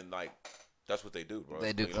see them, and like that's what they do, bro.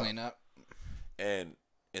 They do clean up. And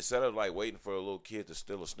instead of like waiting for a little kid to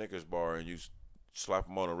steal a Snickers bar and you slap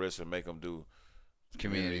them on the wrist and make them do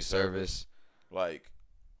community service, like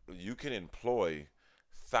you can employ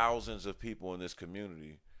thousands of people in this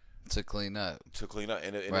community to clean up.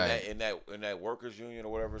 And in that workers union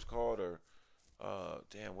or whatever it's called, or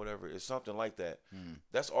whatever, it's something like that.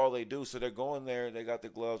 That's all they do. So they're going there, they got the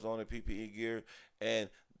gloves on, the PPE gear, and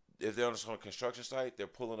if they're on a construction site, they're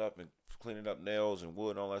pulling up and cleaning up nails and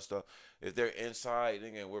wood and all that stuff. If they're inside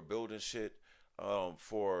and we're building shit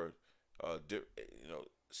for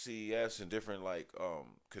CES and different like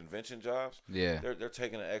convention jobs, they're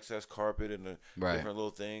taking the excess carpet and the different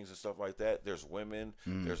little things and stuff like that. There's women,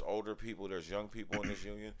 there's older people, there's young people in this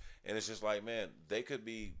union, and it's just like, man, they could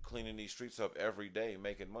be cleaning these streets up every day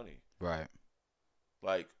making money. Right.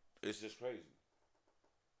 Like, it's just crazy.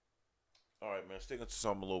 All right, man, sticking to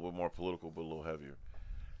something a little bit more political but a little heavier.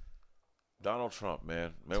 Donald Trump,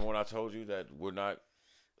 man. Remember when I told you that we're not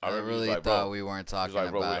I really thought we weren't talking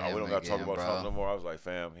about him. We don't got to talk about Trump no more. I was like,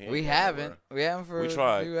 fam. We haven't for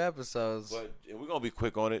a few episodes. But we're going to be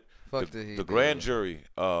quick on it. The grand jury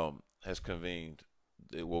has convened.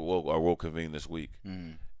 Will convene this week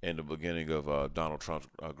in the beginning of Donald Trump's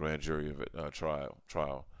grand jury trial.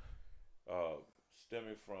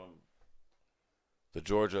 Stemming from the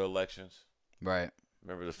Georgia elections. Right.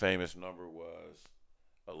 Remember the famous number was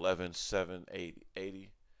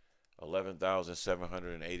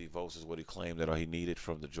 11,780 votes is what he claimed that he needed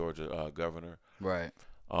from the Georgia governor. Right.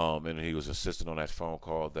 And he was insisting on that phone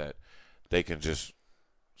call that they can just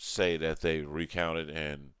say that they recounted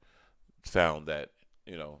and found that,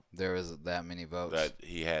 there was that many votes. that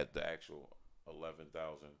he had the actual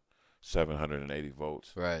 11,780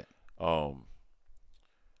 votes. Right.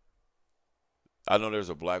 I know there's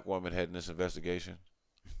a black woman heading this investigation.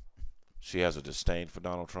 She has a disdain for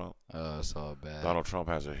Donald Trump. Oh, it's all bad. Donald Trump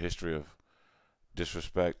has a history of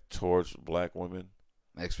disrespect towards black women,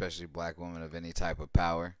 especially black women of any type of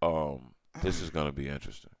power. This is going to be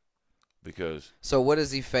interesting because. So, what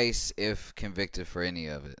does he face if convicted for any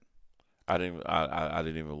of it? I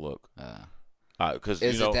didn't even look. Because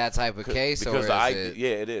is it that type of case, or is it? Yeah,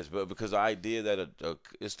 it is. But because the idea that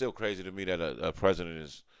it's still crazy to me that a president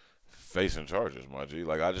is facing charges, my G.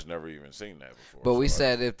 Like, I just never even seen that before. But we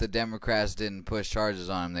said if the Democrats didn't push charges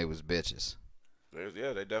on him, they was bitches.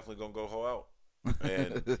 Yeah, they definitely gonna go hoe out,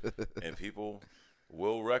 and people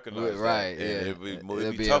will recognize right. That. Yeah,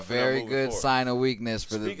 it'll be a very good sign of weakness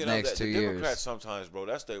for the next 2 years. Democrats sometimes, bro,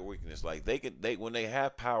 that's their weakness. Like they when they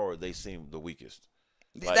have power, they seem the weakest.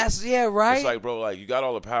 Like, that's right. It's like, bro, like you got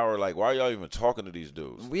all the power. Like, why are y'all even talking to these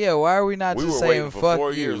dudes? Yeah, why are we not just saying for fuck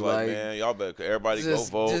 4 you? years, like, man, y'all better everybody go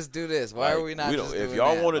vote. Just do this. Why are we not? Just if doing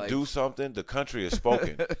y'all want to do something, the country is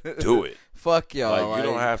spoken. Do it. Fuck y'all. Like, you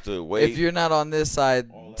don't have to wait. If you're not on this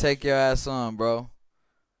side, take your ass on, bro.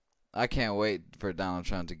 I can't wait for Donald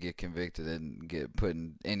Trump to get convicted and get put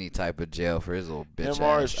in any type of jail for his little bitch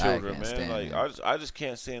ass. Children, man. Like, I just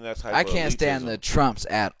can't stand that type. I can't stand the Trumps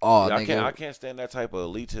at all. Yeah, I can't stand that type of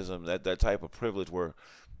elitism, that type of privilege where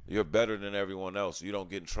you're better than everyone else. You don't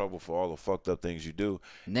get in trouble for all the fucked up things you do.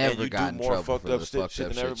 Never and you got do in more trouble fucked for up the shit fucked up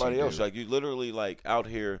than shit everybody you else. do. Like, you literally like out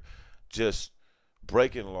here just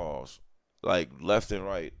breaking laws, like left and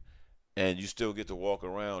right, and you still get to walk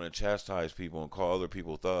around and chastise people and call other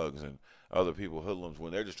people thugs and other people hoodlums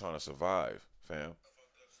when they're just trying to survive, fam.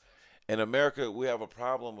 In America, we have a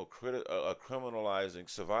problem of criminalizing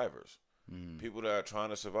survivors, people that are trying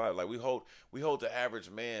to survive. Like we hold the average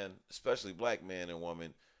man, especially black man and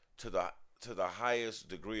woman, to the highest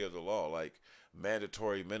degree of the law, like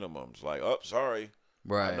mandatory minimums. Like, oh, sorry,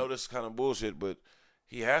 right? I know this is kind of bullshit, but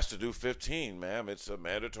he has to do 15, ma'am. It's a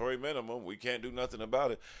mandatory minimum. We can't do nothing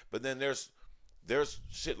about it. But then there's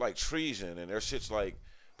shit like treason, and there's shits like.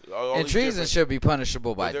 And treason should be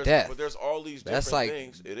punishable by death. But there's all these different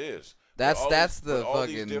things. It is. That's the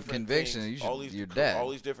fucking conviction. You're dead. All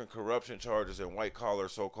these different corruption charges and white collar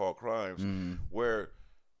so-called crimes where,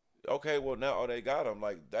 okay, well now they got him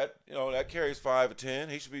like that. That carries 5 or 10.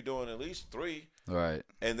 He should be doing at least 3. Right.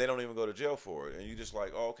 And they don't even go to jail for it. And you just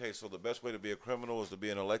like, okay, so the best way to be a criminal is to be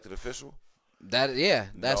an elected official. That's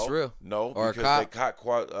real. No, or because they caught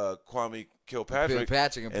Kwame Kilpatrick and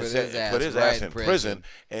put his ass in prison,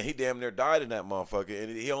 and he damn near died in that motherfucker,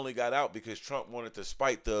 and he only got out because Trump wanted to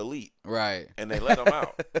spite the elite, right? And they let him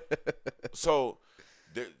out. So,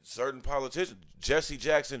 certain politicians, Jesse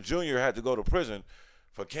Jackson Jr. had to go to prison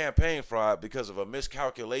for campaign fraud because of a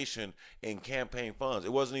miscalculation in campaign funds.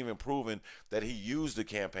 It wasn't even proven that he used the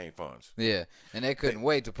campaign funds. Yeah, and they couldn't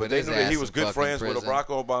wait to put but his they knew ass that he was in good friends prison. with Barack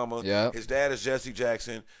Obama. Yep. His dad is Jesse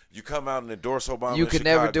Jackson. You come out and endorse Obama. You could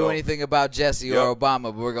never do anything about Jesse or Obama,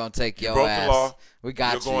 but we're gonna take your ass. You broke the law. We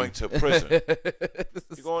got You're going to prison.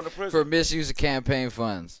 You're going to prison for misuse of campaign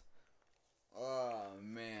funds. Oh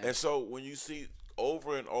man! And so when you see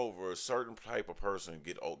over and over a certain type of person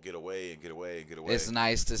get away and get away and get away, it's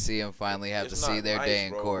nice to see them finally have to see their day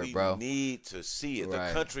in court, bro. We need to see it. Right.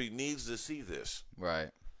 The country needs to see this. Right.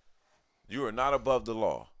 You are not above the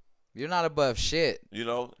law. You're not above shit.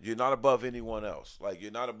 You're not above anyone else. Like,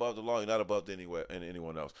 you're not above the law. You're not above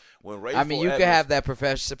anyone else. When you could have that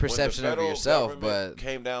perception of yourself, but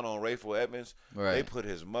came down on Rayful Edmonds, right. They put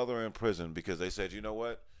his mother in prison because they said, you know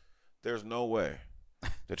what? There's no way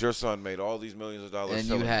that your son made all these millions of dollars and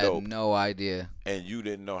selling you had dope, no idea, and you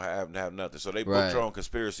didn't have nothing. So they booked her on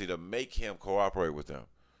conspiracy to make him cooperate with them.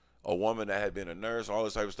 A woman that had been a nurse, all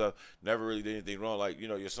this type of stuff, never really did anything wrong. Like,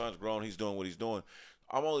 your son's grown, he's doing what he's doing.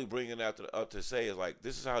 I'm only bringing that up to say is like,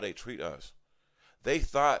 this is how they treat us. They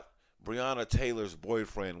thought Breonna Taylor's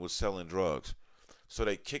boyfriend was selling drugs, so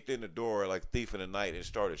they kicked in the door like thief in the night and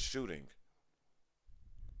started shooting.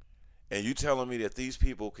 And you telling me that these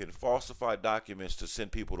people can falsify documents to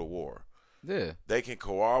send people to war? Yeah. They can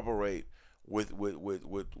cooperate with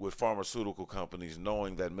pharmaceutical companies,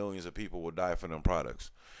 knowing that millions of people will die from them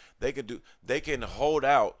products. They can hold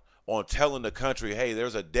out on telling the country, hey,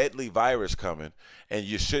 there's a deadly virus coming, and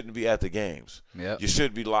you shouldn't be at the games. Yep. You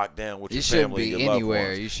should be locked down with your family. You shouldn't be your anywhere. Loved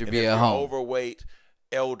ones. You should and be if at you're home. Overweight,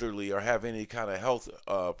 elderly or have any kind of health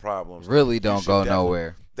problems. Really you don't should go definitely-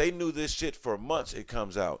 nowhere. They knew this shit for months. It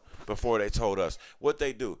comes out before they told us. What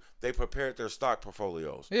they do, they prepared their stock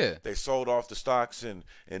portfolios. Yeah. They sold off the stocks and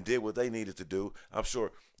did what they needed to do. I'm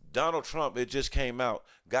sure Donald Trump, it just came out,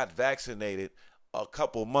 got vaccinated a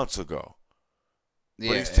couple months ago.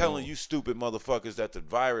 But he's telling you stupid motherfuckers that the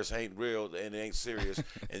virus ain't real and it ain't serious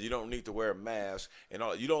and you don't need to wear a mask and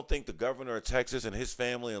all. You don't think the governor of Texas and his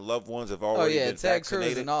family and loved ones have already been Ted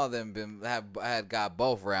vaccinated? Cruz and all of them had got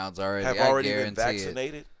both rounds already. Have I already been guarantee it.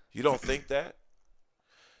 vaccinated? You don't think that?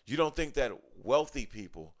 You don't think that wealthy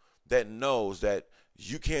people that knows that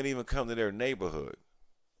you can't even come to their neighborhood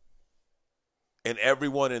and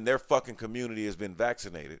everyone in their fucking community has been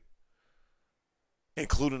vaccinated,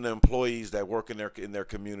 including the employees that work in their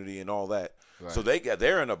community and all that. Right. So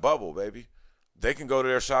they're in a bubble, baby. They can go to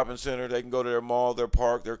their shopping center, they can go to their mall, their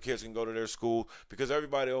park, their kids can go to their school because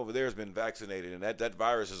everybody over there has been vaccinated, and that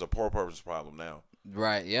virus is a poor person's problem now.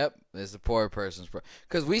 Right. Yep. It's a poor person's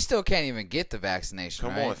because we still can't even get the vaccination.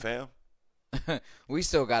 Come right? on, fam. We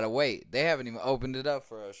still gotta wait. They haven't even opened it up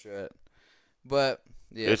for us yet. But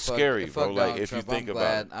yeah, It's scary, bro. Like, Donald if you Trump. think I'm about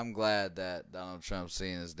glad, it. I'm glad that Donald Trump's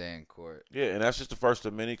seeing his day in court. Yeah, and that's just the first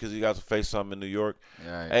of many because he got to face something in New York.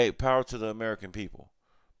 Right. Hey, power to the American people.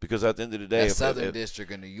 Because at the end of the day, That Southern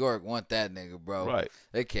District of New York want that nigga, bro. Right.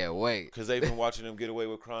 They can't wait. Because they've been watching him get away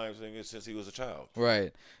with crimes since he was a child. Right.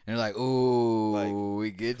 And they're like, ooh, Like, we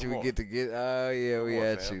get you. come We on. get to get. Oh, yeah, Come we on,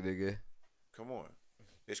 at fam. you, nigga. Come on.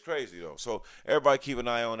 It's crazy, though. So everybody keep an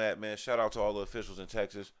eye on that, man. Shout out to all the officials in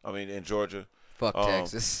Texas. I mean, in Georgia. Fuck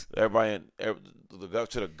Texas. Everybody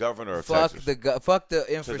to the governor of Fuck Texas. fuck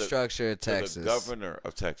the infrastructure of To Texas. the governor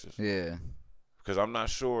of Texas. Yeah. Because I'm not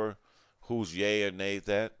sure who's yay or nay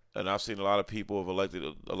that. And I've seen a lot of people of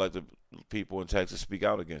elected people in Texas speak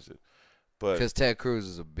out against it. But Because Ted Cruz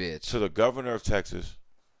is a bitch. to the governor of Texas,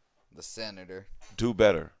 The senator. do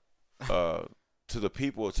better. To the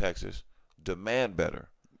people of Texas, demand better.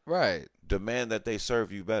 Right. Demand that they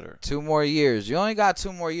serve you better. 2 more years. You only got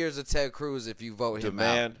 2 more years of Ted Cruz if you vote him out.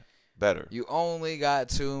 Demand better. You only got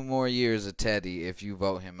 2 more years of Teddy if you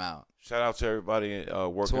vote him out. Shout out to everybody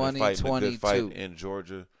working and fighting a good fight 2022. in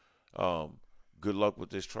Georgia. Good luck with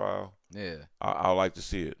this trial. Yeah. I like to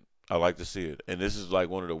see it. I like to see it. And this is like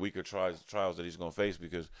one of the weaker trials that he's going to face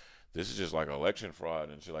because this is just like election fraud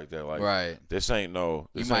and shit like that. Like, Right. This ain't no.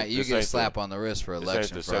 You This ain't, get this a ain't slap on the wrist for this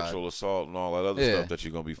election ain't the fraud. sexual assault and all that other Yeah. stuff that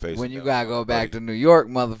you're going to be facing. When you now. gotta go back to New York,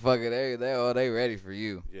 motherfucker, they ready for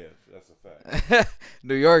you. Yeah, that's a fact.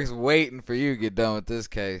 New York's waiting for you to get done with this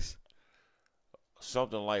case.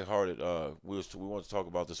 Something lighthearted. We wanted to talk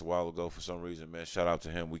about this a while ago for some reason, man. Shout out to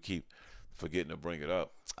him. We keep forgetting to bring it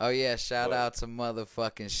up. Oh yeah, shout But- out to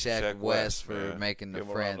motherfucking Shaq Shaq West for man. making the Give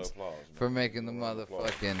him a round of French applause, man. for making the Give him a round of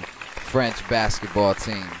applause. motherfucking French basketball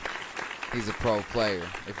team. He's a pro player.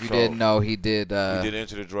 If you So, didn't know, he did. He did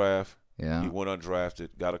enter the draft. Yeah. He went undrafted,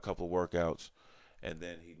 got a couple workouts, and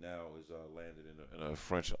then he now is landed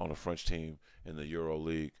on a French team in the Euro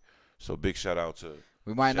League. So big shout out to.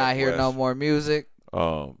 We might Shaq not hear no West. more music,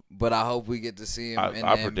 Um, but I hope we get to see him in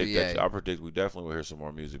I the predict NBA. that. I predict we definitely will hear some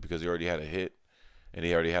more music because he already had a hit, and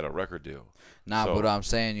he already had a record deal. Nah, So- but I'm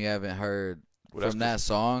saying you haven't heard Well, that's from that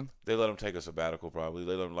song. They let him take a sabbatical probably.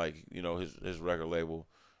 They let him his record label.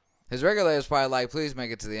 His regulator is probably like, please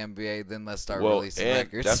make it to the NBA, then let's start releasing and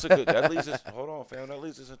records. that's a good. That leads us. Hold on, fam. That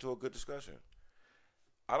leads us into a good discussion.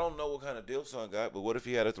 I don't know what kind of deal son got, but what if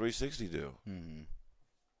he had a 360 deal? Mhm.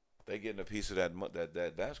 They getting a piece of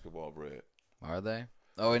that basketball bread. Are they?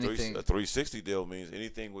 Oh, anything. A 360 deal means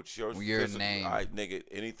anything with your name. nigga,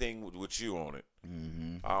 anything with you on it.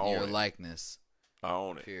 Mm-hmm. I own Your it. likeness. I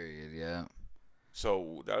own it. Period. Yeah.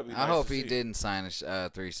 So that'd be. I nice hope to he see. didn't sign a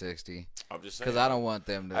 360. I'm just saying Because I don't want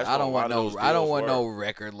them to. That's I what don't a want lot of no. those I don't deals want were. no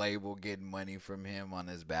record label getting money from him on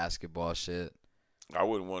his basketball shit. I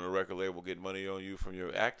wouldn't want a record label getting money on you from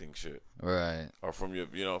your acting shit Right. or from your,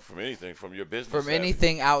 from anything, from your business. From savvy.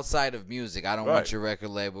 anything outside of music, I don't want Right. your record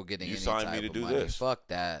label getting You any signed type me to of do money. this. Fuck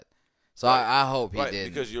that. So Right. I hope he Right,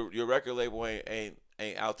 didn't. because your record label ain't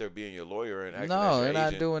out there being your lawyer and acting as No, your they're not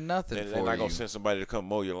agent. doing nothing And for they're not you. gonna send somebody to come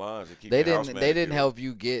mow your lawns and keep They your house didn't. They didn't manicured. help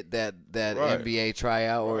you get that Right. NBA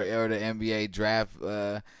tryout or Right. or the NBA draft.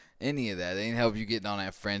 Any of that. They didn't help you getting on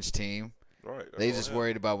that French team. Right. that's They all just him.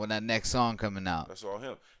 worried about when that next song coming out. That's all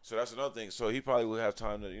him. So that's another thing. So he probably would have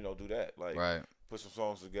time to do that. Like Right. put some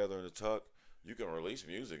songs together in the tuck. You can release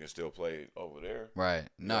music and still play it over there. Right.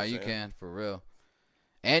 know No, what I'm you saying? can for real.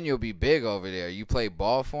 And you'll be big over there. You play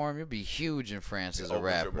ball for him, you'll be huge in France as a opens your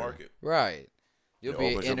rapper. market. Right. You'll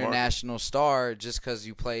be an international star just because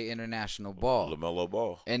you play international ball. LaMelo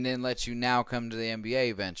Ball. And then let you now come to the NBA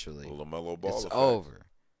eventually. The LaMelo Ball it's effect. over.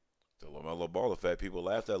 The LaMelo Ball effect. People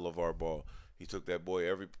laughed at LeVar Ball. He took that boy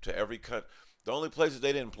to every cut. The only places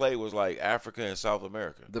they didn't play was like Africa and South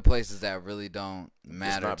America. The places that really don't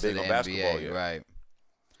matter to the NBA, yet. Right?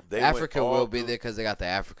 They Africa will be there because they got the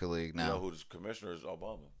Africa League now. You know who's commissioner is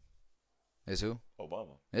Obama. Is who?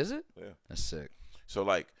 Obama. Is it? Yeah. That's sick. So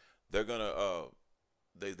like they're gonna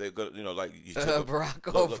they're gonna like Barack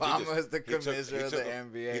Obama is the commissioner of the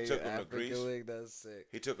NBA. He took him to Africa Greece. League. That's sick.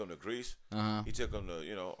 He took him to Greece. Uh-huh. He took him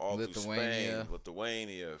to all through Spain,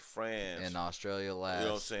 Lithuania, France, and Australia last. You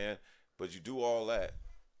know what I'm saying? But you do all that,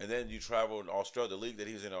 and then you travel in Australia. The league that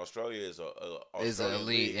he's in Australia is an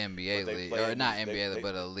elite NBA league, or not NBA,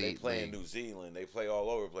 but elite. They play in New Zealand. They play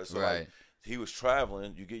all over the place. So right. Like, he was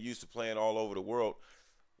traveling. You get used to playing all over the world.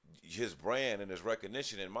 His brand and his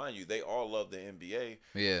recognition, and mind you, they all love the NBA.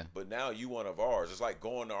 Yeah. But now you one of ours. It's like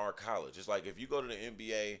going to our college. It's like if you go to the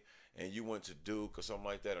NBA and you went to Duke or something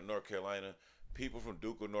like that, or North Carolina, people from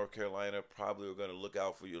Duke or North Carolina probably are going to look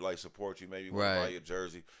out for you, like support you, maybe want to buy your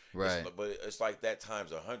jersey. Right. But it's like that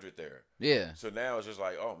times 100 there. Yeah. So now it's just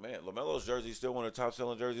like, oh man, LaMelo's jersey is still one of the top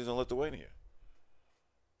selling jerseys in Lithuania.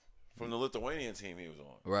 From the Lithuanian team he was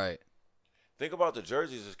on. Right. Think about the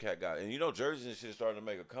jerseys this cat got. And jerseys and shit starting to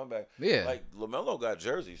make a comeback. Yeah. Like, LaMelo got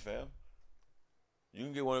jerseys, fam. You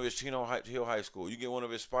can get one of his Chino Hill High School. You can get one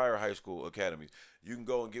of his Spire High School academies. You can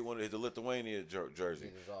go and get one of the Lithuania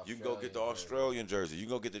jersey. You can go get the Australian jersey. You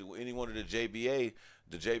can go get any one of the JBA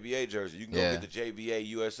jersey. You can go get the JBA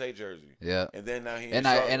USA jersey. Yeah. And then now he's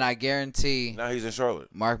I guarantee. Now he's in Charlotte.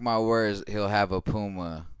 Mark my words, he'll have a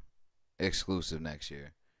Puma exclusive next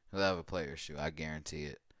year. He'll have a player shoe. I guarantee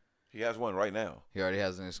it. He has one right now. He already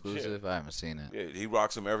has an exclusive? I haven't seen it. Yeah, he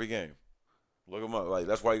rocks them every game. Look him up. Like,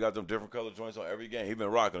 that's why he got them different color joints on every game. He been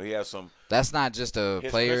rocking them. He has some. That's not just a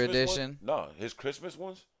player Christmas edition? No, his Christmas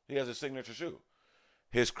ones, he has a signature shoe.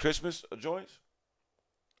 His Christmas joints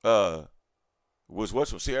was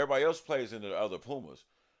what's. See, everybody else plays in the other Pumas.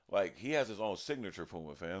 Like, he has his own signature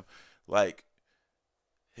Puma, fam. Like,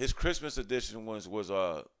 his Christmas edition was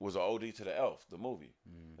an OD to the Elf, the movie.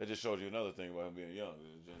 It just showed you another thing about him being young. It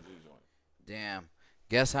was a Gen Z joint. Damn.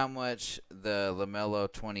 Guess how much the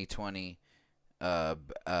LaMelo 2020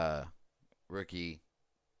 rookie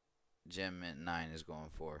Gem Mint 9 is going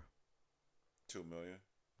for? $2 million.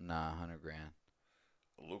 Nah, $100,000.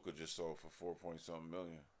 Luka just sold for 4-point-something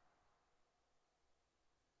million.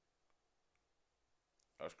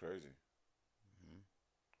 That's crazy.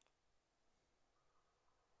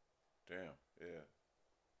 Damn, yeah.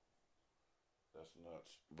 That's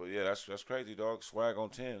nuts. But yeah, that's crazy, dog. Swag on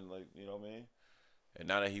 10, like, you know what I mean? And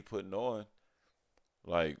now that he putting on,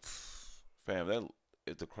 like, fam, that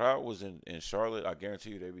if the crowd was in Charlotte, I guarantee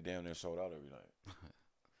you they'd be damn near sold out every night.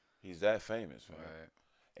 He's that famous, man. Right.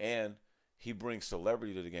 And he brings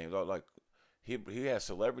celebrity to the game. Like, he has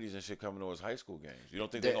celebrities and shit coming to his high school games. You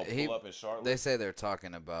don't think they're gonna pull up in Charlotte? They say they're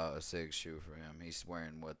talking about a SIG shoe for him. He's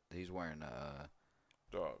wearing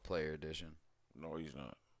Dog. Player edition. No, he's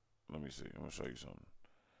not. Let me see. I'm gonna show you something.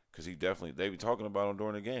 Cause they be talking about him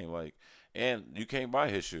during the game. Like, and you can't buy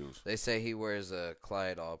his shoes. They say he wears a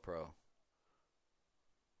Clyde All Pro.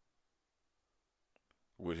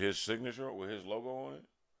 With his signature, with his logo on it.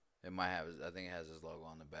 It might have. I think it has his logo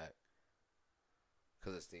on the back.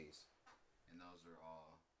 Cause it's these, and those are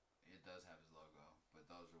all. It does have his logo, but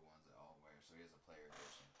those are ones that all wear. So he has a player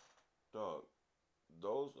edition. Dog,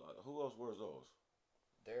 those. Who else wears those?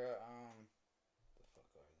 They're the fuck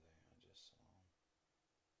are they? I just saw them.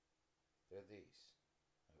 They're these,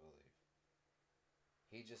 I believe.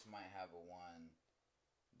 He just might have a one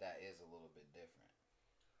that is a little bit different.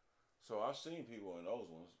 So I've seen people in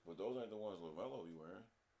those ones, but those ain't the ones LaMelo be wearing.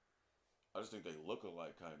 I just think they look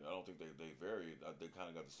alike, kind of. I don't think they vary. They kind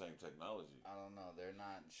of got the same technology. I don't know. They're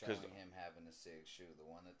not showing him having a SIG shoe. The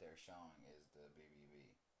one that they're showing is the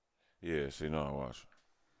BBB. Yeah, see, no, I watch.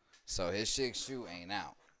 So his SIG shoe ain't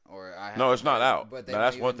out. No, it's not out. But now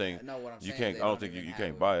that's one thing. No, what I'm you saying, can't. I don't think you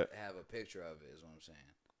can't buy it. Have a picture of it is what I'm saying.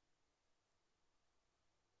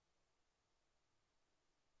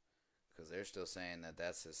 Because they're still saying that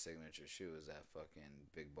that's his signature shoe. Is that fucking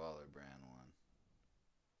Big Baller brand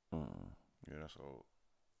one? Yeah, that's old.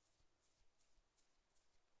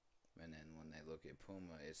 And then when they look at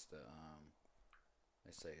Puma, it's the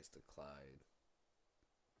they say it's the Clyde.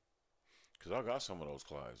 Cause I got some of those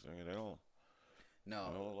Clydes. I mean, they don't. No,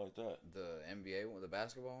 they don't look like that. The NBA one, the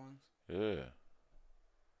basketball ones. Yeah.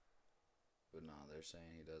 But no, they're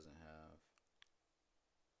saying he doesn't have.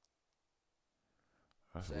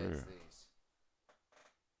 That's Say weird. it's these.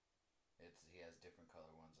 He has different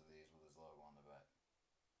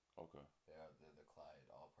Okay. They're the Clyde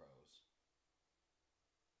All Pros.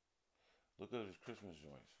 Look at his Christmas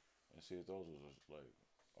joints and see if those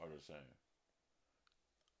are the same.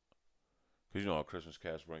 Cause you know how Christmas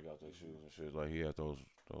cats bring out their shoes and shit. Like he had those.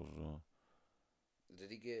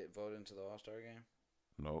 Did he get voted into the All-Star game?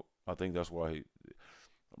 No, I think that's why he.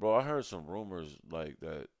 Bro, I heard some rumors like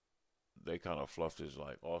that. They kind of fluffed his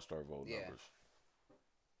like All-Star vote numbers.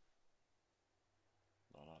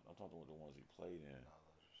 No, I'm talking about the ones he played in.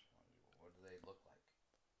 What do they look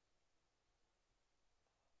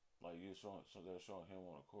like? Like you showing, so they're showing him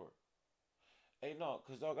on the court. Hey, no,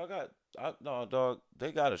 cause dog, dog,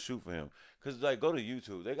 they got to shoot for him. Cause like, go to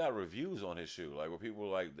YouTube, they got reviews on his shoe, like where people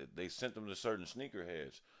like they sent them to certain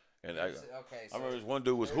sneakerheads, and I remember this one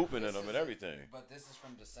dude was hooping in them and everything. But this is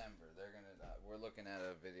from December. We're looking at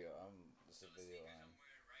a video. This is a video.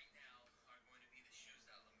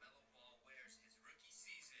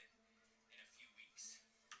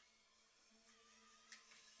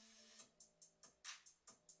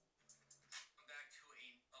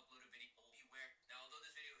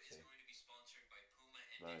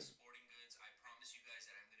 Right. Sporting goods. I promise you guys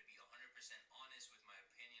that I'm going to be 100% honest with my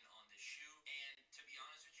opinion on this shoe. And to be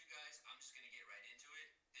honest with you guys, I'm just going to get right into it.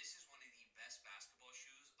 This is one of the best basketball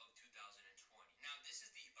shoes of 2020. Now, this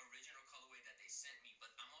is the original colorway that they sent me,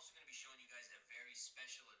 but I'm also going to be showing you guys a very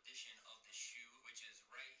special edition of the shoe, which is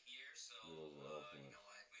right here. So, you know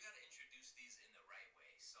what? We got to introduce these in the right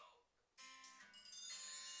way. So,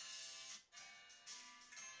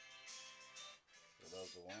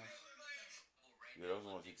 those the ones? Yeah, those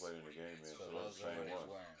are the ones he played in the game, man. So those are the same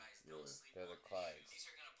ones. Yeah. They're the Clydes. These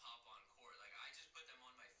are gonna pop on court. Like I just put them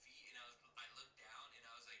on my feet, and I looked down, and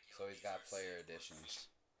I was like, yo, So he's got player editions.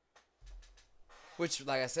 Which,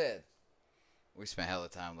 like I said, we spent hella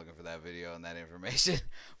time looking for that video and that information.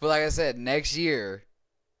 But like I said, next year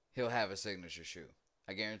he'll have a signature shoe.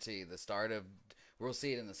 I guarantee we'll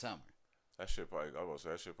see it in the summer. That shit probably. I was gonna say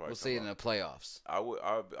that shit probably. We'll see it in the playoffs. I was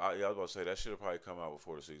about to say that shit probably come out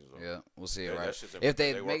before the season's over. Yeah, we'll see it. Yeah, Right. If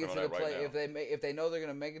they make it to the play, right if they know they're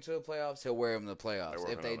gonna make it to the playoffs, he'll wear them in the playoffs.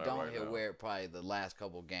 If they don't, right he'll now. wear it probably the last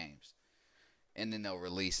couple games, and then they'll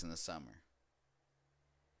release in the summer.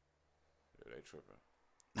 Yeah, they tripping.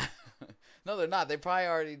 No, they're not.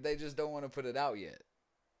 They just don't want to put it out yet.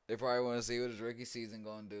 They probably want to see what his rookie season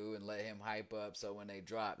gonna do and let him hype up. So when they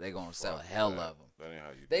drop, they gonna sell a hell of them. That ain't how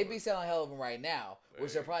you. They be selling hell of them right now,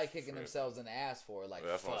 which they're probably kicking themselves in the ass for. Like,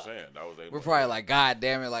 that's fuck. what I'm saying. That was We're probably like, God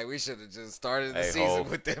damn it! Like we should have just started the season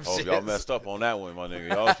with them. Shits. Y'all messed up on that one, my nigga.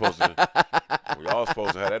 Y'all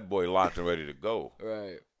supposed to have that boy locked and ready to go.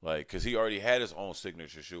 Right. Like, cause he already had his own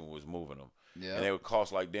signature shoe and was moving them. Yeah. And they would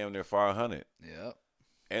cost like damn near $500. Yep.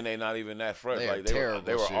 And they not even that fresh. They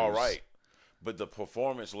were shoes. all right. But the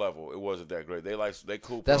performance level, it wasn't that great. They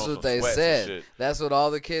cool. That's what they said. That's what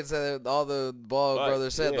all the kids said. All the Ball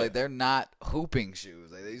brothers said. Yeah. Like they're not hooping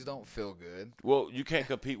shoes. Like, these don't feel good. Well, you can't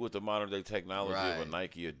compete with the modern day technology Right. of a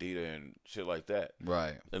Nike, Adidas, and shit like that.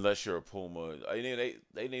 Right. Unless You're a Puma. I mean, they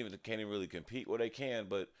can't even really compete. Well, they can,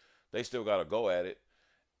 but they still got to go at it.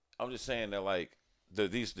 I'm just saying that like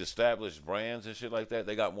these established brands and shit like that,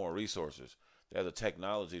 they got more resources. They have the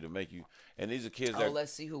technology to make you. And these are kids that.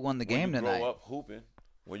 Let's see who won the game tonight.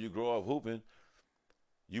 When you grow up hooping,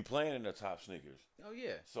 you playing in the top sneakers. Oh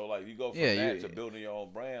yeah. So like you go from that to building your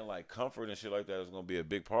own brand, like comfort and shit like that is gonna be a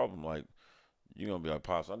big problem. Like you're gonna be like,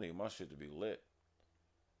 Pops, I need my shit to be lit.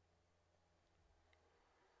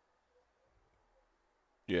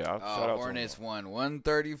 Yeah, shout out Hornets won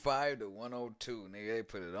 135 to 102. Nigga, they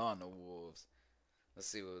put it on the Wolves. Let's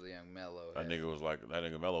see what the young Melo had. That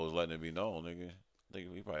nigga Melo was letting it be known, nigga.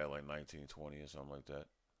 He probably had like 19, 20 or something like that.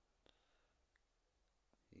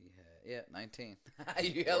 He had 19.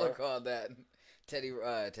 You hella called that. Teddy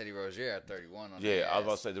Rozier at 31 on I was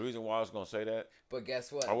about to say the reason why I was gonna say that. But guess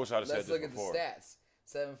what? I wish I'd have said this before. Let's look at the stats.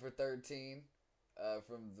 7 for 13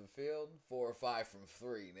 from the field, 4 or 5 from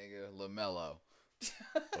 3, nigga. LaMelo.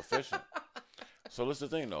 Efficient. So what's the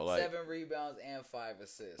thing though? Like 7 rebounds and 5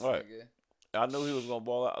 assists, right. nigga. I knew he was gonna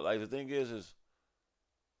ball out. Like the thing is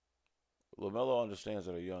LaMelo understands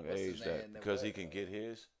at a young age that because he can get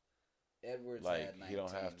his. Edwards like had 19, he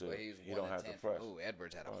don't have to. He don't have to press. Ooh,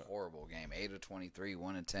 Edwards had a horrible game. 8 of 23,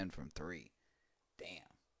 1 of 10 from 3. Damn,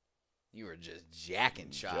 you were just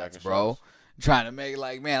jacking shots, bro. Trying to make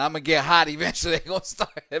like, man, I'm gonna get hot eventually. They gonna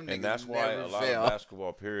start him. And that's why a lot of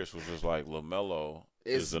basketball periods was just like LaMelo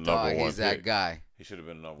is the number one. He's that guy. He should have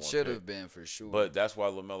been the number one. Should have been for sure. But that's why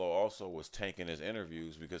LaMelo also was tanking his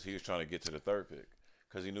interviews because he was trying to get to the 3rd pick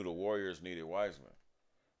because he knew the Warriors needed Wiseman.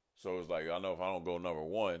 So it was like, I know if I don't go number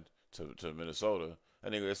 1 to Minnesota, I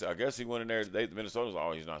guess he went in there. Minnesota's like,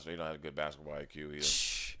 oh, he don't have a good basketball IQ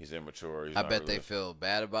either. He's immature. He's I not bet they really- feel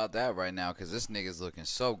bad about that right now because this nigga's looking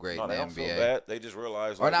so great No, in they the don't NBA. feel bad. They just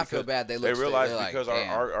realize, Or like, not feel because bad. They realize they're because like,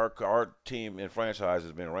 damn. our team and franchise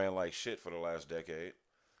has been ran like shit for the last decade.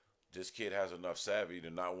 This kid has enough savvy to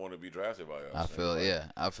not want to be drafted by us. I feel And, like,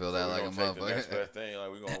 I feel so that we're like a gonna take the next motherfucker. best thing.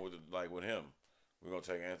 Like we're going with him. We're gonna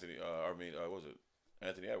take Anthony. What was it?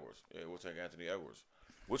 Anthony Edwards. Yeah, we'll take Anthony Edwards,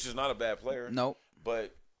 which is not a bad player. Nope.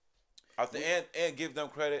 But I think and give them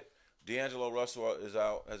credit. D'Angelo Russell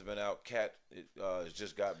has been out. Cat has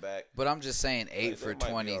just got back. But I'm just saying, 8 Like, for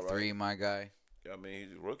that might be all 23, right. my guy. I mean,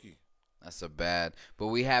 he's a rookie. That's a bad. But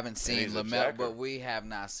we haven't seen he's a LaMelo. jacker. But we have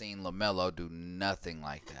not seen LaMelo do nothing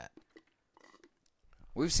like that.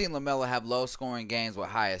 We've seen LaMelo have low-scoring games with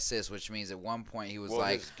high assists, which means at one point he was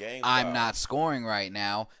like, his game "I'm style- not scoring right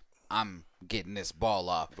now. I'm getting this ball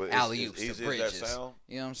off, But alley-oops is to that Bridges." sound?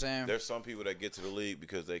 You know what I'm saying? There's some people that get to the league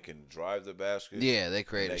because they can drive the basket. Yeah, they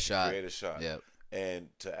create and a they shot. Create a shot. Yep. And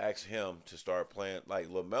to ask him to start playing, like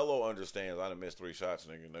LaMelo understands, I done missed 3 shots,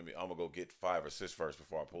 nigga. I'm gonna go get 5 assists first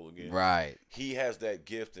before I pull again. Right. He has that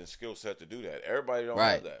gift and skill set to do that. Everybody don't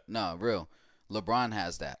Right. have that. No, real. LeBron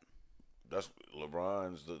has that. That's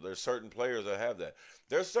LeBron's. There's certain players that have that.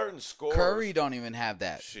 There's certain scores. Curry don't even have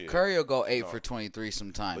that. Shit. Curry will go 8 No. for 23 But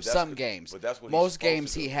sometimes. that's Some what- games. but that's what he's Most supposed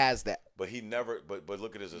games to do. he has that. But he never. But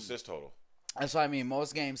look at his assist total. That's what I mean.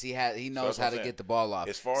 Most games he knows that's what how I'm to saying. get the ball off.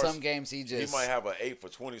 As far as- Some games he just He might have an 8 for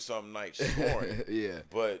 20 something night scoring. yeah.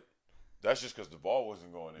 But that's just because the ball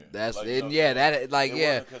wasn't going in. That's Like, it. you know, Yeah, that like it yeah.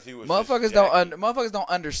 wasn't 'cause he was Motherfuckers just don't jacking. motherfuckers don't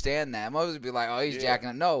understand that. Motherfuckers be like, oh, he's Yeah. jacking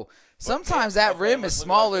it. No, sometimes man, that okay, rim let's is look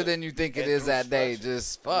at it smaller like this. than you think it And is through that day. stretches-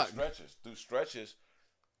 Just fuck. Through stretches,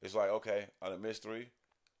 it's like, okay, I done missed 3.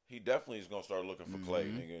 He definitely is gonna start looking for Clay,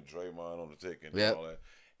 nigga, and Draymond on the tick and Yep. all that.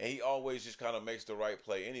 And he always just kind of makes the right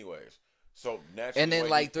play, anyways. So naturally, And then when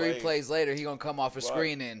like he 3 plays later, he gonna come off a Right.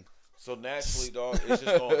 screen and So naturally, dog, it's just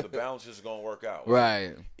going. The balance is gonna work out.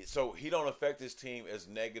 right. So he don't affect his team as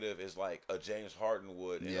negative as like a James Harden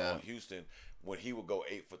would in Yeah. Houston when he would go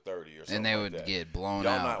 8 for 30 or something. And they like would that. get blown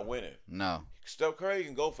Y'all out. not winning. No, Steph Curry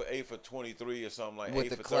can go for 8 for 23 or something like with 8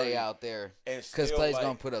 the for Clay 30, out there, and because still, Clay's like,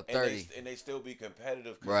 gonna put up and 30. and they still be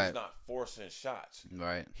competitive because Right. he's not forcing shots.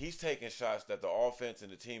 Right. He's taking shots that the offense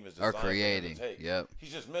and the team is designed Are for him to creating. take. Yep.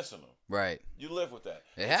 He's just missing them. Right. You live with that.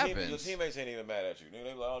 It Your happens. teammates ain't even mad at you. They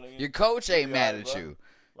like, oh, nigga, Your coach you ain't be mad all at right, bro. you.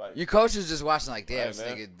 Like, Your coach is just watching like, damn, Right, this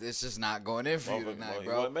man. nigga, it's just not going in for you motherfucker, tonight, he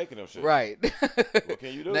bro. wasn't making them shit. Right. What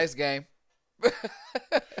can you do? Next game.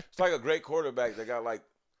 It's like a great quarterback that got like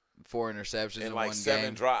 4 interceptions in and one like 7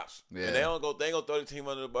 game. drops. Yeah. And they ain't gonna throw the team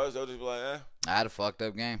under the bus. They'll just be like, I had a fucked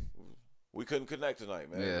up game. we couldn't connect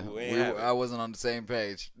tonight, man. Yeah. We ain't have it. I wasn't on the same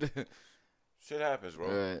page. Shit happens, bro.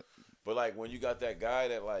 Right. But like when you got that guy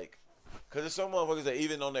that like, cause there's some motherfuckers that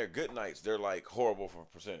even on their good nights they're like horrible from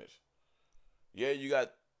percentage. Yeah, you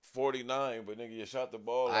got 49, but nigga, you shot the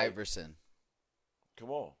ball. Like, Iverson. come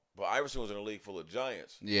on. But Iverson was in a league full of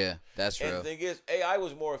giants. Yeah, that's And real. the thing is, AI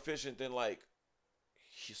was more efficient than like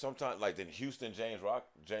sometimes like than Houston James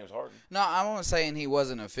Harden. No, I'm not saying he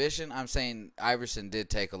wasn't efficient. I'm saying Iverson did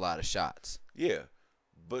take a lot of shots. Yeah,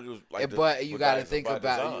 but it was like. But you got to that's think by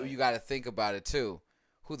about design. you got to think about it too.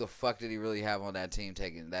 Who the fuck did he really have on that team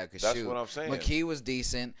taking that could That's shoot? what I'm saying. McKee was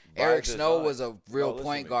decent. By Eric Snow design. was a real No, listen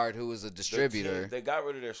point to me. guard who was a The distributor. team, they got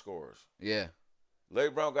rid of their scorers. Yeah. Larry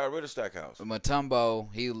Brown got rid of Stackhouse. Matumbo,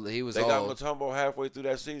 he was They got old. Mutombo halfway through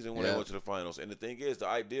that season when Yeah. they went to the finals. And the thing is, the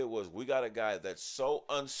idea was we got a guy that's so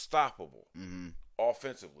unstoppable Mm-hmm.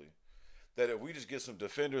 offensively that if we just get some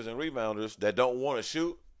defenders and rebounders that don't want to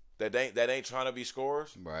shoot, that ain't trying to be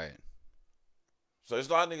scorers. Right. So there's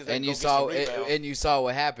a lot of niggas that And go you get saw some rebounds. and you saw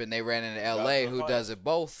what happened. They ran into Got LA, to the who finals. does it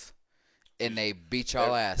both, and they beat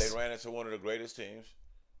y'all ass. They ran into one of the greatest teams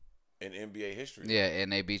in NBA history. Yeah,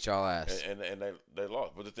 and they beat y'all ass. And they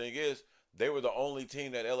lost. But the thing is, they were the only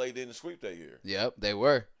team that LA didn't sweep that year. Yep, they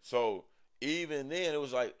were. So even then, it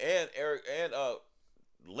was like, and Eric and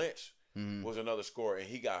Lynch Mhm. was another scorer, and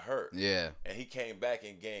he got hurt. Yeah. And he came back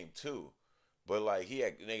in game 2. But like he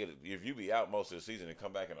had, nigga, if you be out most of the season and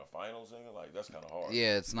come back in the finals, nigga, like that's kind of hard.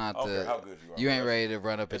 Yeah, it's not I don't care the how good you are. you bro. ain't ready to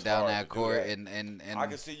run up and it's down hard that to do court that. and I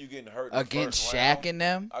can see you getting hurt in the against first Shaq round. and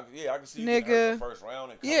them. I can see you getting hurt in the Nigga. first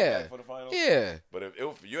round and come Yeah. back for the finals. Yeah. But if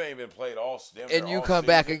you ain't been played all damn And near you all come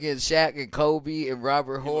back season, against Shaq and Kobe and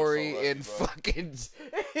Robert look so Horry rusty, and bro. fucking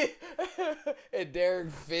and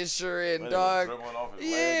Derek Fisher and that nigga dog. dribbling off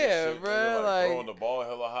his leg Yeah, and shit, bro, nigga, like- throwing the ball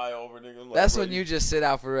hella high over nigga. Like, That's bro, when you just sit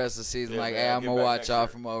out for the rest of the season. Yeah, like, man, hey, I'm get gonna back watch next y'all year.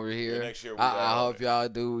 from over Yeah, here. next year we I got hope it. y'all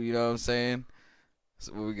do. You know what I'm saying?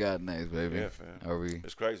 So what we got next, baby? Yeah, fam. Are we?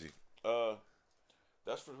 It's crazy.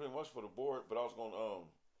 That's pretty much for the board. But I was going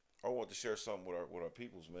I want to share something with our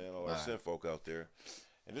peoples, man, all our Alright. sin folk out there.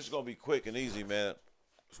 And this is gonna be quick and easy, man.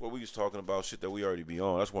 It's what we was talking about, shit that we already be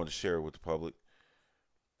on. I just wanted to share it with the public.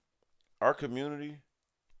 Our community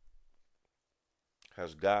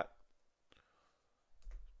has got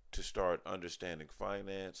to start understanding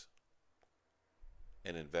finance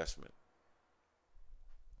and investment,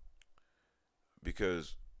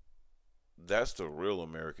 because that's the real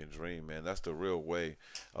American dream, man. That's the real way.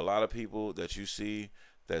 A lot of people that you see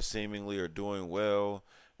that seemingly are doing well,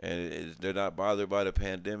 and they're not bothered by the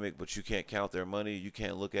pandemic, but you can't count their money. You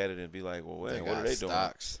can't look at it and be like, well, wait, what are they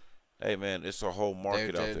stocks. doing? Hey, man, it's a whole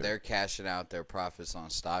market out there. They're cashing out their profits on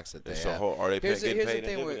stocks that they it's have. A whole, are they getting paid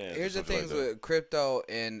in with, dividends? Here's the things with crypto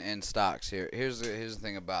and stocks. Here's the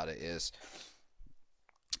thing about it is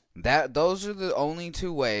that those are the only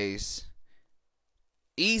two ways,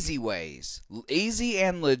 easy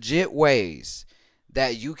and legit ways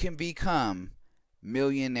that you can become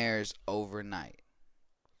millionaires overnight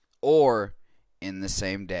or in the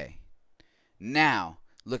same day. Now,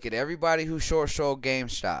 look at everybody who short-sold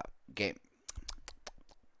GameStop.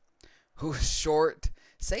 Who's short?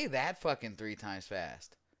 Say that fucking 3 times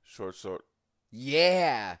fast. Short.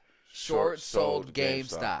 Yeah. Short-sold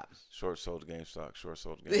GameStop. Short-sold GameStop.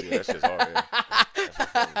 Short-sold GameStop. Yeah, that shit's hard.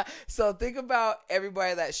 Yeah. So think about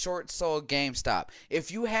everybody that short-sold GameStop.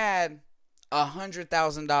 If you had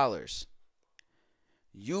 $100,000,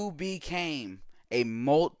 you became a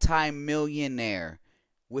multi-millionaire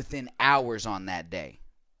within hours on that day.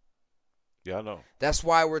 Yeah, I know. That's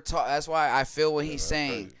why that's why I feel what he's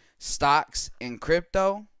saying. Crazy. Stocks and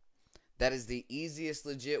crypto, that is the easiest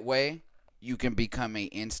legit way you can become an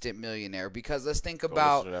instant millionaire. Because let's think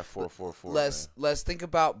about listen to that 444. Let's think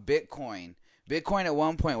about Bitcoin. Bitcoin at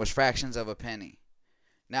one point was fractions of a penny.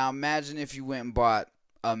 Now imagine if you went and bought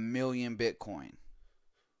 1 million Bitcoin.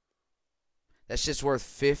 That's just worth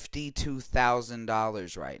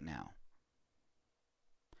 $52,000 right now.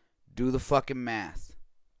 Do the fucking math.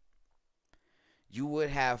 You would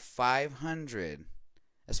have 500.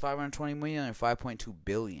 That's 520 million or 5.2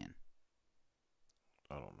 billion.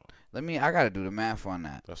 I don't know. I gotta do the math on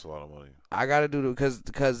that. That's a lot of money. I gotta do it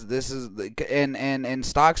because this is and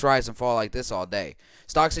stocks rise and fall like this all day.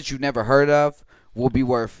 Stocks that you've never heard of will be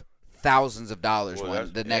worth thousands of dollars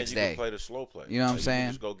the next day. You can play the slow play. You know what I'm saying? You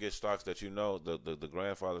can just go get stocks that you know, the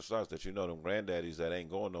grandfather stocks that you know, them granddaddies that ain't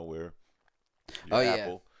going nowhere. Your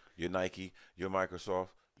Apple, your Nike, your Microsoft,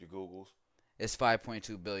 your Googles. It's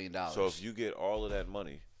 $5.2 billion. So if you get all of that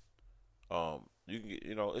money, you can get,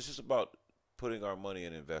 it's just about putting our money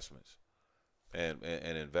in investments and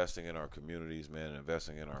investing in our communities, man,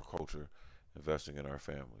 investing in our culture, investing in our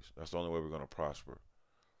families. That's the only way we're going to prosper.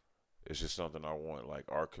 It's just something I want, like,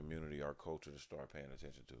 our community, our culture to start paying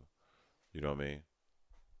attention to. You know what I mean?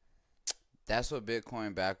 That's what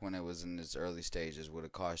Bitcoin, back when it was in its early stages, would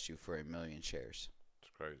have cost you for 1 million shares.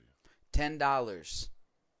 It's crazy. $10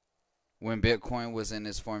 when Bitcoin was in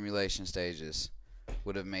its formulation stages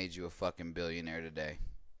would have made you a fucking billionaire today.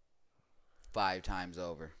 5 times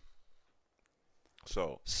over.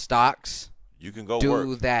 So stocks, you can go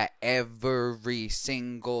do that every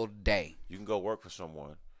single day. You can go work for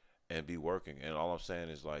someone and be working. And all I'm saying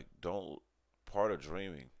is, like, part of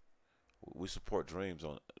dreaming. We support dreamers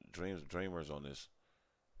on this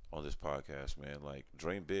podcast, man. Like,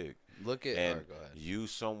 dream big. Go ahead.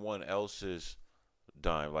 Use someone else's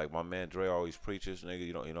dime. Like my man Dre always preaches, nigga.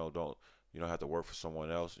 You don't have to work for someone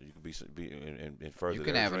else. You can be in further. You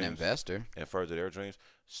can have an investor and further their dreams.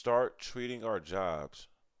 Start treating our jobs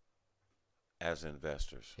as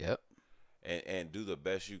investors. Yep. And do the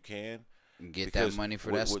best you can. Get that money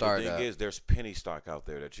for that startup. The thing is, there's penny stock out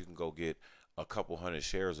there that you can go get a couple hundred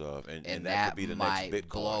shares of, and that could be the next Bitcoin.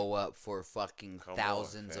 Blow up for fucking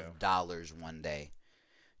thousands of dollars one day.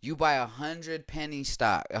 You buy 100 penny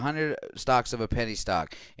stock, 100 stocks of a penny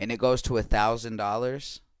stock, and it goes to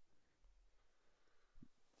 $1,000.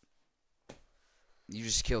 You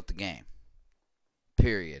just killed the game.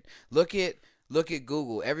 Period. Look at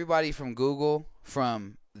Google. Everybody from Google,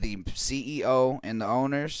 from the CEO and the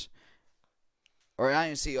owners, or not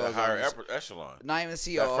even CEOs, higher echelon. Not even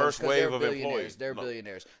CEOs. That first wave of employees. They're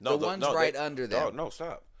billionaires. The ones right under them. No,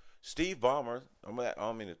 stop. Steve Ballmer. I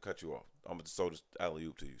don't mean to cut you off. I'm going to throw this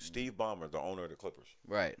alley-oop to you. Steve Ballmer, the owner of the Clippers.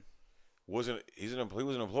 Right. He was an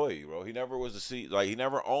employee, bro. He never was he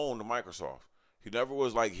never owned Microsoft. He never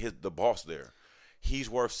was like the boss there. He's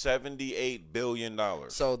worth $78 billion.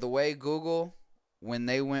 So the way Google, when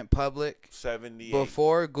they went public,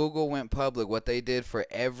 before Google went public, what they did for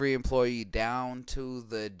every employee down to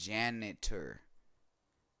the janitor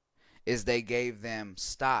is they gave them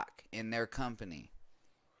stock in their company.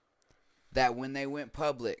 That when they went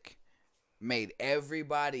public, made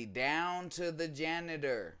everybody down to the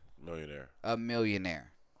janitor a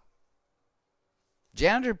millionaire.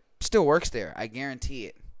 Janitor still works there, I guarantee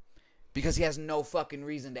it. Because he has no fucking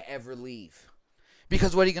reason to ever leave.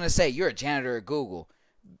 Because what are you going to say? You're a janitor at Google.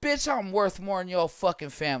 Bitch, I'm worth more than your fucking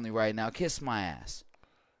family right now. Kiss my ass.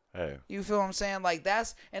 Hey. You feel what I'm saying? Like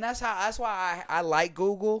that's why I like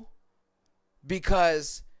Google.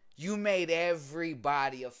 Because you made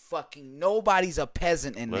everybody nobody's a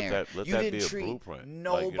peasant in there. You didn't treat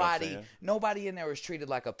nobody. Nobody in there was treated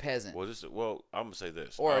like a peasant. Well, I'm gonna say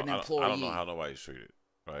this. Or an employee. I don't know how nobody's treated.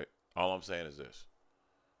 Right. All I'm saying is this.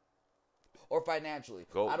 Or financially.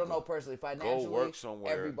 I don't know personally. Financially, go work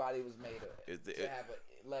somewhere. Everybody was made to have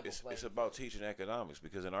a level playing. It's about teaching economics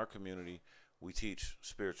because in our community we teach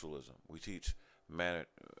spiritualism, we teach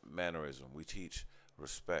mannerism, we teach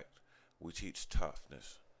respect, we teach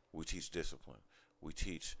toughness, we teach discipline, we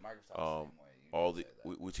teach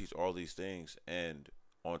we teach all these things, and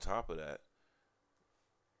on top of that,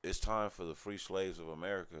 it's time for the free slaves of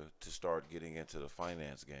America to start getting into the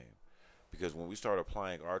finance game, because when we start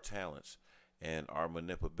applying our talents and our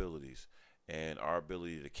manipulabilities and our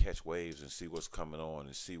ability to catch waves and see what's coming on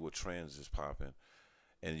and see what trends is popping,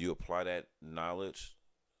 and you apply that knowledge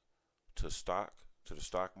to the stock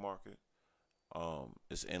market,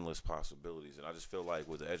 it's endless possibilities. And I just feel like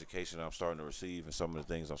with the education I'm starting to receive and some of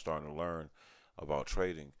the things I'm starting to learn about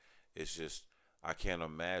trading, it's just, I can't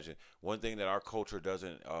imagine. One thing that our culture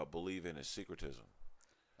doesn't believe in is secretism.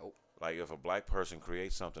 Like if a black person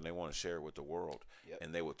creates something, they want to share it with the world. Yep.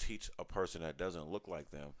 And they will teach a person that doesn't look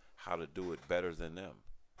like them how to do it better than them.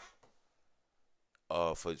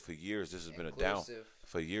 For years, this has been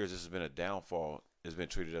a downfall. It's been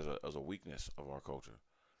treated as a weakness of our culture.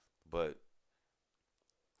 But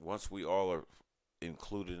once we all are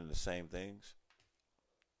included in the same things,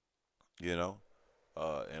 and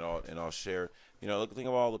all share, think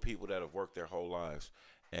of all the people that have worked their whole lives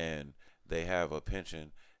and they have a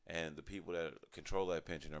pension. And the people that control that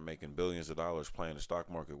pension are making billions of dollars playing the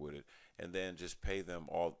stock market with it, and then just pay them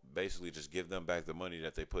all, basically just give them back the money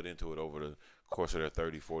that they put into it over the course of their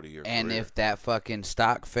 30, 40-year career. And if that fucking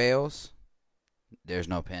stock fails, there's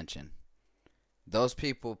no pension. Those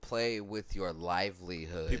people play with your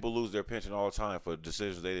livelihood. People lose their pension all the time for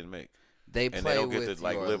decisions they didn't make. They don't get to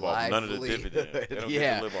live off none of the dividends. They don't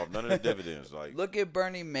get to live off none of the dividends. Look at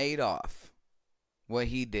Bernie Madoff, what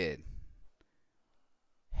he did.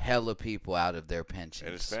 Hella people out of their pensions,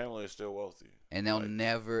 and his family is still wealthy, and they'll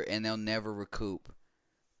never recoup.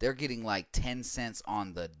 They're getting like 10 cents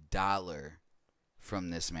on the dollar from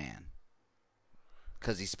this man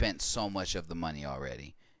because he spent so much of the money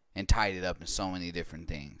already and tied it up in so many different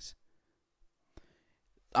things.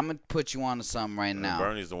 I'm gonna put you on to something right now.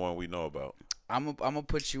 Bernie's the one we know about. I'm gonna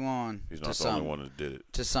put you on. He's not the only one that did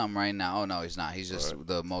it. To something right now. Oh no, he's not. He's just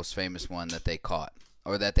the most famous one that they caught.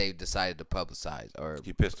 Or that they decided to publicize, or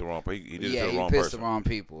he pissed the wrong people. He did it to the wrong person. Yeah, he pissed the wrong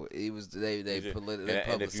people. He was they publicized.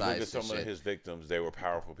 And if you look at some of his victims, they were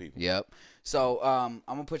powerful people. Yep. So I'm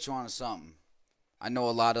gonna put you on to something. I know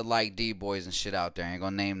a lot of like D boys and shit out there. I ain't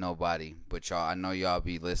gonna name nobody, but y'all, I know y'all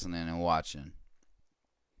be listening and watching.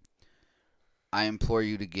 I implore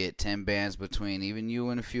you to get 10 bands between even you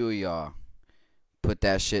and a few of y'all. Put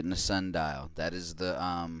that shit in the sundial. That is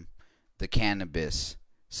the cannabis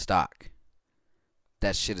stock.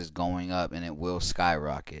 That shit is going up and it will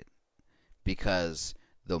skyrocket because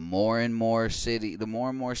the more and more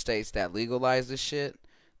states that legalize this shit,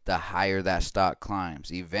 the higher that stock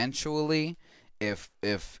climbs. Eventually, if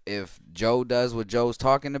Joe does what Joe's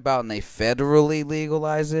talking about and they federally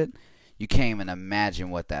legalize it, you can't even imagine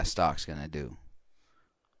what that stock's gonna do.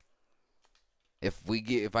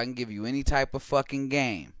 If I can give you any type of fucking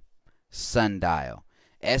game, sundial.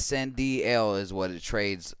 SNDL is what it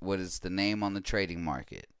trades. What is the name on the trading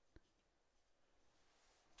market?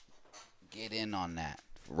 Get in on that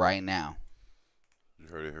right now. You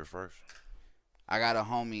heard it here first. I got a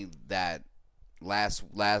homie that last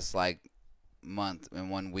like month in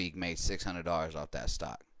 1 week made $600 off that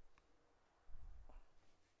stock.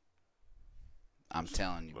 I'm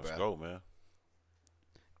telling you, bro. Let's go, man.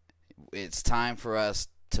 It's time for us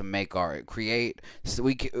to make art, create. So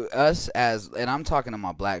us as, and I'm talking to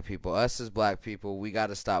my black people. Us as black people, we got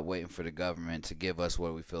to stop waiting for the government to give us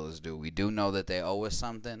what we feel is due. We do know that they owe us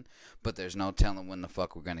something, but there's no telling when the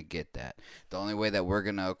fuck we're gonna get that. The only way that we're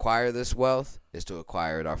gonna acquire this wealth is to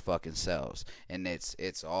acquire it our fucking selves, and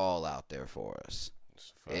it's all out there for us.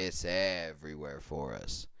 It's everywhere for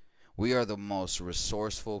us. We are the most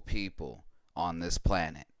resourceful people on this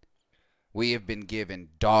planet. We have been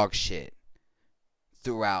given dog shit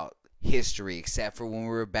throughout history, except for when we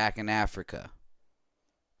were back in Africa.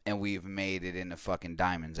 and we've made it into fucking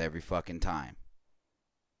diamonds every fucking time.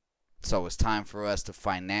 So it's time for us to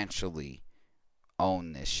financially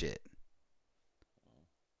own this shit.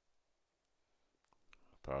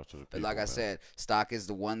 Power to the people, But like I man. said, stock is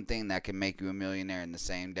the one thing that can make you a millionaire in the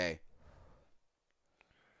same day.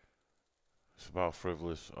 It's about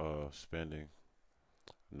frivolous spending,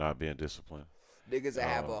 not being disciplined. Niggas that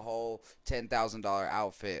have a whole $10,000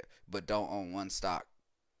 outfit but don't own one stock.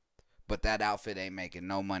 But that outfit ain't making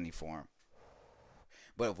no money for him.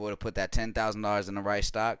 But if we would have put that $10,000 in the right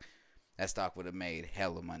stock, that stock would have made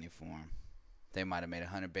hella money for him. They might have made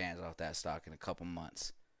 100 bands off that stock in a couple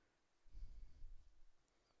months.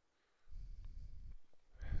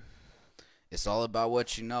 It's all about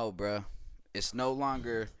what you know, bruh. It's no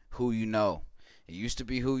longer who you know. It used to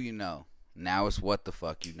be who you know. Now it's what the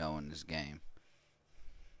fuck you know in this game.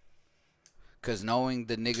 Because knowing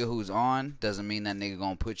the nigga who's on doesn't mean that nigga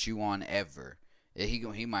gonna put you on ever.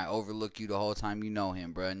 He might overlook you the whole time you know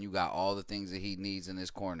him, bruh, and you got all the things that he needs in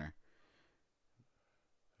this corner.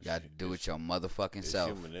 You got to do it your motherfucking self.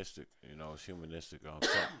 It's humanistic. You know, it's humanistic.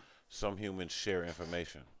 Some humans share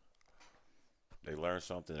information. They learn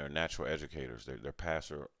something. They're natural educators. They're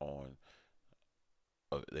passer on.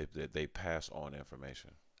 They pass on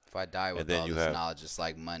information. If I die with all this knowledge, it's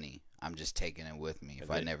like money. I'm just taking it with me if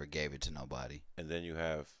I never gave it to nobody. And then you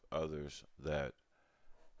have others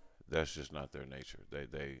that's just not their nature.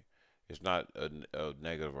 It's not a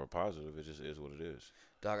negative or a positive. It just is what it is.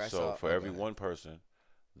 Dog, for every one person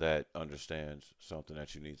that understands something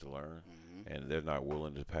that you need to learn, and they're not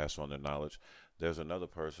willing to pass on their knowledge, there's another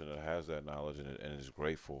person that has that knowledge and is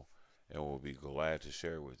grateful and will be glad to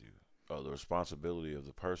share with you. The responsibility of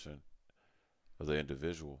the person, of the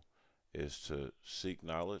individual, is to seek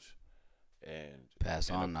knowledge and pass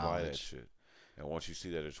on apply knowledge. That shit. And once you see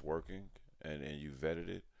that it's working and you vetted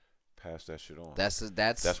it, pass that shit on.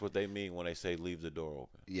 That's what they mean when they say leave the door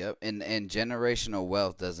open. Yep. And generational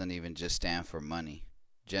wealth doesn't even just stand for money.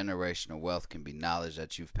 Generational wealth can be knowledge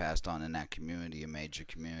that you've passed on in that community and made your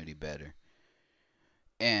community better.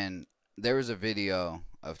 And there was a video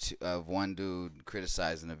of one dude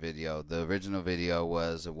criticizing the video. The original video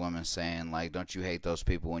was a woman saying, like, don't you hate those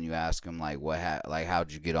people when you ask them, like,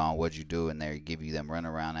 how'd you get on, what'd you do, and they give you them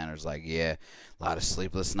runaround answers like, yeah, a lot of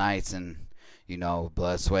sleepless nights and, you know,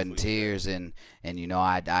 blood, sweat, and tears, and you know,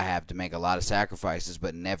 I have to make a lot of sacrifices,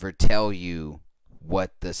 but never tell you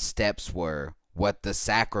what the steps were, what the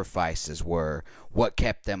sacrifices were, what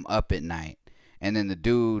kept them up at night. And then the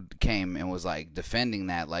dude came and was like defending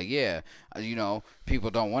that, like, yeah, you know, people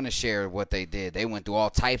don't want to share what they did. They went through all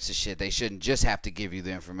types of shit. They shouldn't just have to give you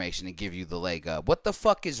the information and give you the leg up. What the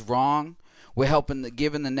fuck is wrong with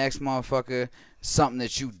giving the next motherfucker something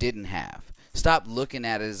that you didn't have? Stop looking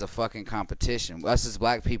at it as a fucking competition. Us as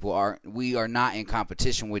black people are not in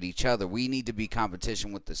competition with each other. We need to be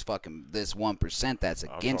competition with this 1% that's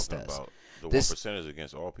against us. The 1% is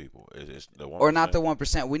against all people. It's the 1%. Or not the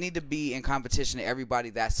 1%. We need to be in competition to everybody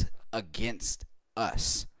that's against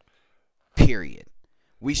us. Period.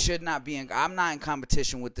 We should not be I'm not in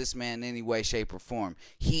competition with this man in any way, shape, or form.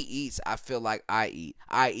 He eats, I feel like I eat.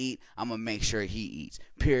 I eat, I'm going to make sure he eats.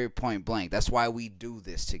 Period, point blank. That's why we do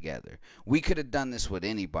this together. We could have done this with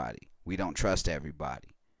anybody. We don't trust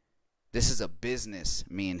everybody. This is a business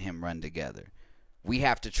me and him run together. We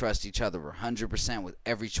have to trust each other 100% with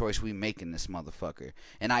every choice we make in this motherfucker.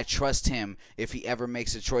 And I trust him if he ever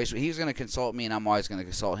makes a choice. He's going to consult me, and I'm always going to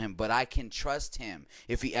consult him. But I can trust him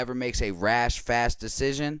if he ever makes a rash, fast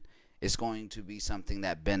decision. It's going to be something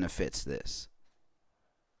that benefits this.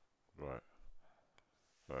 Right.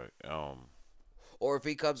 Or if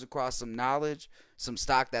he comes across some knowledge, some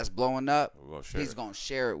stock that's blowing up, he's going to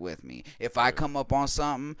share it with me. If I come up on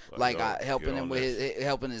something, like helping him with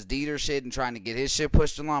helping his dealer shit and trying to get his shit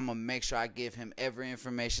pushed along, I'm going to make sure I give him every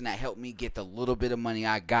information that helped me get the little bit of money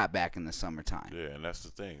I got back in the summertime. Yeah, and that's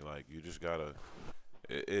the thing. Like, you just got to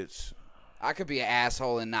I could be an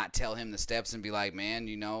asshole and not tell him the steps and be like, man,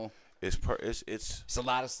 you know, it's a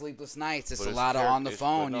lot of sleepless nights. It's a lot of on the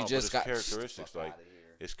phone. You just got characteristics like.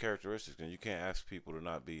 It's characteristics, and you can't ask people to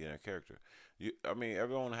not be in a character.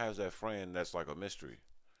 Everyone has that friend that's like a mystery,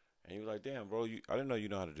 and you're like, damn, bro, I didn't know you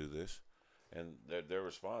know how to do this, and their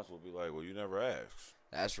response will be like, well, you never asked.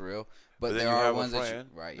 That's real, but there are ones that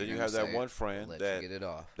then you have that one friend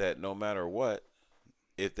that no matter what,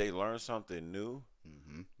 if they learn something new,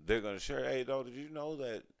 they're gonna share. Hey, dog, did you know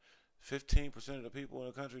that 15% of the people in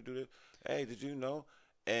the country do this? Hey, did you know?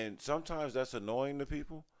 And sometimes that's annoying to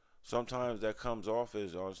people. sometimes that comes off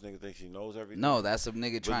as, oh, this nigga thinks he knows everything. No, that's a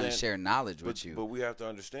nigga trying to share knowledge with you. But we have to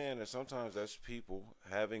understand that sometimes that's people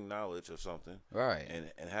having knowledge of something, right,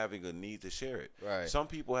 and having a need to share it. Right. Some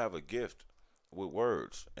people have a gift with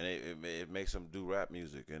words, and it makes them do rap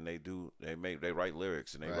music, and they write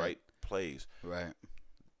lyrics, and they write plays. Right.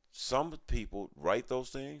 Some people write those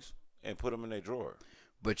things and put them in their drawer.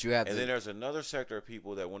 But you have and then there's another sector of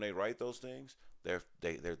people that when they write those things, they're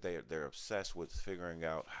obsessed with figuring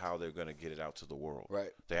out how they're going to get it out to the world.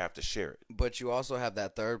 Right. They have to share it. But you also have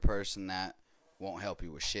that third person that won't help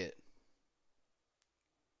you with shit.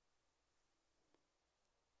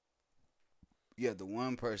 You have the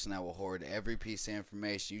one person that will hoard every piece of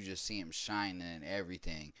information. You just see him shining and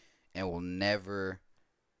everything, and will never,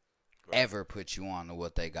 ever put you on to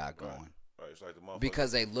what they got going. Right. It's like the motherfucker.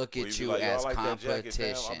 Because they look at you like, as I like competition. That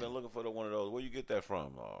jacket, fam. I've been looking for one of those. Where you get that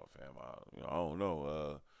from? Oh, fam, I don't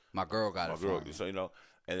know. My girl got it from me. So,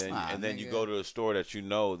 and then you go to a store that you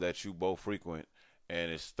know that you both frequent,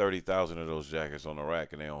 and it's 30,000 of those jackets on the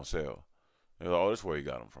rack, and they on sale. Oh, that's where you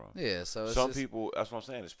got them from. Yeah, so it's some people. That's what I'm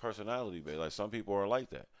saying. It's personality based. Like some people are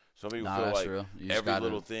like that. Some people feel that's like real. every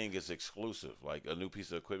little thing is exclusive. Like a new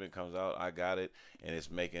piece of equipment comes out, I got it, and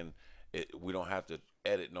it's making it. We don't have to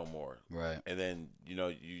edit no more. Right. And then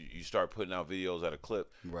you start putting out videos at a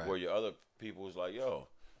clip where your other people is like, yo,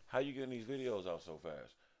 how you getting these videos out so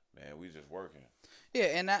fast? Man, we just working. Yeah,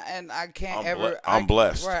 and I can't I'm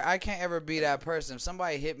blessed. Right, I can't ever be that person. If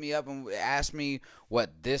somebody hit me up and asked me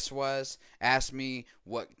what this was, asked me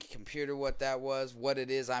what computer what that was, what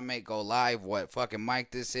it is I make go live, what fucking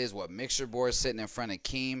mic this is, what mixer board sitting in front of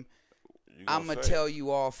Akeem, I'm going to tell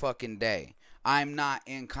you all fucking day. I'm not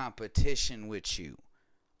in competition with you.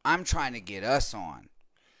 I'm trying to get us on.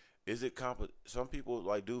 Is it some people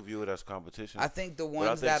do view it as competition? I think the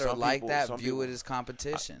ones that are like that view it as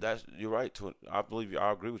competition. You're right. I believe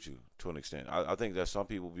I agree with you to an extent. I think that some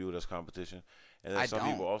people view it as competition, and then some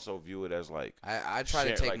people also view it as like I try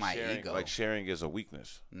to take my ego. Like sharing is a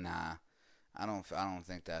weakness. Nah, I don't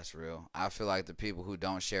think that's real. I feel like the people who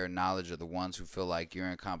don't share knowledge are the ones who feel like you're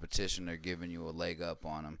in competition. They're giving you a leg up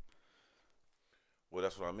on them. Well,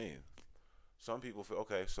 that's what I mean. Some people feel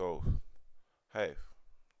okay. So, hey.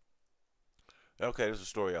 Okay, there's a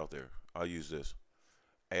story out there. I'll use this.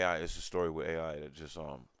 AI, it's a story with AI that just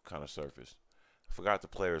kind of surfaced. I forgot the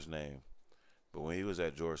player's name, but when he was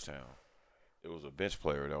at Georgetown, it was a bench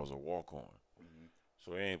player that was a walk-on. Mm-hmm.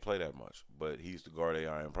 So he ain't play that much, but he used to guard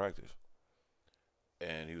AI in practice.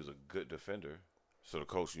 And he was a good defender. So the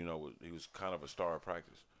coach, he was kind of a star at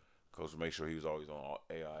practice. Coach would make sure he was always on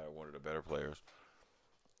AI or one of the better players.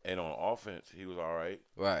 And on offense, he was all right.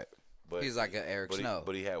 Right. But he's like an Eric Snow.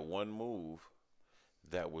 But he had one move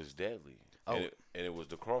that was deadly. Oh. And it was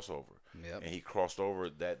the crossover. Yep. And he crossed over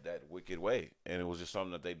that wicked way. And it was just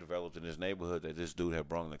something that they developed in his neighborhood that this dude had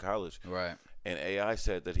brought to college. Right. And AI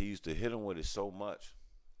said that he used to hit him with it so much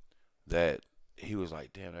that he was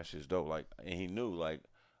like, damn, that shit's dope. And he knew,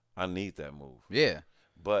 I need that move. Yeah.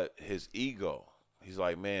 But his ego, he's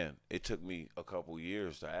like, man, it took me a couple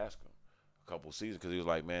years to ask him, a couple seasons, because he was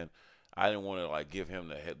like, man, I didn't want to, give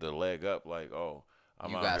him the leg up,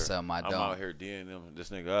 I'm out here D'ing this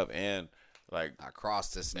nigga up, and I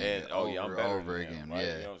crossed this nigga I'm better over again. Right?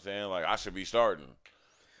 Yeah, you know what I'm saying? I should be starting.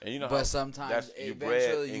 And but sometimes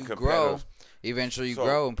eventually you grow. Eventually you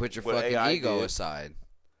grow and put your fucking ego aside.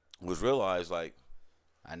 Was realized I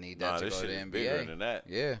need that to go to the NBA. Bigger than that.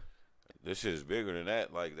 Yeah. This shit is bigger than that.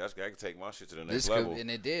 I can take my shit to the next level. And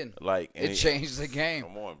it did. It changed the game.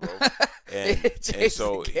 Come on, bro. And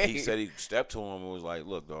so he said he stepped to him and was like,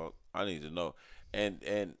 look, dog, I need to know.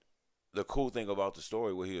 And the cool thing about the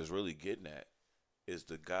story, what he was really getting at, is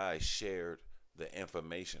the guy shared the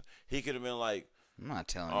information. He could have been like, I'm not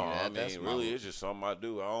telling you that. That's really, it's just something I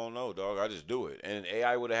do. I don't know, dog. I just do it. And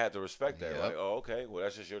AI would have had to respect that. Yep. Okay, well,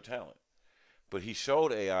 that's just your talent. But he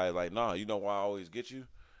showed AI, nah, you know why I always get you?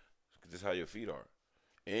 Because this is how your feet are.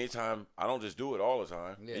 Anytime, I don't just do it all the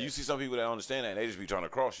time. Yeah. And you see some people that don't understand that, and they just be trying to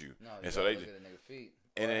cross you. No, and so they look at the nigga feet.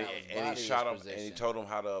 And he shot him, and he told him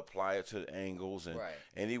how to apply it to angles,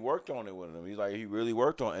 and he worked on it with him. He's he really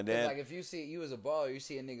worked on it. And then, if you see you as a baller, you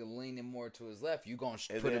see a nigga leaning more to his left, you gonna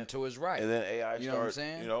put him to his right. And then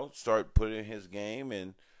AI start putting his game,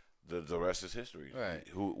 and the rest is history. Right.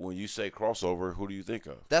 When you say crossover, who do you think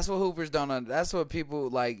of? That's what hoopers don't. That's what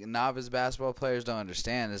people novice basketball players don't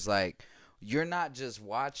understand. Is you're not just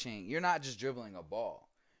watching. You're not just dribbling a ball.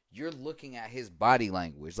 You're looking at his body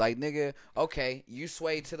language. Nigga, okay, you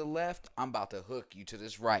sway to the left, I'm about to hook you to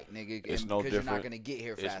this right, nigga. Because you're not going to get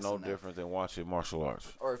here fast enough. It's no different than watching martial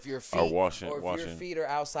arts. Or if your feet your feet are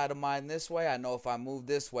outside of mine this way, I know if I move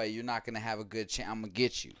this way, you're not going to have a good chance. I'm going to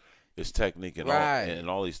get you. it's technique and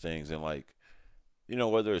all these things, and like, you know,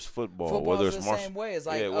 whether it's football, whether it's the martial, same way. It's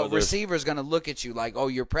like a receiver's gonna look at you like, oh,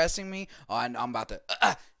 you're pressing me. Oh, I'm about to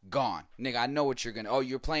gone, nigga. I know what you're gonna. Oh,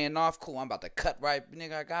 you're playing off. Cool. I'm about to cut right,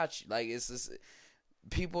 nigga. I got you. Like it's just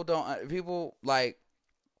people like.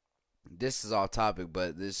 This is off topic,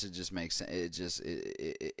 but this should just make sense.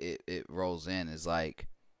 It rolls in. It's like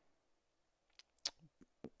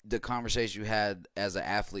the conversation you had as an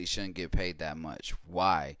athlete shouldn't get paid that much.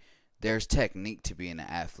 Why? There's technique to being an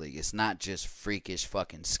athlete. It's not just freakish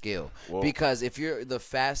fucking skill. Whoa. Because if you're the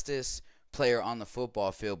fastest player on the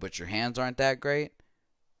football field, but your hands aren't that great,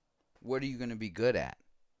 what are you going to be good at?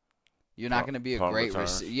 You're not going to be a great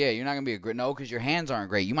receiver. Yeah, you're not going to be a great. No, because your hands aren't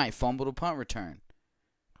great. You might fumble the punt return.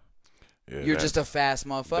 Yeah, you're just a fast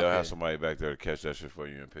motherfucker. They'll have somebody back there to catch that shit for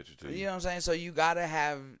you and pitch it to you. You know what I'm saying? So you got to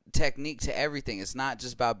have technique to everything. It's not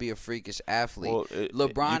just about being a freakish athlete. Well,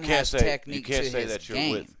 LeBron has technique to his game. You can't say that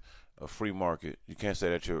you're with a free market. You can't say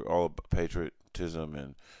that you're all patriotism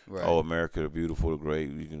and oh, America the beautiful, the great,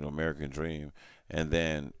 American dream, and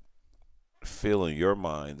then feel in your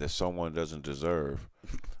mind that someone doesn't deserve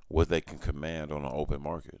what they can command on an open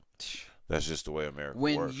market. That's just the way America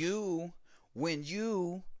works. When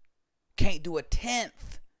you can't do a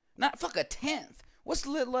 10th, not fuck a 10th. What's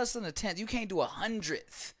less than a 10th? You can't do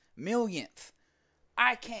 100th, millionth.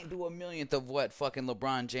 I can't do 1,000,000th of what fucking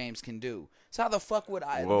LeBron James can do. So how the fuck would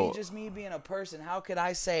me being a person, how could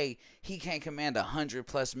I say he can't command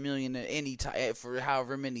 100+ million at any time for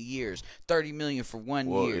however many years, 30 million for 1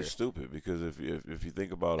 year? Well, it's stupid because if you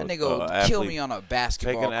think about that nigga will kill me on a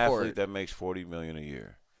basketball court. Take an athlete that makes $40 million a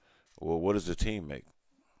year. Well, what does the team make?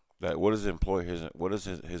 What does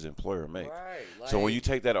his employer make? Right, so when you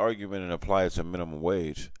take that argument and apply it to minimum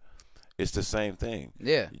wage, it's the same thing.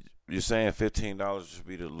 Yeah. You're saying $15 should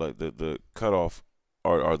be the cutoff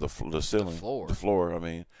or the ceiling, the floor. I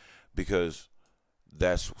mean, because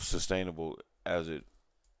that's sustainable as it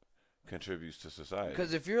contributes to society.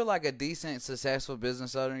 Because if you're like a decent, successful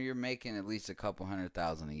business owner, you're making at least a couple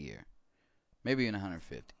 $100,000 a year, maybe even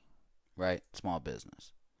 150, right? Small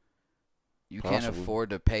business. You can't afford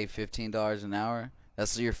to pay $15 an hour.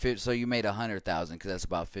 That's so you made 100,000 because that's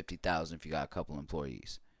about 50,000 if you got a couple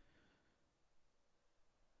employees.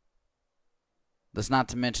 That's not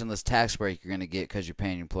to mention this tax break you're gonna get because you're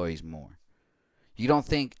paying employees more. You don't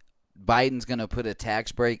think Biden's gonna put a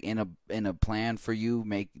tax break in a plan for you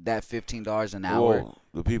make that $15 an hour? Well,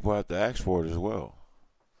 the people have to ask for it as well.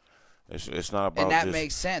 It's not about and that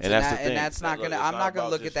makes sense. And that's not gonna. I'm not gonna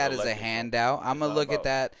look at that as a handout. I'm gonna look at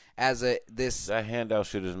that as that handout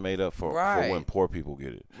shit is made up for when poor people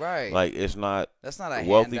get it. Right. Like it's not. That's not a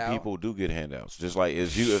wealthy handout. people do get handouts. Just like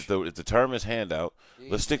if the term is handout,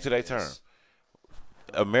 let's stick to that term.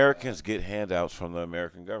 Americans get handouts from the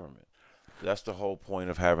American government. That's the whole point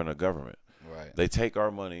of having a government. Right. They take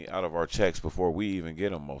our money out of our checks before we even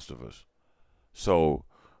get them. Most of us. So.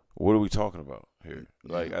 What are we talking about here?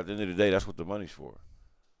 Like at the end of the day, that's what the money's for.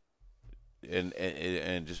 And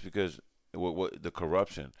just because what the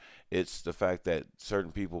corruption, it's the fact that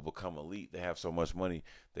certain people become elite. They have so much money,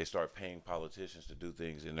 they start paying politicians to do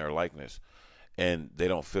things in their likeness, and they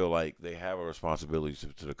don't feel like they have a responsibility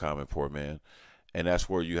to the common poor man. And that's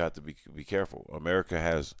where you have to be careful. America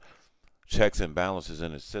has checks and balances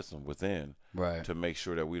in its system within, right, to make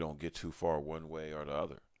sure that we don't get too far one way or the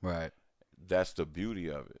other. Right. That's the beauty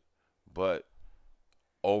of it. But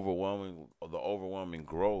the overwhelming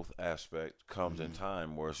growth aspect comes in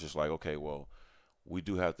time where it's just like, okay, well, we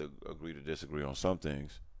do have to agree to disagree on some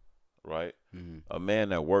things, right? Mm-hmm. A man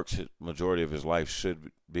that works the majority of his life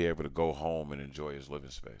should be able to go home and enjoy his living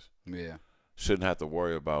space. Yeah. Shouldn't have to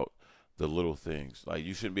worry about the little things. Like,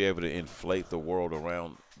 you shouldn't be able to inflate the world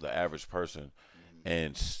around the average person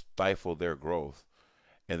and stifle their growth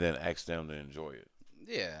and then ask them to enjoy it.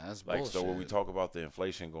 Yeah, that's like bullshit. So when we talk about the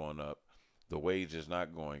inflation going up, the wage is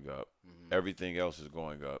not going up. Mm-hmm. Everything else is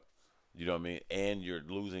going up. You know what I mean? And you're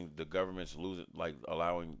losing, the government's losing, like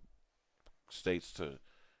allowing states to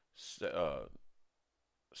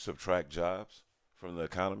subtract jobs from the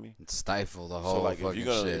economy, stifle the whole. So like if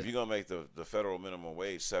you're gonna make the federal minimum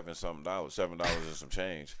wage $7 and some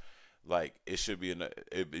change, like it should be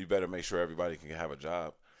you better make sure everybody can have a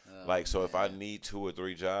job. If I need 2 or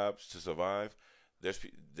 3 jobs to survive,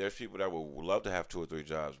 there's people that would love to have 2 or 3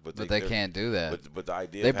 jobs, but they can't do that. But the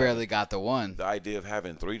idea they barely got the one. The idea of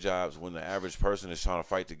having 3 jobs when the average person is trying to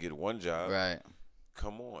fight to get 1 job, right?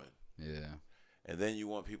 Come on. Yeah. And then you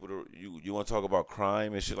want people to you want to talk about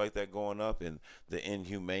crime and shit like that going up and the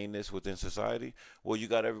inhumaneness within society. Well, you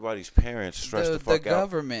got everybody's parents stressed the fuck out. The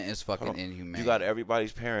government is fucking inhumane. You got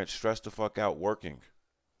everybody's parents stressed the fuck out working.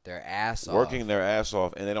 their ass off. Working their ass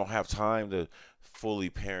off, and they don't have time to fully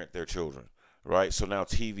parent their children, right? So now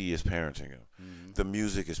TV is parenting them. Mm-hmm. The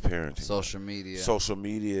music is parenting Social them. media. Social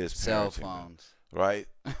media is cell parenting phones. them, right?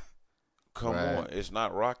 Come Right. on. It's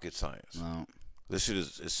not rocket science. No. This shit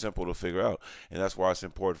is simple to figure out. And that's why it's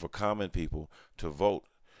important for common people to vote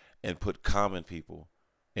and put common people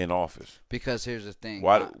in office. Because here's the thing.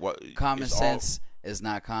 Why common sense is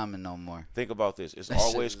not common no more. Think about this. It's That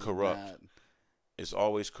always shit is corrupt. mad. It's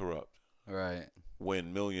always corrupt Right.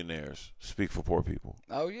 when millionaires speak for poor people.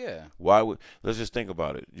 Oh, yeah. Let's just think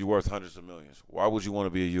about it. You're worth hundreds of millions. Why would you want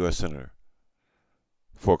to be a U.S. senator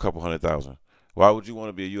for a couple $100,000? Why would you want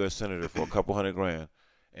to be a U.S. senator for a couple $100,000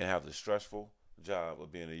 and have the stressful job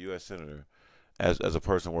of being a U.S. senator as a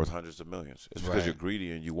person worth hundreds of millions? It's because you're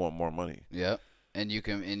greedy and you want more money. Yep. And you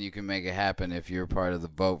can make it happen if you're part of the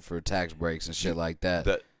vote for tax breaks and shit like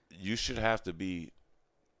that. You should have to be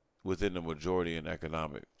within the majority in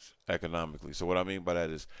economically. So what I mean by that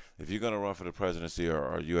is, if you're going to run for the presidency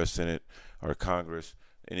or U.S. Senate or Congress,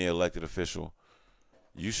 any elected official,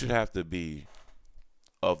 you should have to be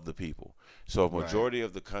of the people. So if majority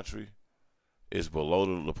of the country is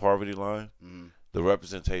below the poverty line, the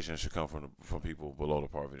representation should come from people below the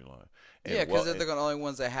poverty line. And yeah, because they're the only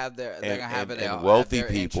ones that have they're gonna have it and wealthy their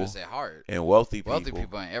people interests at heart. And wealthy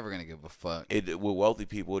people ain't ever gonna give a fuck. With wealthy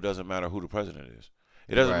people, it doesn't matter who the president is.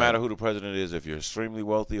 It doesn't matter who the president is if you're extremely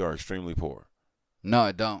wealthy or extremely poor. No,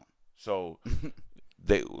 it don't. So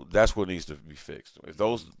that's what needs to be fixed. If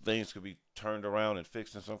those things could be turned around and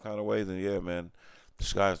fixed in some kind of way, then yeah, man, the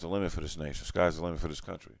sky's the limit for this nation. The sky's the limit for this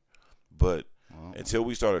country. But until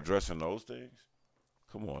we start addressing those things,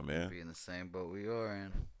 come on, man. Be in the same boat we are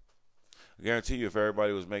in. I guarantee you, if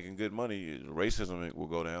everybody was making good money, racism will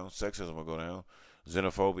go down, sexism will go down,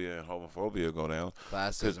 xenophobia and homophobia will go down.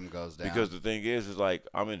 Classism goes down. Because the thing is like,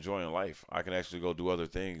 I'm enjoying life. I can actually go do other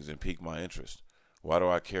things and pique my interest. Why do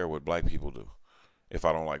I care what black people do if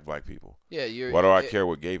I don't like black people? Yeah, why do I care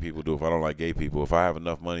what gay people do if I don't like gay people? If I have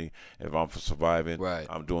enough money, if I'm surviving,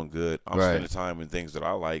 I'm doing good, I'm spending time in things that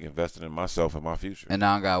I like, investing in myself and my future. And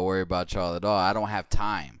I don't got to worry about y'all at all. I don't have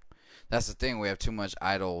time. That's the thing. We have too much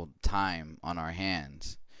idle time on our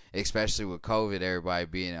hands, especially with COVID, everybody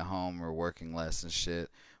being at home or working less and shit.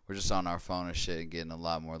 We're just on our phone and shit and getting a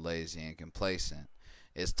lot more lazy and complacent.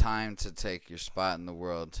 It's time to take your spot in the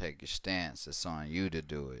world, take your stance. It's on you to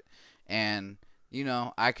do it. And, you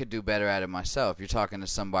know, I could do better at it myself. You're talking to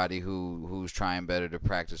somebody who's trying better to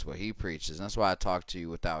practice what he preaches. And that's why I talk to you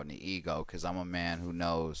without any ego, because I'm a man who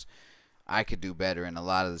knows I could do better in a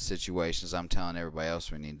lot of the situations. I'm telling everybody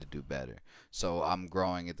else we need to do better. So I'm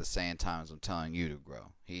growing at the same time as I'm telling you to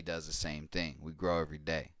grow. He does the same thing. We grow every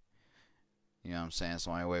day. You know what I'm saying? It's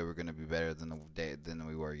the only way we're going to be better than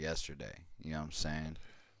we were yesterday. You know what I'm saying?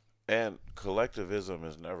 And collectivism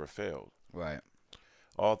has never failed. Right.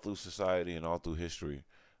 All through society and all through history,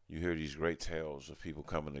 you hear these great tales of people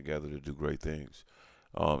coming together to do great things.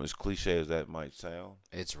 As cliche as that might sound,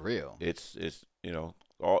 it's real. It's you know,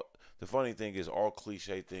 all the funny thing is all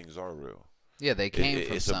cliche things are real. Yeah, they came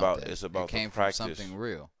from something. It's about it came the practice, from something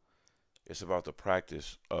real. It's about the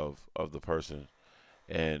practice of the person,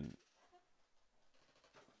 and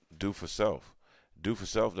do for self. Do for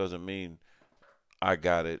self doesn't mean I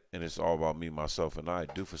got it and it's all about me, myself, and I.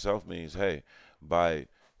 Do for self means, hey, by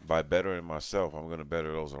bettering myself, I'm going to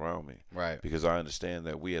better those around me. Right. Because I understand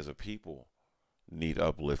that we as a people need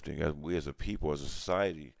uplifting. We as a people, as a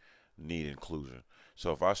society, need inclusion.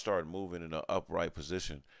 So if I start moving in an upright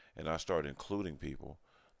position and I start including people,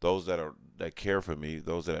 those that care for me,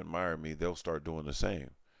 those that admire me, they'll start doing the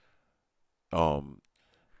same.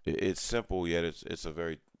 It's simple, yet it's a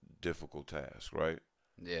very difficult task, right?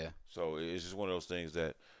 Yeah. So it's just one of those things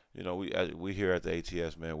that, you know, we here at the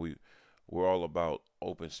ATS, man, we're all about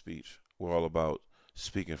open speech. We're all about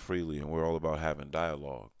speaking freely, and we're all about having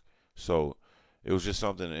dialogue. So it was just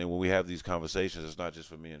something, and when we have these conversations, it's not just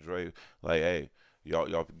for me and Dre. Like, hey, y'all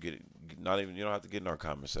get it, you don't have to get in our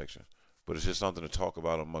comment section, but it's just something to talk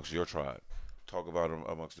about amongst your tribe. Talk about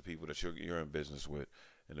amongst the people that you're in business with,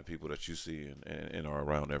 and the people that you see and are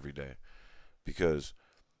around every day. Because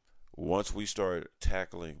once we start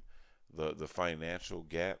tackling the financial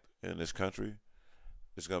gap in this country,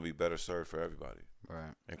 it's going to be better served for everybody,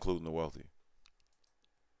 right, including the wealthy.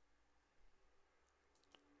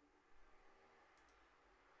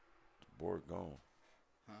 The board gone.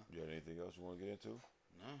 Huh? You got anything else you want to get into?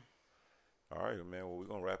 No. All right, man. Well, we're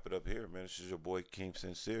going to wrap it up here, man. This is your boy, Akeem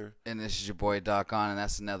Sincere. And this is your boy, Talkin, and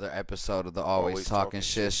that's another episode of the Always Talking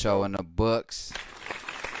Shit Show in the books.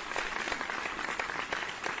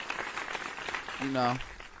 You know,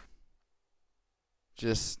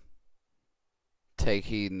 just Take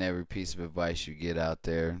heed in every piece of advice you get out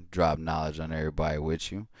there. Drop knowledge on everybody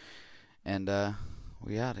with you. And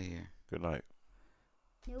we out of here. Good night.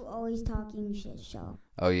 You always talking shit show.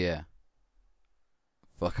 Oh, yeah.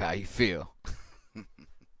 Fuck how you feel.